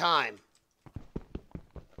about time.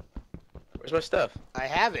 Where's my stuff? I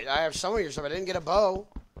have it. I have some of your stuff. I didn't get a bow.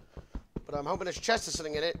 But I'm hoping this chest is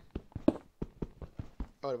sitting in it.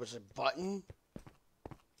 Oh, it was a button?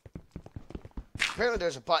 Apparently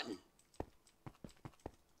there's a button.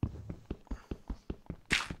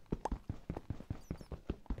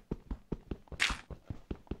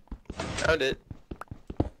 Found it.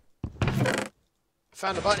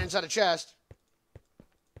 Found a button inside a chest.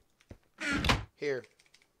 Here.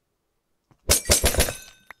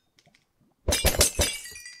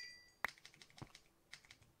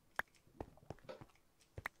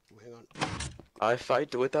 hang on. I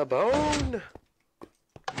fight with a bone.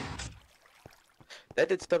 That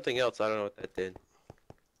did something else. I don't know what that did.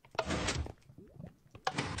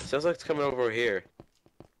 Sounds like it's coming over here.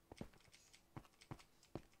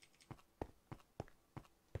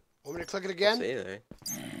 Want me to click it I again? don't see anything.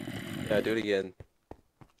 Yeah, do it again.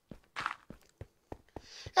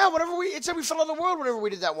 Yeah, whatever it said we fell in the world whenever we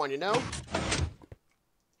did that one, you know?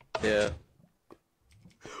 Yeah.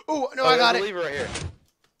 Ooh, no, I got it. Lever right here.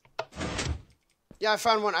 Yeah, I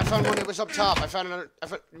found one. I found one. It was up top. I found another.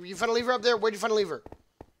 You found a lever up there? Where'd you find a lever?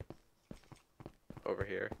 Over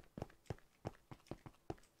here.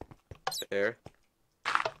 There.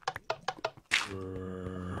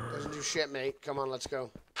 Doesn't do shit, mate. Come on, let's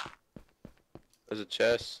go. There's a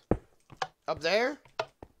chest. Up there?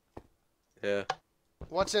 Yeah.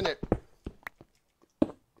 What's in it?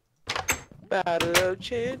 Battle of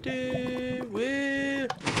Chanted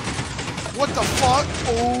with. What the fuck?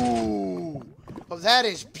 Ooh. Oh, that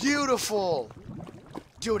is beautiful.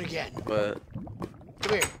 Do it again. What?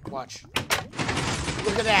 Come here. Watch.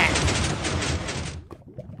 Look at that.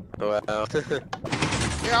 Oh, wow.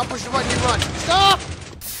 Here, I'll push the button. You run. Stop!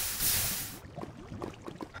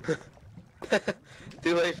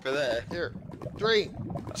 Too late for that. Here. 3,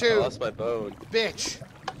 I 2. lost my bone. Bitch.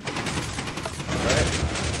 Alright.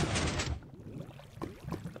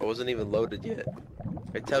 I wasn't even loaded yet.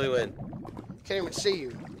 Hey, tell me when. Can't even see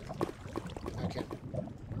you. Okay.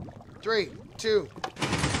 3, 2.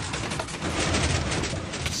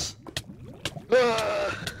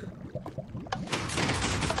 Ah!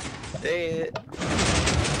 Dang it.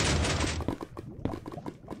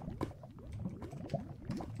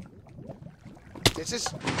 This is.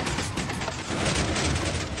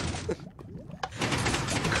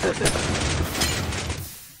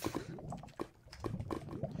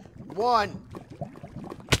 One.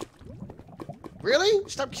 Really?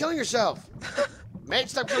 Stop killing yourself. Man,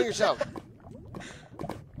 stop killing yourself.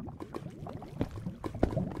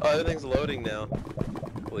 Oh, everything's loading now.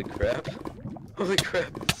 Holy crap. Holy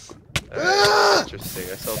crap. Ah!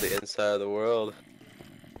 Interesting. I saw the inside of the world.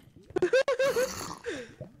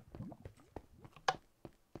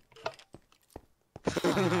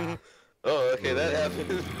 Oh, okay, that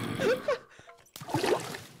happened.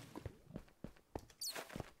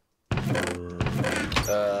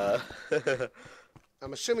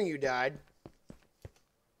 I'm assuming you died.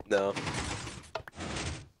 No.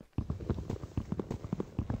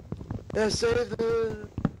 Let's save the...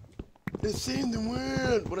 Let's save the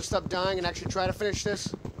world. Want to stop dying and actually try to finish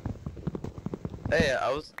this? Hey,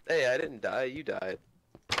 I didn't die, you died.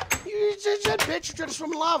 You just said, bitch, you're trying to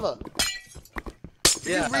swim in lava.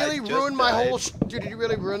 Did Yeah, you really I just ruin my died. whole... Dude, did you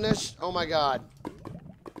really ruin this? Oh my god.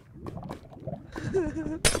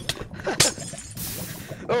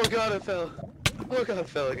 Oh god, I fell. Oh god, I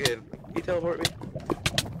fell again. Can you teleport me?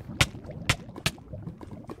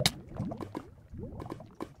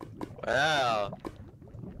 Wow.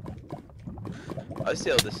 I see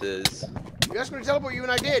how this is. You asked me to teleport you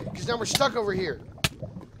and I did, because now we're stuck over here.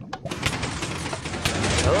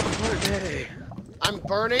 Teleport day. I'm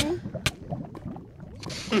burning.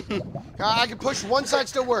 I can push one side,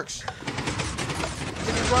 still works.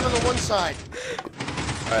 Can you run on the one side?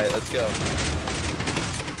 Alright, let's go.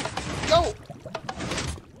 Go!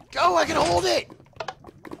 Go, I can hold it!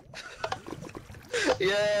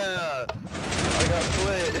 Yeah! I got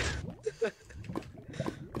split.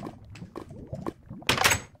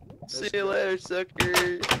 See you later,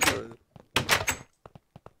 sucker.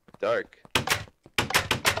 Dark.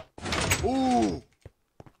 Ooh!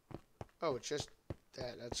 Oh, it's just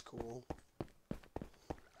that. That's cool.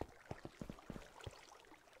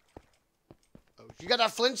 Oh, you got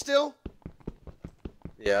that flint still?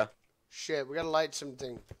 Yeah. Shit, we gotta light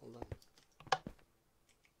something. Hold on.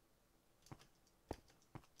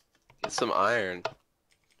 Get some iron.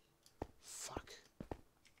 Fuck.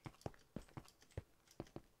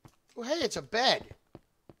 Oh, hey, it's a bed.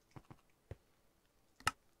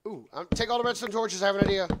 Ooh, take all the redstone torches. I have an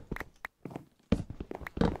idea.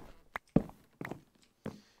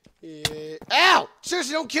 Yeah. Ow!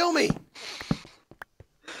 Seriously, don't kill me!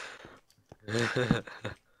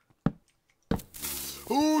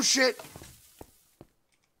 Ooh, shit!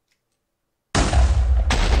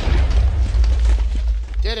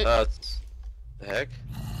 Did it. The heck?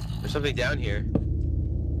 There's something down here.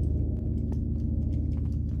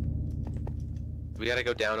 We gotta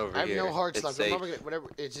go down over I have here. no hearts It's left. safe.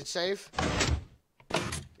 Whatever. Is it safe?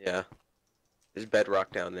 Yeah. There's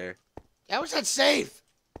bedrock down there. How is that safe?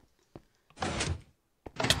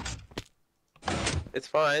 It's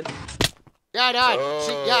fine. Yeah, I died.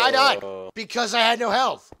 See, yeah, I died. Oh. Because I had no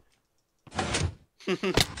health.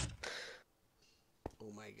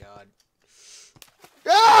 Oh my god.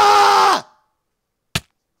 Ah!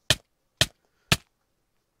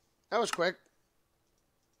 That was quick.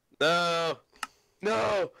 No!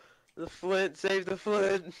 No! The flint! Save the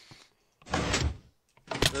flint!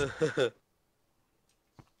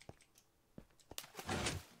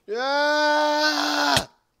 Yeah!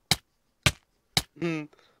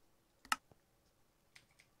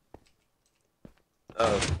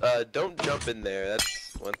 Don't jump in there.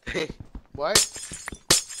 That's one thing. What?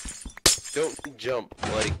 Don't jump.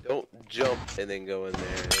 Like, don't jump and then go in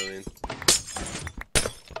there. I mean,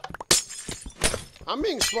 I'm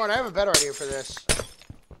being smart. I have a better idea for this.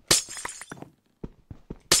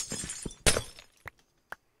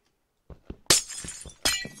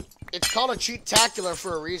 It's called a Cheatacular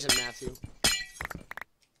for a reason, Matthew.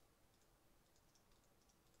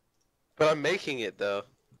 but I'm making it though.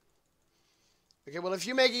 Okay, well, if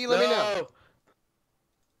you make it, you let me know.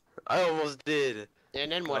 I almost did.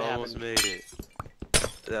 And then what I happened? almost made it.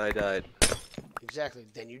 Then I died. Exactly.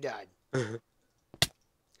 Then you died.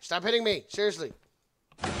 Stop hitting me. Seriously.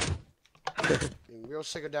 I'm real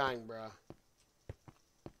sick of dying, bro.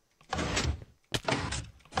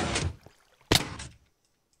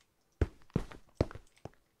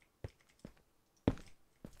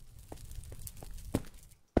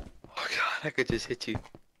 Oh god, I could just hit you.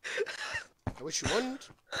 I wish you wouldn't.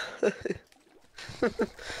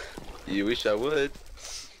 You wish I would.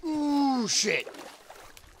 Ooh, shit.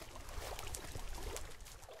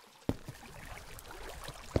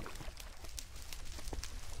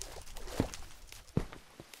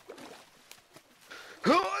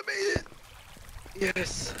 Oh, I made it!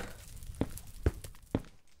 Yes.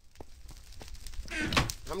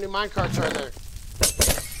 How many minecarts are there?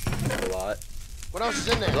 A lot. What else is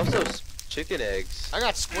in there? There's also chicken eggs. I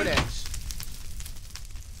got squid eggs.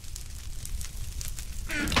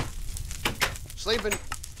 Sleeping.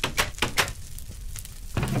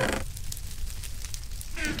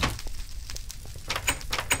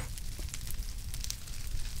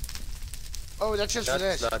 Oh, that's just for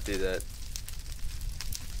Let's this. not do that.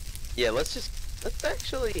 Yeah, let's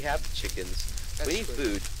actually have the chickens. That's we need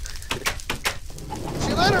true. food. See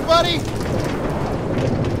you later, buddy.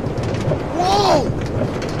 Whoa!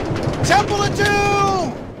 Temple of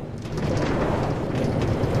Doom!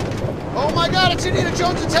 Oh my god, it's Indiana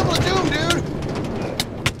Jones and Temple of Doom, dude!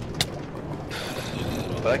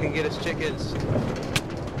 But I can get us chickens.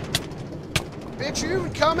 Bitch, you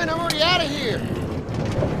even coming? I'm already out of here.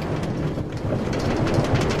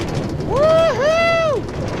 Woohoo!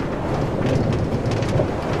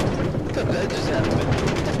 That just happened.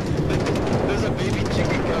 There's a baby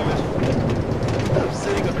chicken coming. I'm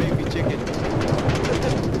sitting a baby chicken.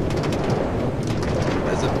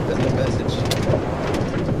 That's a message.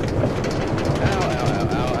 Ow, ow,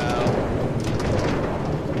 ow, ow, ow.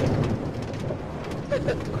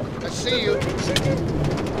 I see you.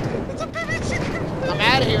 It's a baby chicken. I'm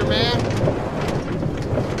out of here, man.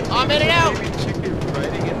 I'm in and out. Baby chicken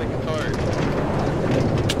riding in the cart.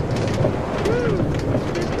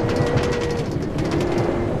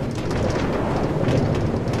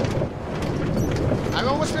 I've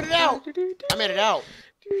almost made it out. I made it out.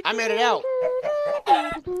 I made it out.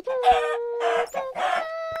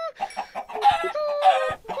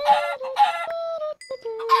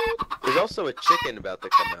 There's also a chicken about to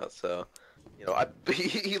come out, so you know,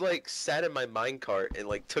 he like sat in my minecart and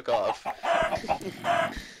like took off.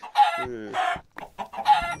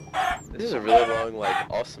 This is a really long, like,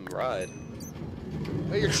 awesome ride.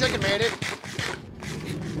 Oh, your chicken made it.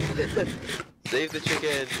 Save the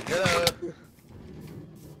chicken. Hello,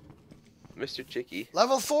 Mr. Chicky.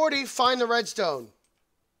 Level 40, find the redstone.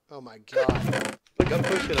 Oh my god. Look, I'm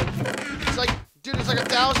pushing him. It's like, dude, it's like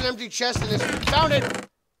 1,000 empty chests in this. Found it!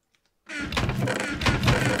 I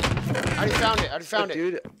already found it. I already found Look, it.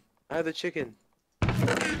 dude, I have the chicken.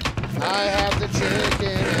 I have the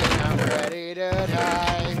chicken and I'm ready to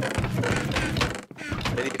die.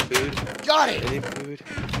 Any food? Got it! Any food?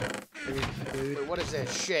 Any food? Wait, what is this?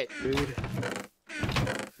 Shit. Food.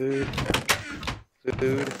 Food.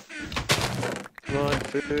 Food. Come on,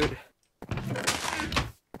 food.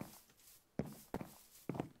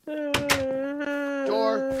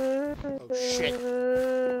 Door. Oh, shit.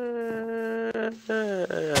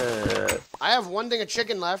 I have one thing of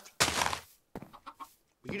chicken left.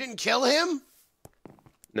 You didn't kill him?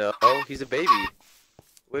 No, he's a baby.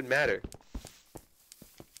 Wouldn't matter.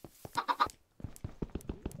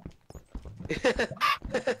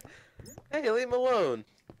 Hey, leave him alone.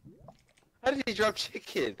 How did he drop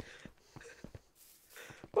chicken?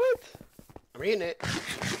 What? I'm eating it.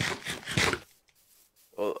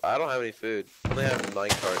 Well, I don't have any food. I only have 9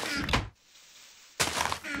 carts.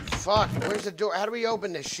 Fuck, where's the door? How do we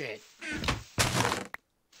open this shit?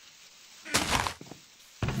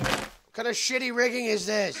 What kind of shitty rigging is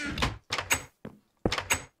this?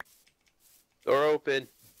 Door open.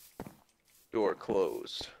 Door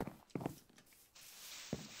closed.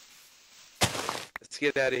 Let's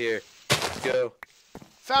get out of here. Let's go.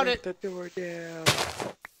 Found it. Put the door down.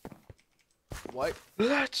 What?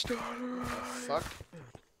 Let's start. Fuck.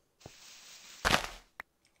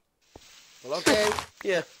 Well, okay.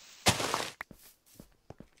 Yeah.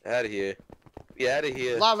 Out of here. Be out of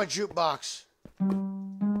here. Lava jukebox.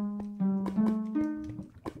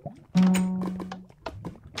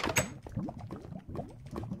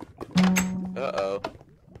 Uh-oh.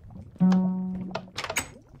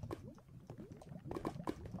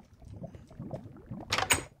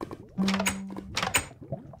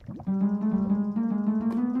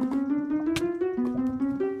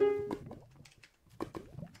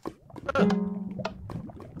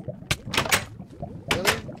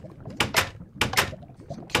 Really?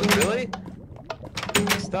 Really?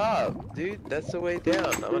 Stop, dude. That's the way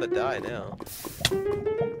down. I'm gonna die now.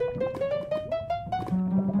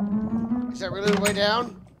 Is that really the way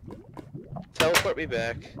down? Teleport me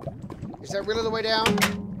back. Is that really the way down?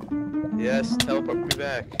 Yes, teleport me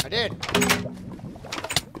back. I did.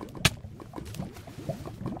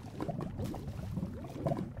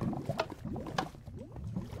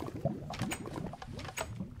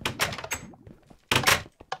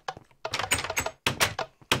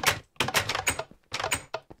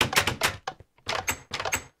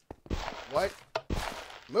 What?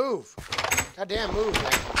 Move. Goddamn move,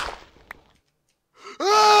 man.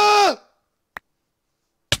 Ah!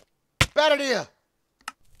 Bad idea.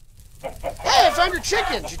 Hey, I found your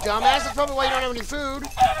chickens, you dumbass. That's probably why you don't have any food.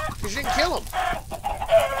 Because you didn't kill them.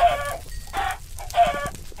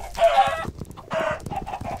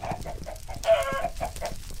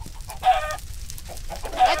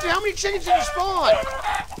 Matthew, how many chickens did you spawn?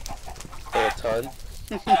 Oh, a ton.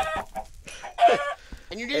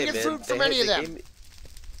 And you didn't Hey, get man, food from they any of them. gave me-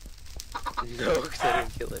 No, because I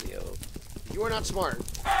didn't kill any of them. You are not smart.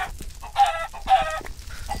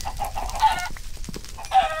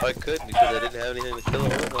 I could because I didn't have anything to kill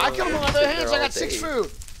them. I killed them with my bare hands. I got 6 day.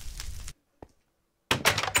 food.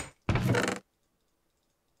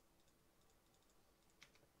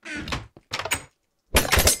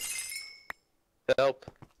 Help.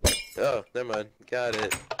 Oh, never mind. Got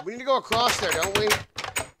it. We need to go across there, don't we?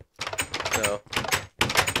 No.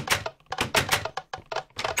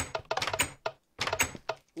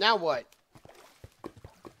 Now what?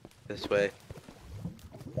 This way.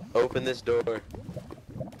 Open this door.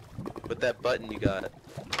 With that button you got.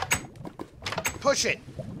 Push it.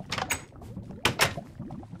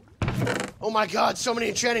 Oh my god, so many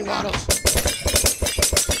enchanting bottles.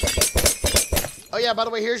 Oh yeah, by the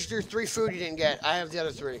way, here's your 3 food you didn't get. I have the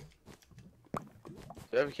other 3.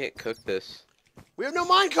 I can't cook this. We have no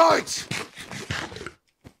mine carts!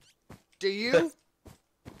 Do you?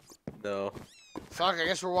 No. Fuck, I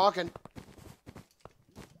guess we're walking.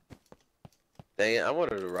 Dang it, I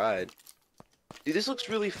wanted to ride. Dude, this looks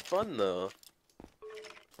really fun though.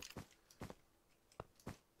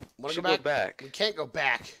 Wanna Should go back? go back. We can't go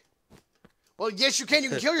back. Well, yes you can. You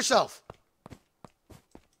can kill yourself.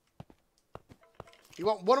 You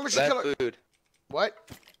want one of us should kill her. Food. What?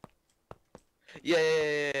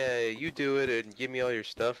 Yeah. You do it and give me all your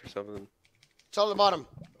stuff or something. It's all at the bottom.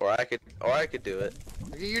 Or I could do it.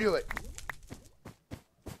 Okay, you do it.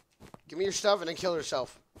 Give me your stuff and then kill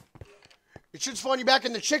yourself. It should spawn you back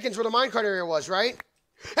in the chickens where the minecart area was, right?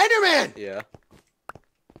 Enderman! Yeah.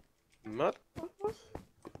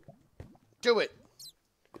 Do it.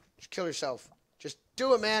 Just kill yourself. Just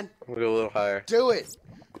do it, man. I'm gonna go a little higher. Do it.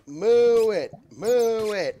 Moo it.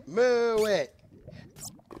 Moo it. Moo it.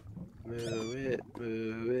 Move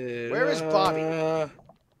it. Where is Bobby?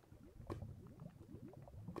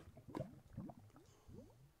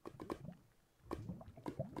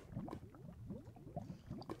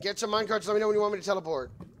 Get some minecarts. Let me know when you want me to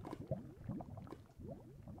teleport.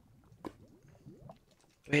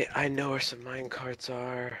 Wait, I know where some minecarts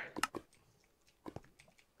are.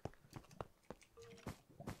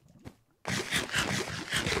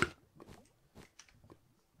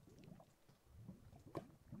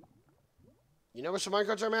 You know where some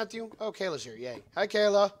minecarts are, Matthew? Oh, Kayla's here. Yay. Hi,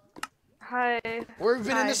 Kayla. Hi. We've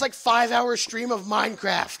been in this like 5-hour stream of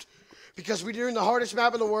Minecraft because we're doing the hardest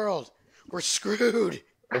map in the world. We're screwed.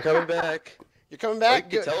 I'm coming back. You're coming Oh, back?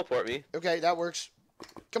 you can Good. teleport me. Okay, that works.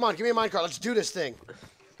 Come on, give me a minecart. Let's do this thing.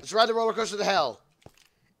 Let's ride the roller coaster to hell.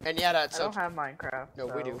 And yeah, that's I don't have Minecraft. No,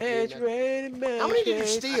 we do. It's raining How many did you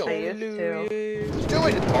steal? I used to. Let's do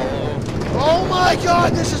it. Oh, Oh my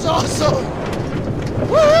god, this is awesome!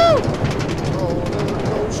 Woohoo! Roller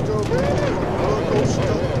coaster, roller coaster.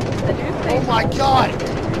 Oh my god!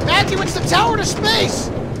 Matthew, it's the tower to space!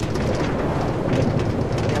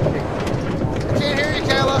 I can't hear you,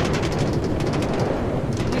 Kayla.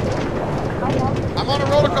 I'm on a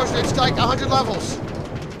roller coaster. It's like 100 levels.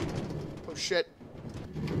 Oh shit.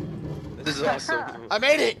 This is awesome. I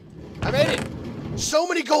made it! I made it! So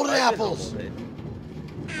many golden apples!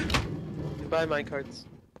 Goodbye, minecarts.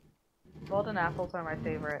 Golden apples are my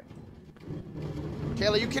favorite.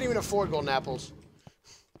 Kayla, you can't even afford golden apples.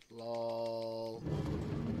 Lol.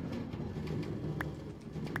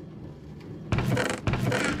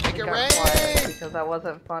 Make it rain! Because that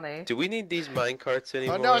wasn't funny. Do we need these minecarts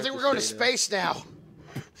anymore? Oh no, I think we're going to space now.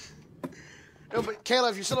 No, but Kayla,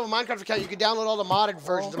 if you still have a Minecraft account, you can download all the modded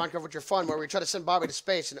versions of Minecraft, which are fun, where we try to send Bobby to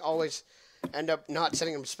space and always end up not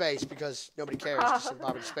sending him to space because nobody cares to send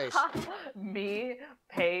Bobby to space. Me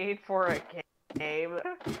paid for a game.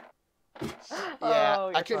 Yeah,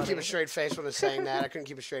 Oh, I couldn't funny. keep a straight face when I was saying that. I couldn't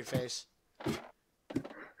keep a straight face.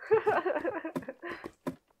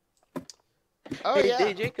 Oh hey, yeah.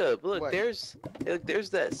 hey, Jacob, look, What? there's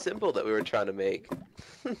that symbol that we were trying to make.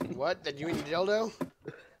 What? That you mean the dildo?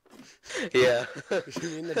 Yeah. You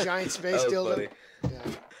mean the giant space That was dildo? funny.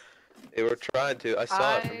 Yeah. They were trying to. I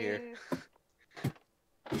saw it from here.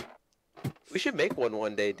 We should make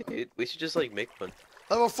one day, dude. We should just like make one.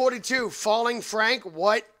 Level 42, Falling Frank.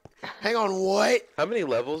 What? Hang on, what? How many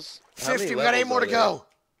levels? How 50. many We got 8 levels more are to there? go.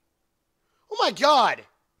 Oh my god.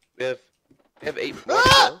 We have 8 more.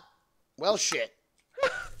 Ah! to go. Well, shit.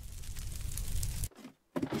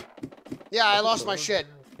 Yeah, I lost my shit.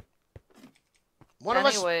 One of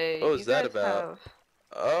us. Anyway, What was you that guys about?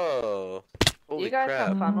 Oh. Holy you guys crap.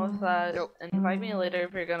 have fun with that. Nope. And invite me later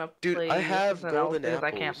if you're gonna Dude, play. I have something else, golden because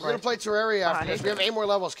I can't apples. We're gonna play Terraria after this. We have 8 more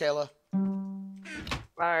levels, Kayla.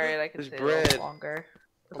 Alright, I can There's stay a bread. little longer.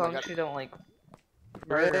 As Oh my long as God. you don't like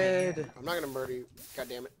murder me. Bread. I'm not gonna murder you. God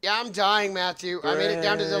damn it. Yeah, I'm dying, Matthew. I made it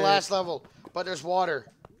down to the last level, but there's water.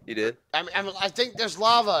 You did? I think there's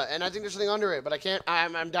lava, and I think there's something under it, but I can't.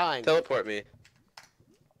 I'm dying. Teleport me.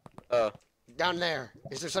 Oh. Down there.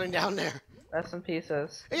 Is there something down there? Rest in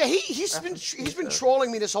pieces. Yeah, he's been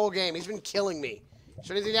trolling me this whole game. He's been killing me. Is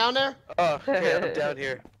there anything down there? Oh, okay, I'm down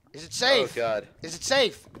here. Is it safe? Oh god. Is it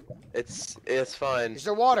safe? It's fine. Is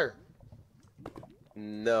there water?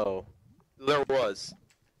 No. There was.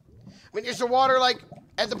 I mean, is there water like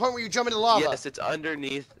at the point where you jump into lava? Yes, it's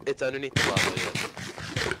underneath the lava, yes.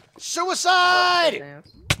 Suicide!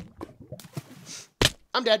 Yes.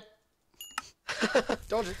 I'm dead.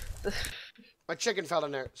 Told you. My chicken fell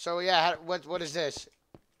in there. So yeah, what is this?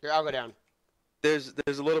 Here, I'll go down. There's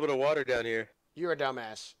a little bit of water down here. You're a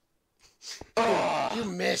dumbass. Oh, You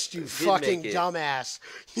missed, you Didn't fucking make it. dumbass.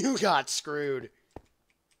 You got screwed.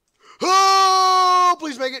 Oh,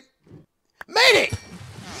 please make it. Made it!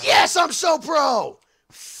 Yes, I'm so pro!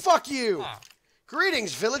 Fuck you.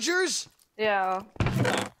 Greetings, villagers. Yeah.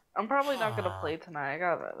 I'm probably not gonna play tonight. I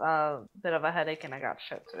got a bit of a headache and I got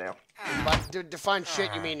shit to do. But to define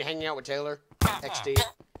shit, you mean hanging out with Taylor? XD.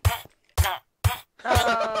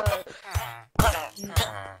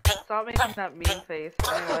 Stop making that mean face.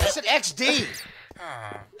 Anyway, I said XD.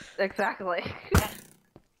 exactly.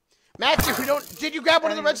 Matthew, did you grab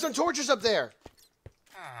one of the redstone torches up there?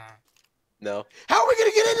 no. How are we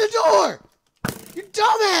gonna get in the door? You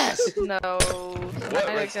dumbass! No. What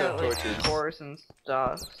I redstone got, like, torches? cores and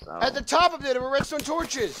stuff. So. At the top of there were redstone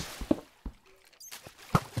torches.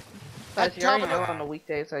 As At the you top already of know, it. on the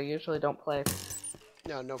weekdays I usually don't play.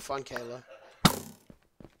 No fun, Kayla.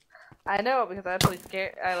 I know because I actually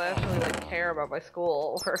like care about my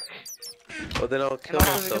school work. Well, then I'll And kill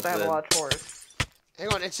also myself because I have a then. lot of chores. Hang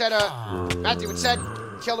on, it said, Matthew, it said,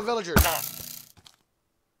 kill the villagers.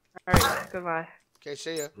 Alright, goodbye. Okay,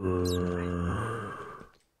 see ya.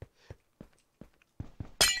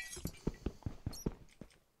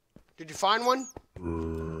 Did you find one?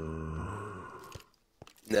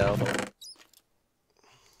 No.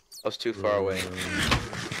 I was too far away.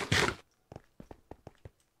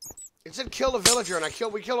 It said kill the villager,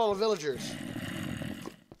 and we killed all the villagers.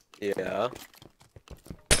 Yeah.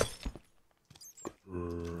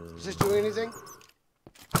 Is this doing anything?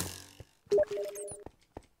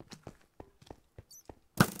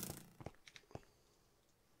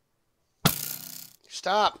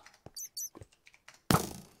 Stop.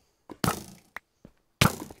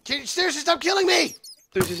 Can you seriously stop killing me?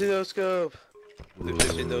 There's just no scope. There's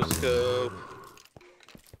just no scope.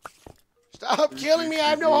 Stop killing me. I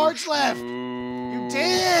have no hearts left. You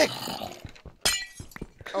dick.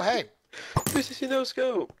 Oh, hey. There's just no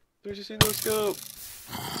scope. There's just no scope.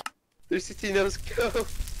 360 knows go.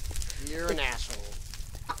 You're an asshole.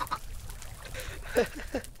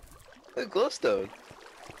 A glowstone.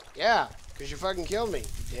 Yeah, because you fucking killed me,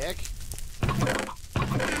 you dick.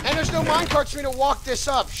 And there's no minecarts for me to walk this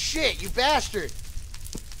up. Shit, you bastard.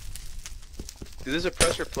 Dude, there's a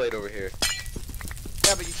pressure plate over here.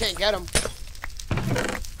 Yeah, but you can't get them.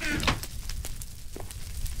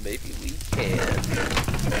 Maybe we can.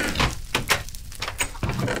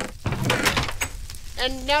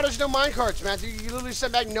 And now there's no minecarts, Matthew. You literally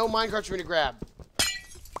sent back no minecarts for me to grab.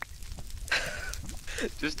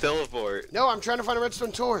 Just teleport. No, I'm trying to find a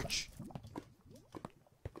redstone torch.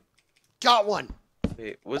 Got one.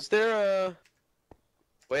 Wait, was there a...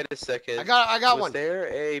 Wait a second. I got one.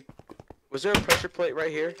 Was there a pressure plate right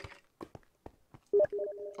here?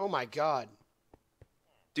 Oh my god.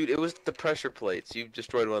 Dude, it was the pressure plates. You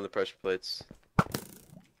destroyed one of the pressure plates.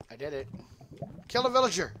 I did it. Kill a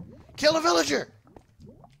villager. Kill a villager.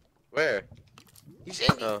 Where? He's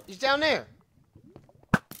in. Oh. He's down there.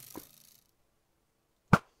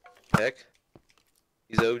 Heck.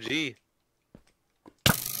 He's OG.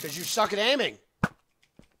 Because you suck at aiming.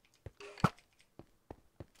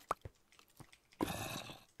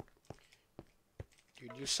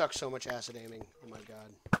 Dude, you suck so much ass at aiming. Oh my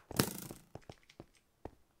god.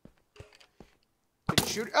 Did you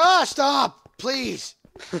shoot? Ah, stop! Please!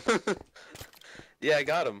 Yeah, I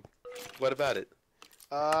got him. What about it?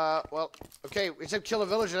 Well, okay, it said kill a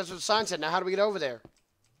villager. That's what the sign said. Now how do we get over there?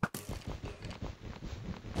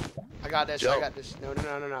 I got this. Jump. I got this. No,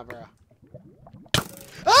 bro.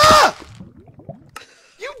 Ah!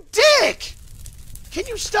 You dick! Can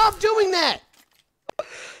you stop doing that?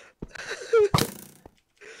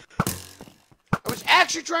 I was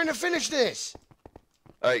actually trying to finish this.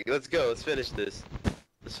 Alright, let's go. Let's finish this.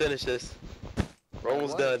 Let's finish this. We're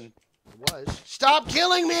almost done. It was. Stop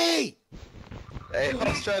killing me! Hey, I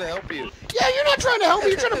was trying to help you. Yeah, you're not trying to help me.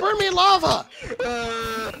 You're trying to burn me in lava.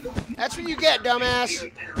 That's what you get,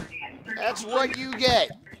 dumbass. That's what you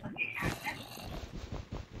get.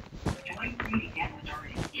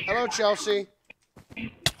 Hello, Chelsea.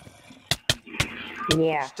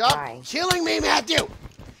 Yeah. Stop Hi. killing me, Matthew.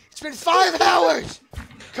 It's been 5 hours.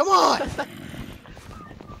 Come on.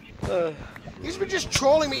 He's been just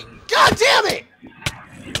trolling me. God damn it.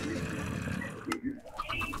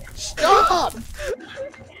 Stop.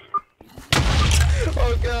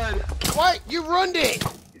 Oh god. Why? You ruined it.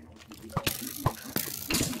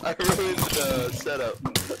 I ruined the setup.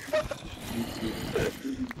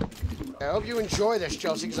 I hope you enjoy this,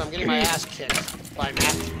 Chelsea, because I'm getting my ass kicked by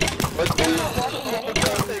Matthew. What the?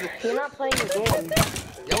 You're not playing the game.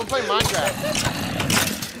 Yeah, we're playing Minecraft.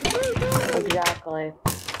 Exactly.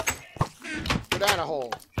 Go down a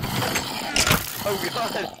hole. Oh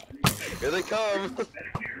god. Here they come.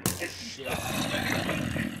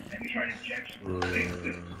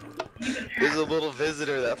 There's a little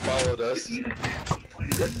visitor that followed us.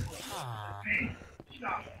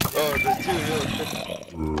 Oh, there's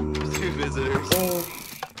two visitors.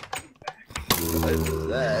 What is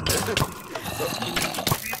that?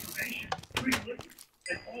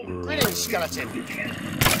 Greetings, skeleton.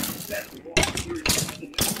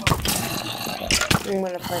 I'm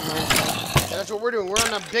gonna play Minecraft. Yeah, that's what we're doing. We're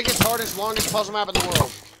on the biggest, hardest, longest puzzle map in the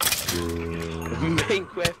world.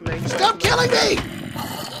 Minecraft. Stop killing me!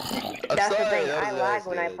 That's the thing, I lag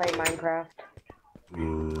when I play Minecraft.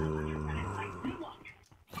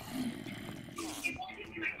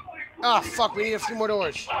 Ah, fuck, we need a few more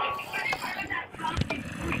doors.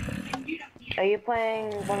 Are you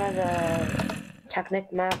playing one of the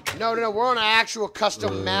Technic maps? No, we're on an actual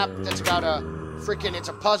custom map that's got a freaking, it's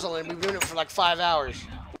a puzzle, and we've been doing it for like 5 hours.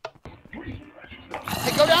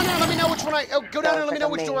 Hey, go down there and let me know which one go down there and let me know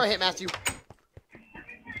which door I hit, Matthew.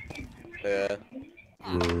 Yeah.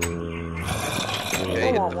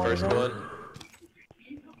 Okay, hit the first one.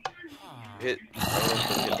 Hit, I don't know if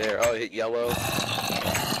hit there. Oh, hit yellow.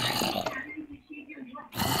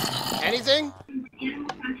 Anything?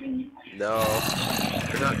 No.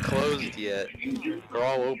 They're not closed yet. They're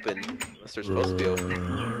all open. Unless they're supposed to be open.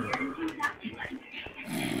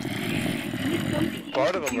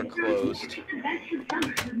 Part of them are closed.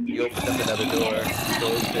 You opened up another door.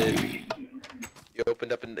 Closed it. You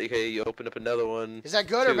opened up you opened up another one. Is that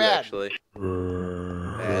good or bad? Actually.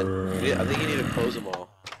 Bad. I think you need to close them all.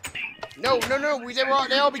 No,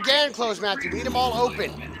 they all began closed, Matthew. We need them all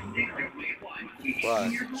open.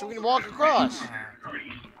 Why? So we can walk across.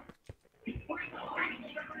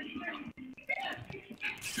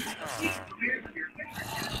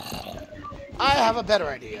 I have a better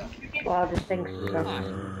idea. Well, this thing's stuck.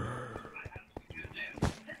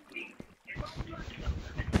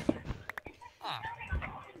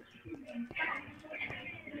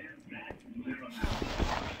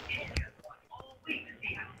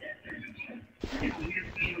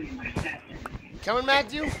 Coming,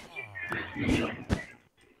 Matthew?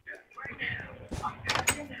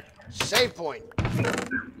 Save point.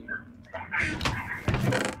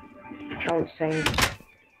 Don't sing.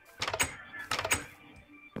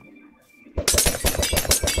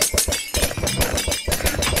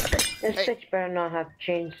 This Hey. bitch better not have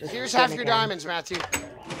changed the Here's skin half your again. diamonds, Matthew.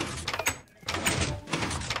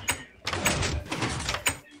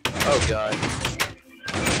 Oh god.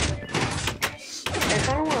 I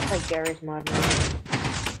kind of want to play Gary's mod now.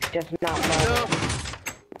 Just not mod. No.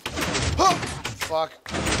 Huh. Fuck.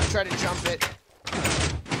 I tried to jump it.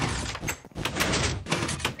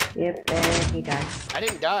 Yep, and he died. I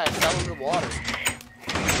didn't die. I fell into the water.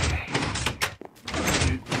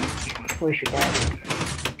 We should die.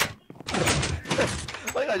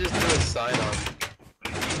 Like I just threw a sign on.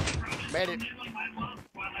 Made it.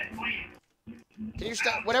 Can you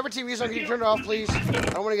stop? Whatever TV's on, can you turn it off, please? I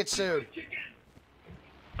don't want to get sued.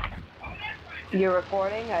 You're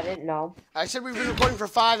recording? I didn't know. I said we've been recording for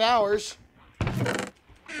 5 hours. I'm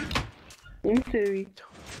sorry.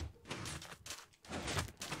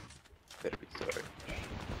 Very sorry.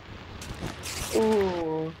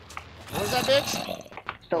 Ooh. What was that, bitch?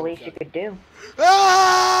 It's the least you could do.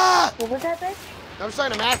 Ah! What was that, bitch? I was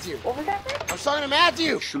talking to Matthew. What was that, bitch? I was talking to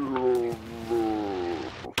Matthew.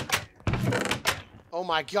 Oh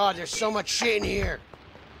my god, there's so much shit in here.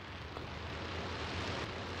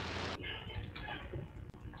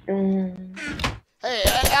 Hey,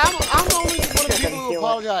 I'm the only one of the people who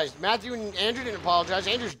apologized. Matthew and Andrew didn't apologize.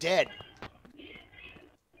 Andrew's dead.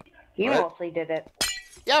 You What? mostly did it.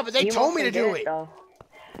 Yeah, but they You told me to mostly do did it. though.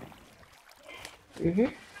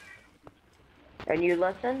 And you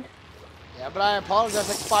listened? Yeah, but I apologized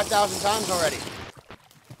like 5,000 times already.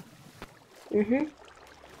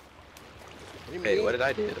 Hey, what did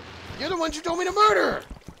I do? You're the ones who told me to murder her.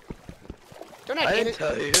 They're not I in didn't it.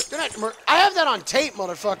 tell you. They're not I have that on tape,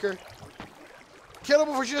 motherfucker. Kill her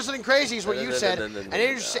before she does something crazy is what No, you no, said. no, no, no, And no,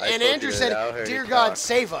 Andrew, no. sa- I and told Andrew you that I said, heard "Dear you God, talk."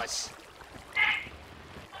 save us."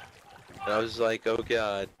 And I was like, oh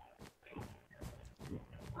god.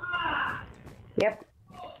 Yep.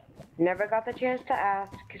 Never got the chance to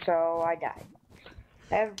ask, so I died.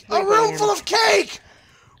 A room full of cake!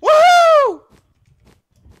 Woohoo!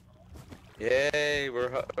 Yay,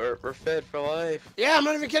 we're fed for life. Yeah, I'm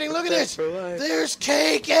not even kidding. Look at Fed this. for life. There's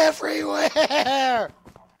cake everywhere.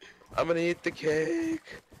 I'm gonna eat the cake.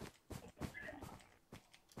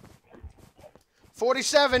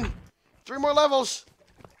 47. 3 more levels.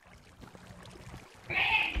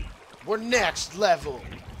 We're next level.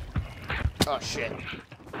 Oh shit.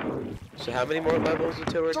 So how many more levels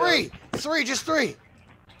until we're 3. done? 3. Just 3.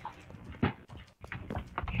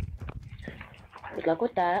 Good luck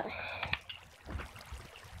with that.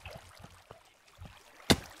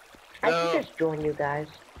 I No. should just join you guys.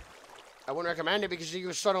 I wouldn't recommend it because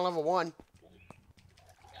you start on level 1.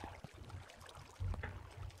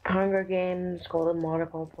 Hunger Games, Golden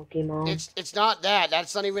Monocle, Pokemon. It's not that.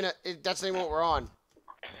 That's not even that's not even what we're on.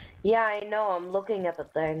 Yeah, I know. I'm looking at the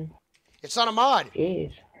thing. It's not a mod.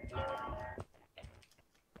 Jeez.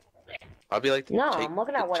 I'll be like, No, I'm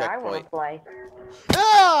looking at what I want to play.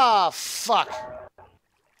 Ah, fuck.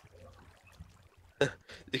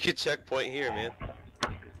 You could checkpoint here, man.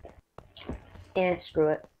 Screw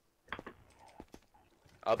it.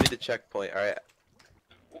 I'll be the checkpoint. All right.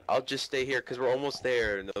 I'll just stay here because we're almost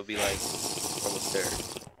there, and they'll be like, almost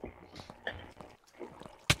there.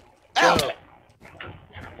 Ow! Go.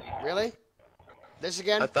 Really? This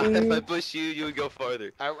again? I thought if I push you, you would go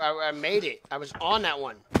farther. I made it. I was on that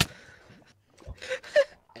one.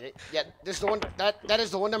 And yeah, this is the one. That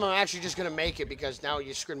is the one time I'm actually just gonna make it because now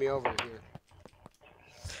you screwed me over here.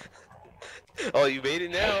 Oh, you made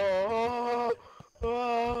it now. Oh,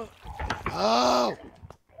 oh. Oh!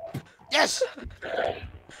 Yes!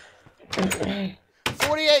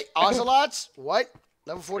 48 ocelots? What?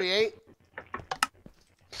 Level 48?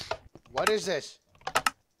 What is this?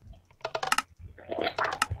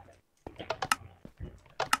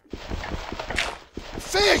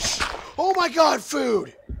 Fish! Oh my god,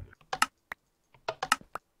 food!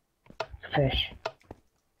 Fish.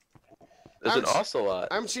 There's an I'm- ocelot.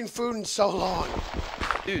 I haven't seen food in so long.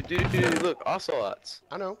 Dude, look, ocelots.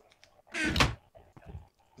 I know.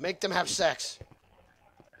 Make them have sex.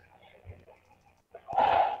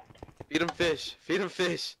 Feed them fish. Feed them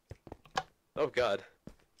fish. Oh god.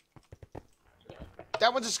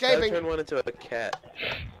 That one's Gotta escaping. turn one into a cat.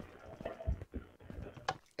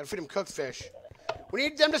 Gotta feed them cooked fish. We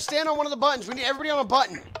need them to stand on one of the buttons. We need everybody on a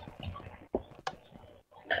button.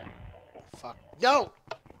 Fuck. No!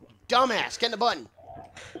 Dumbass, get in the button.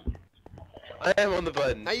 I am on the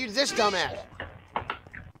button. Now you this dumbass.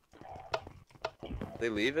 They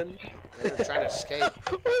leaving? They're trying to escape.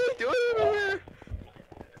 What are they doing over there?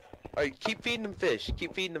 Alright, keep feeding them fish.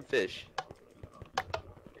 Keep feeding them fish.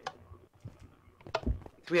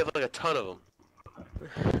 We have like a ton of them.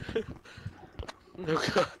 Oh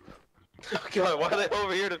god. Oh god, why are they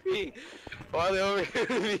over here to feed? Why are they over here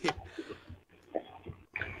to feed?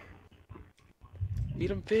 Feed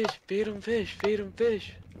them fish, feed them fish, feed them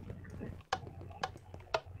fish.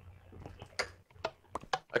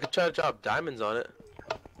 I could try to drop diamonds on it.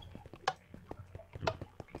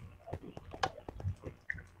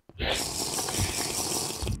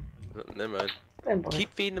 Never mind.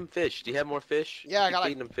 Keep feeding them fish. Do you have more fish? Yeah, I got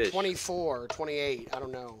feeding like them fish. 24, 28. I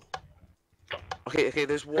don't know. Okay,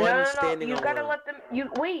 there's one No, standing you on gotta one. let them.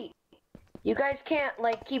 Wait. You guys can't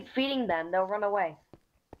like keep feeding them. They'll run away.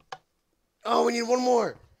 Oh, we need one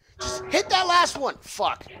more. Just hit that last one.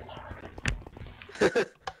 Fuck. Okay,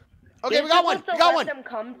 we got one. We got one. Let them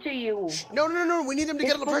come to you. No. We need them to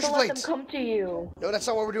get on the pressure Let plates. them come to you. No, that's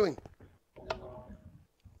not what we're doing.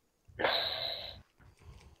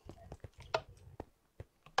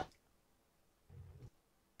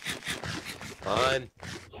 On.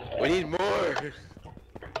 We need more.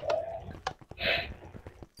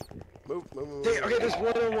 Move. Okay, there's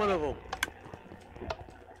one on one of them.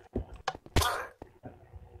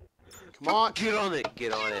 Come on. Get on it.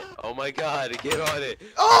 Get on it. Oh my god, get on it.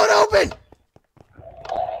 Oh, it opened.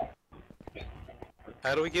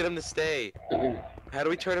 How do we get them to stay? How do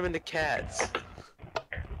we turn them into cats?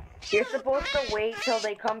 You're supposed to wait till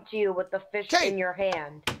they come to you with the fish in your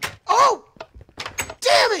hand. Oh!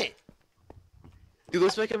 Damn it! Dude,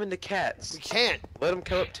 let's make them into cats. We can't. Let them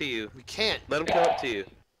come up to you. We can't. Let them come up to you.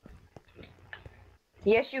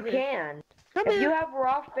 Yes, you can. If you have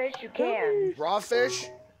raw fish, you can. Raw fish?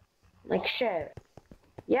 Like shit.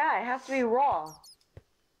 Yeah, it has to be raw.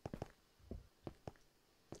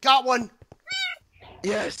 Got one.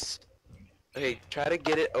 Yes! Okay, try to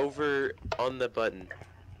get it over on the button.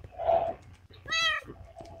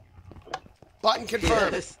 Button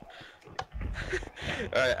confirmed. Yes.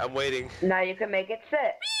 Alright, I'm waiting. Now you can make it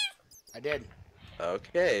sit. I did.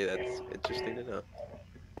 Okay, that's interesting to know.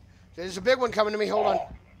 There's a big one coming to me. Hold on.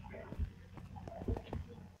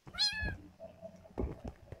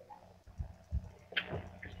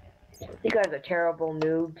 You guys are terrible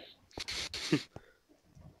noobs.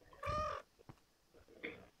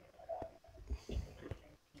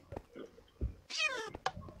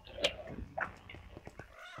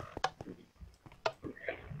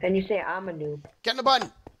 And you say I'm a noob. Get in the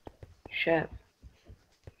button. Shit.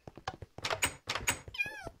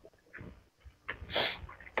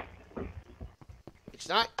 It's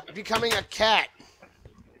not becoming a cat.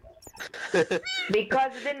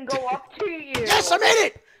 Because it didn't go up to you. Yes, I made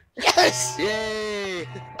it. Yes. Yay!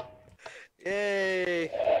 Yay!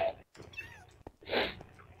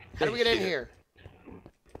 How do we get in here?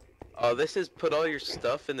 Oh, this is put all your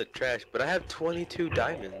stuff in the trash, but I have 22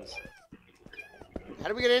 diamonds. How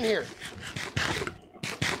do we get in here?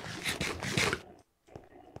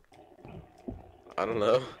 I don't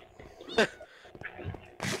know.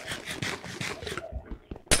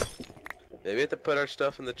 Maybe we have to put our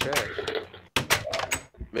stuff in the trash.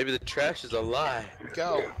 Maybe the trash is a lie.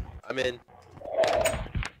 Go. I'm in.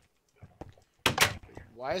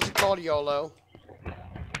 Why is it called YOLO?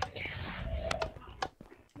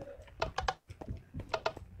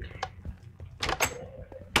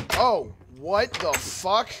 Oh, what the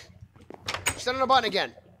fuck? Stand on a button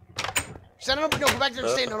again. Stand on a button. No, go back there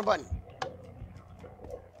and stand on a button.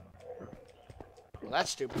 Well,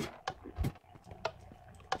 that's stupid.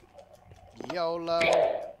 YOLO.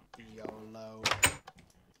 YOLO.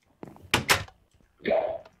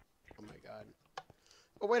 Oh my god.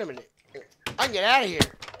 Oh, wait a minute. I can get out of here.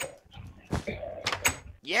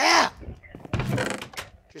 Yeah!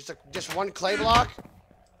 Just one clay block?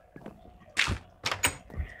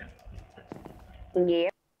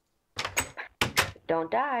 Yep.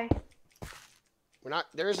 Don't die.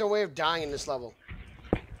 There is no way of dying in this level.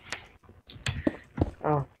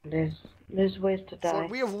 Oh, there's ways to die.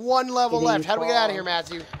 We have one level Did left. you How do we get out of fall? here,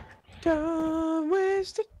 Matthew? Don't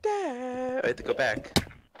waste a day. I have to go back.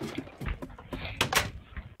 I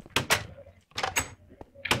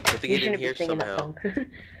have to You get in shouldn't be here singing that somehow. song.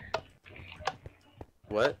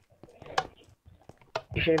 What?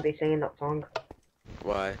 You shouldn't be singing that song.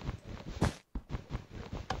 Why?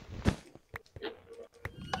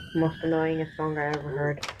 Most annoyingest song I ever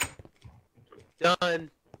heard.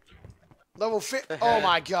 Done. Level fit. Oh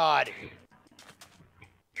my god.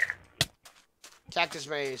 Cactus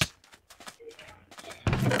maze.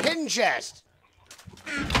 Hidden chest.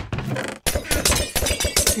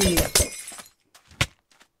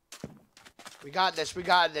 We got this. We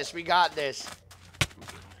got this. We got this.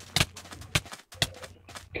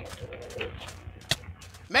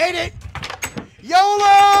 Made it!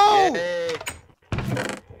 YOLO! Yay!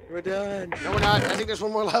 We're done. No, we're not. I think there's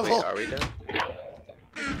one more level. Wait, are we done?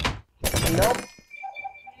 Nope.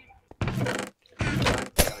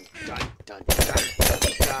 Dun, dun, dun, dun,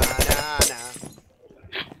 dun,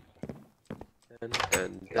 dun,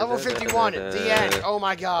 dun. Level 51, the end. Oh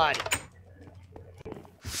my god.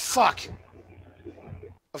 Fuck.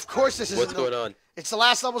 Of course this is. What's going on? It's the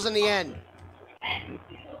last levels in the end.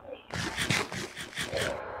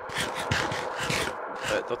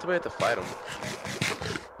 Don't tell me I have to fight him.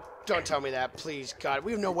 Don't tell me that, please. God,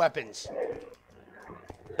 we have no weapons.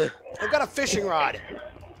 I've got a fishing rod.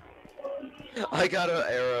 I got an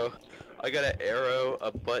arrow. I got an arrow,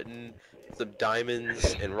 a button, some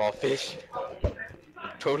diamonds, and raw fish.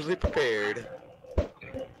 Totally prepared.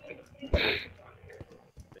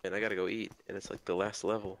 Man, I gotta go eat, and it's like the last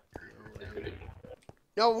level.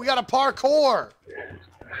 No, we got a parkour.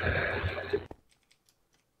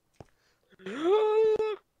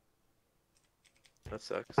 That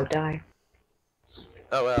sucks. I'll die.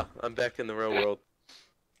 Oh well, I'm back in the real world.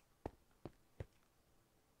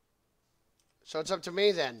 So it's up to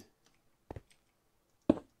me then.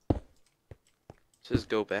 Just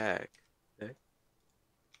go back. Okay.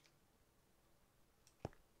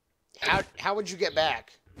 How would you get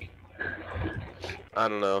back? I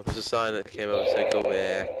don't know. There's a sign that came up and said go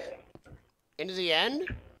back. Into the end?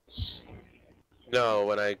 No,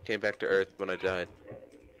 when I came back to Earth when I died.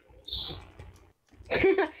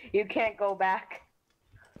 You can't go back.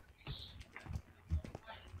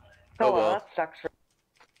 Oh, Oh, well, well. that sucks.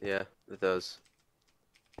 Yeah, it does.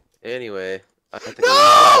 Anyway, I have to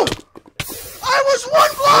No! I was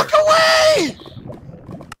 1 block away!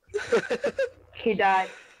 He died.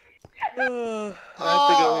 I have to go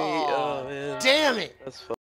eat. Oh man. Damn it! That's fun.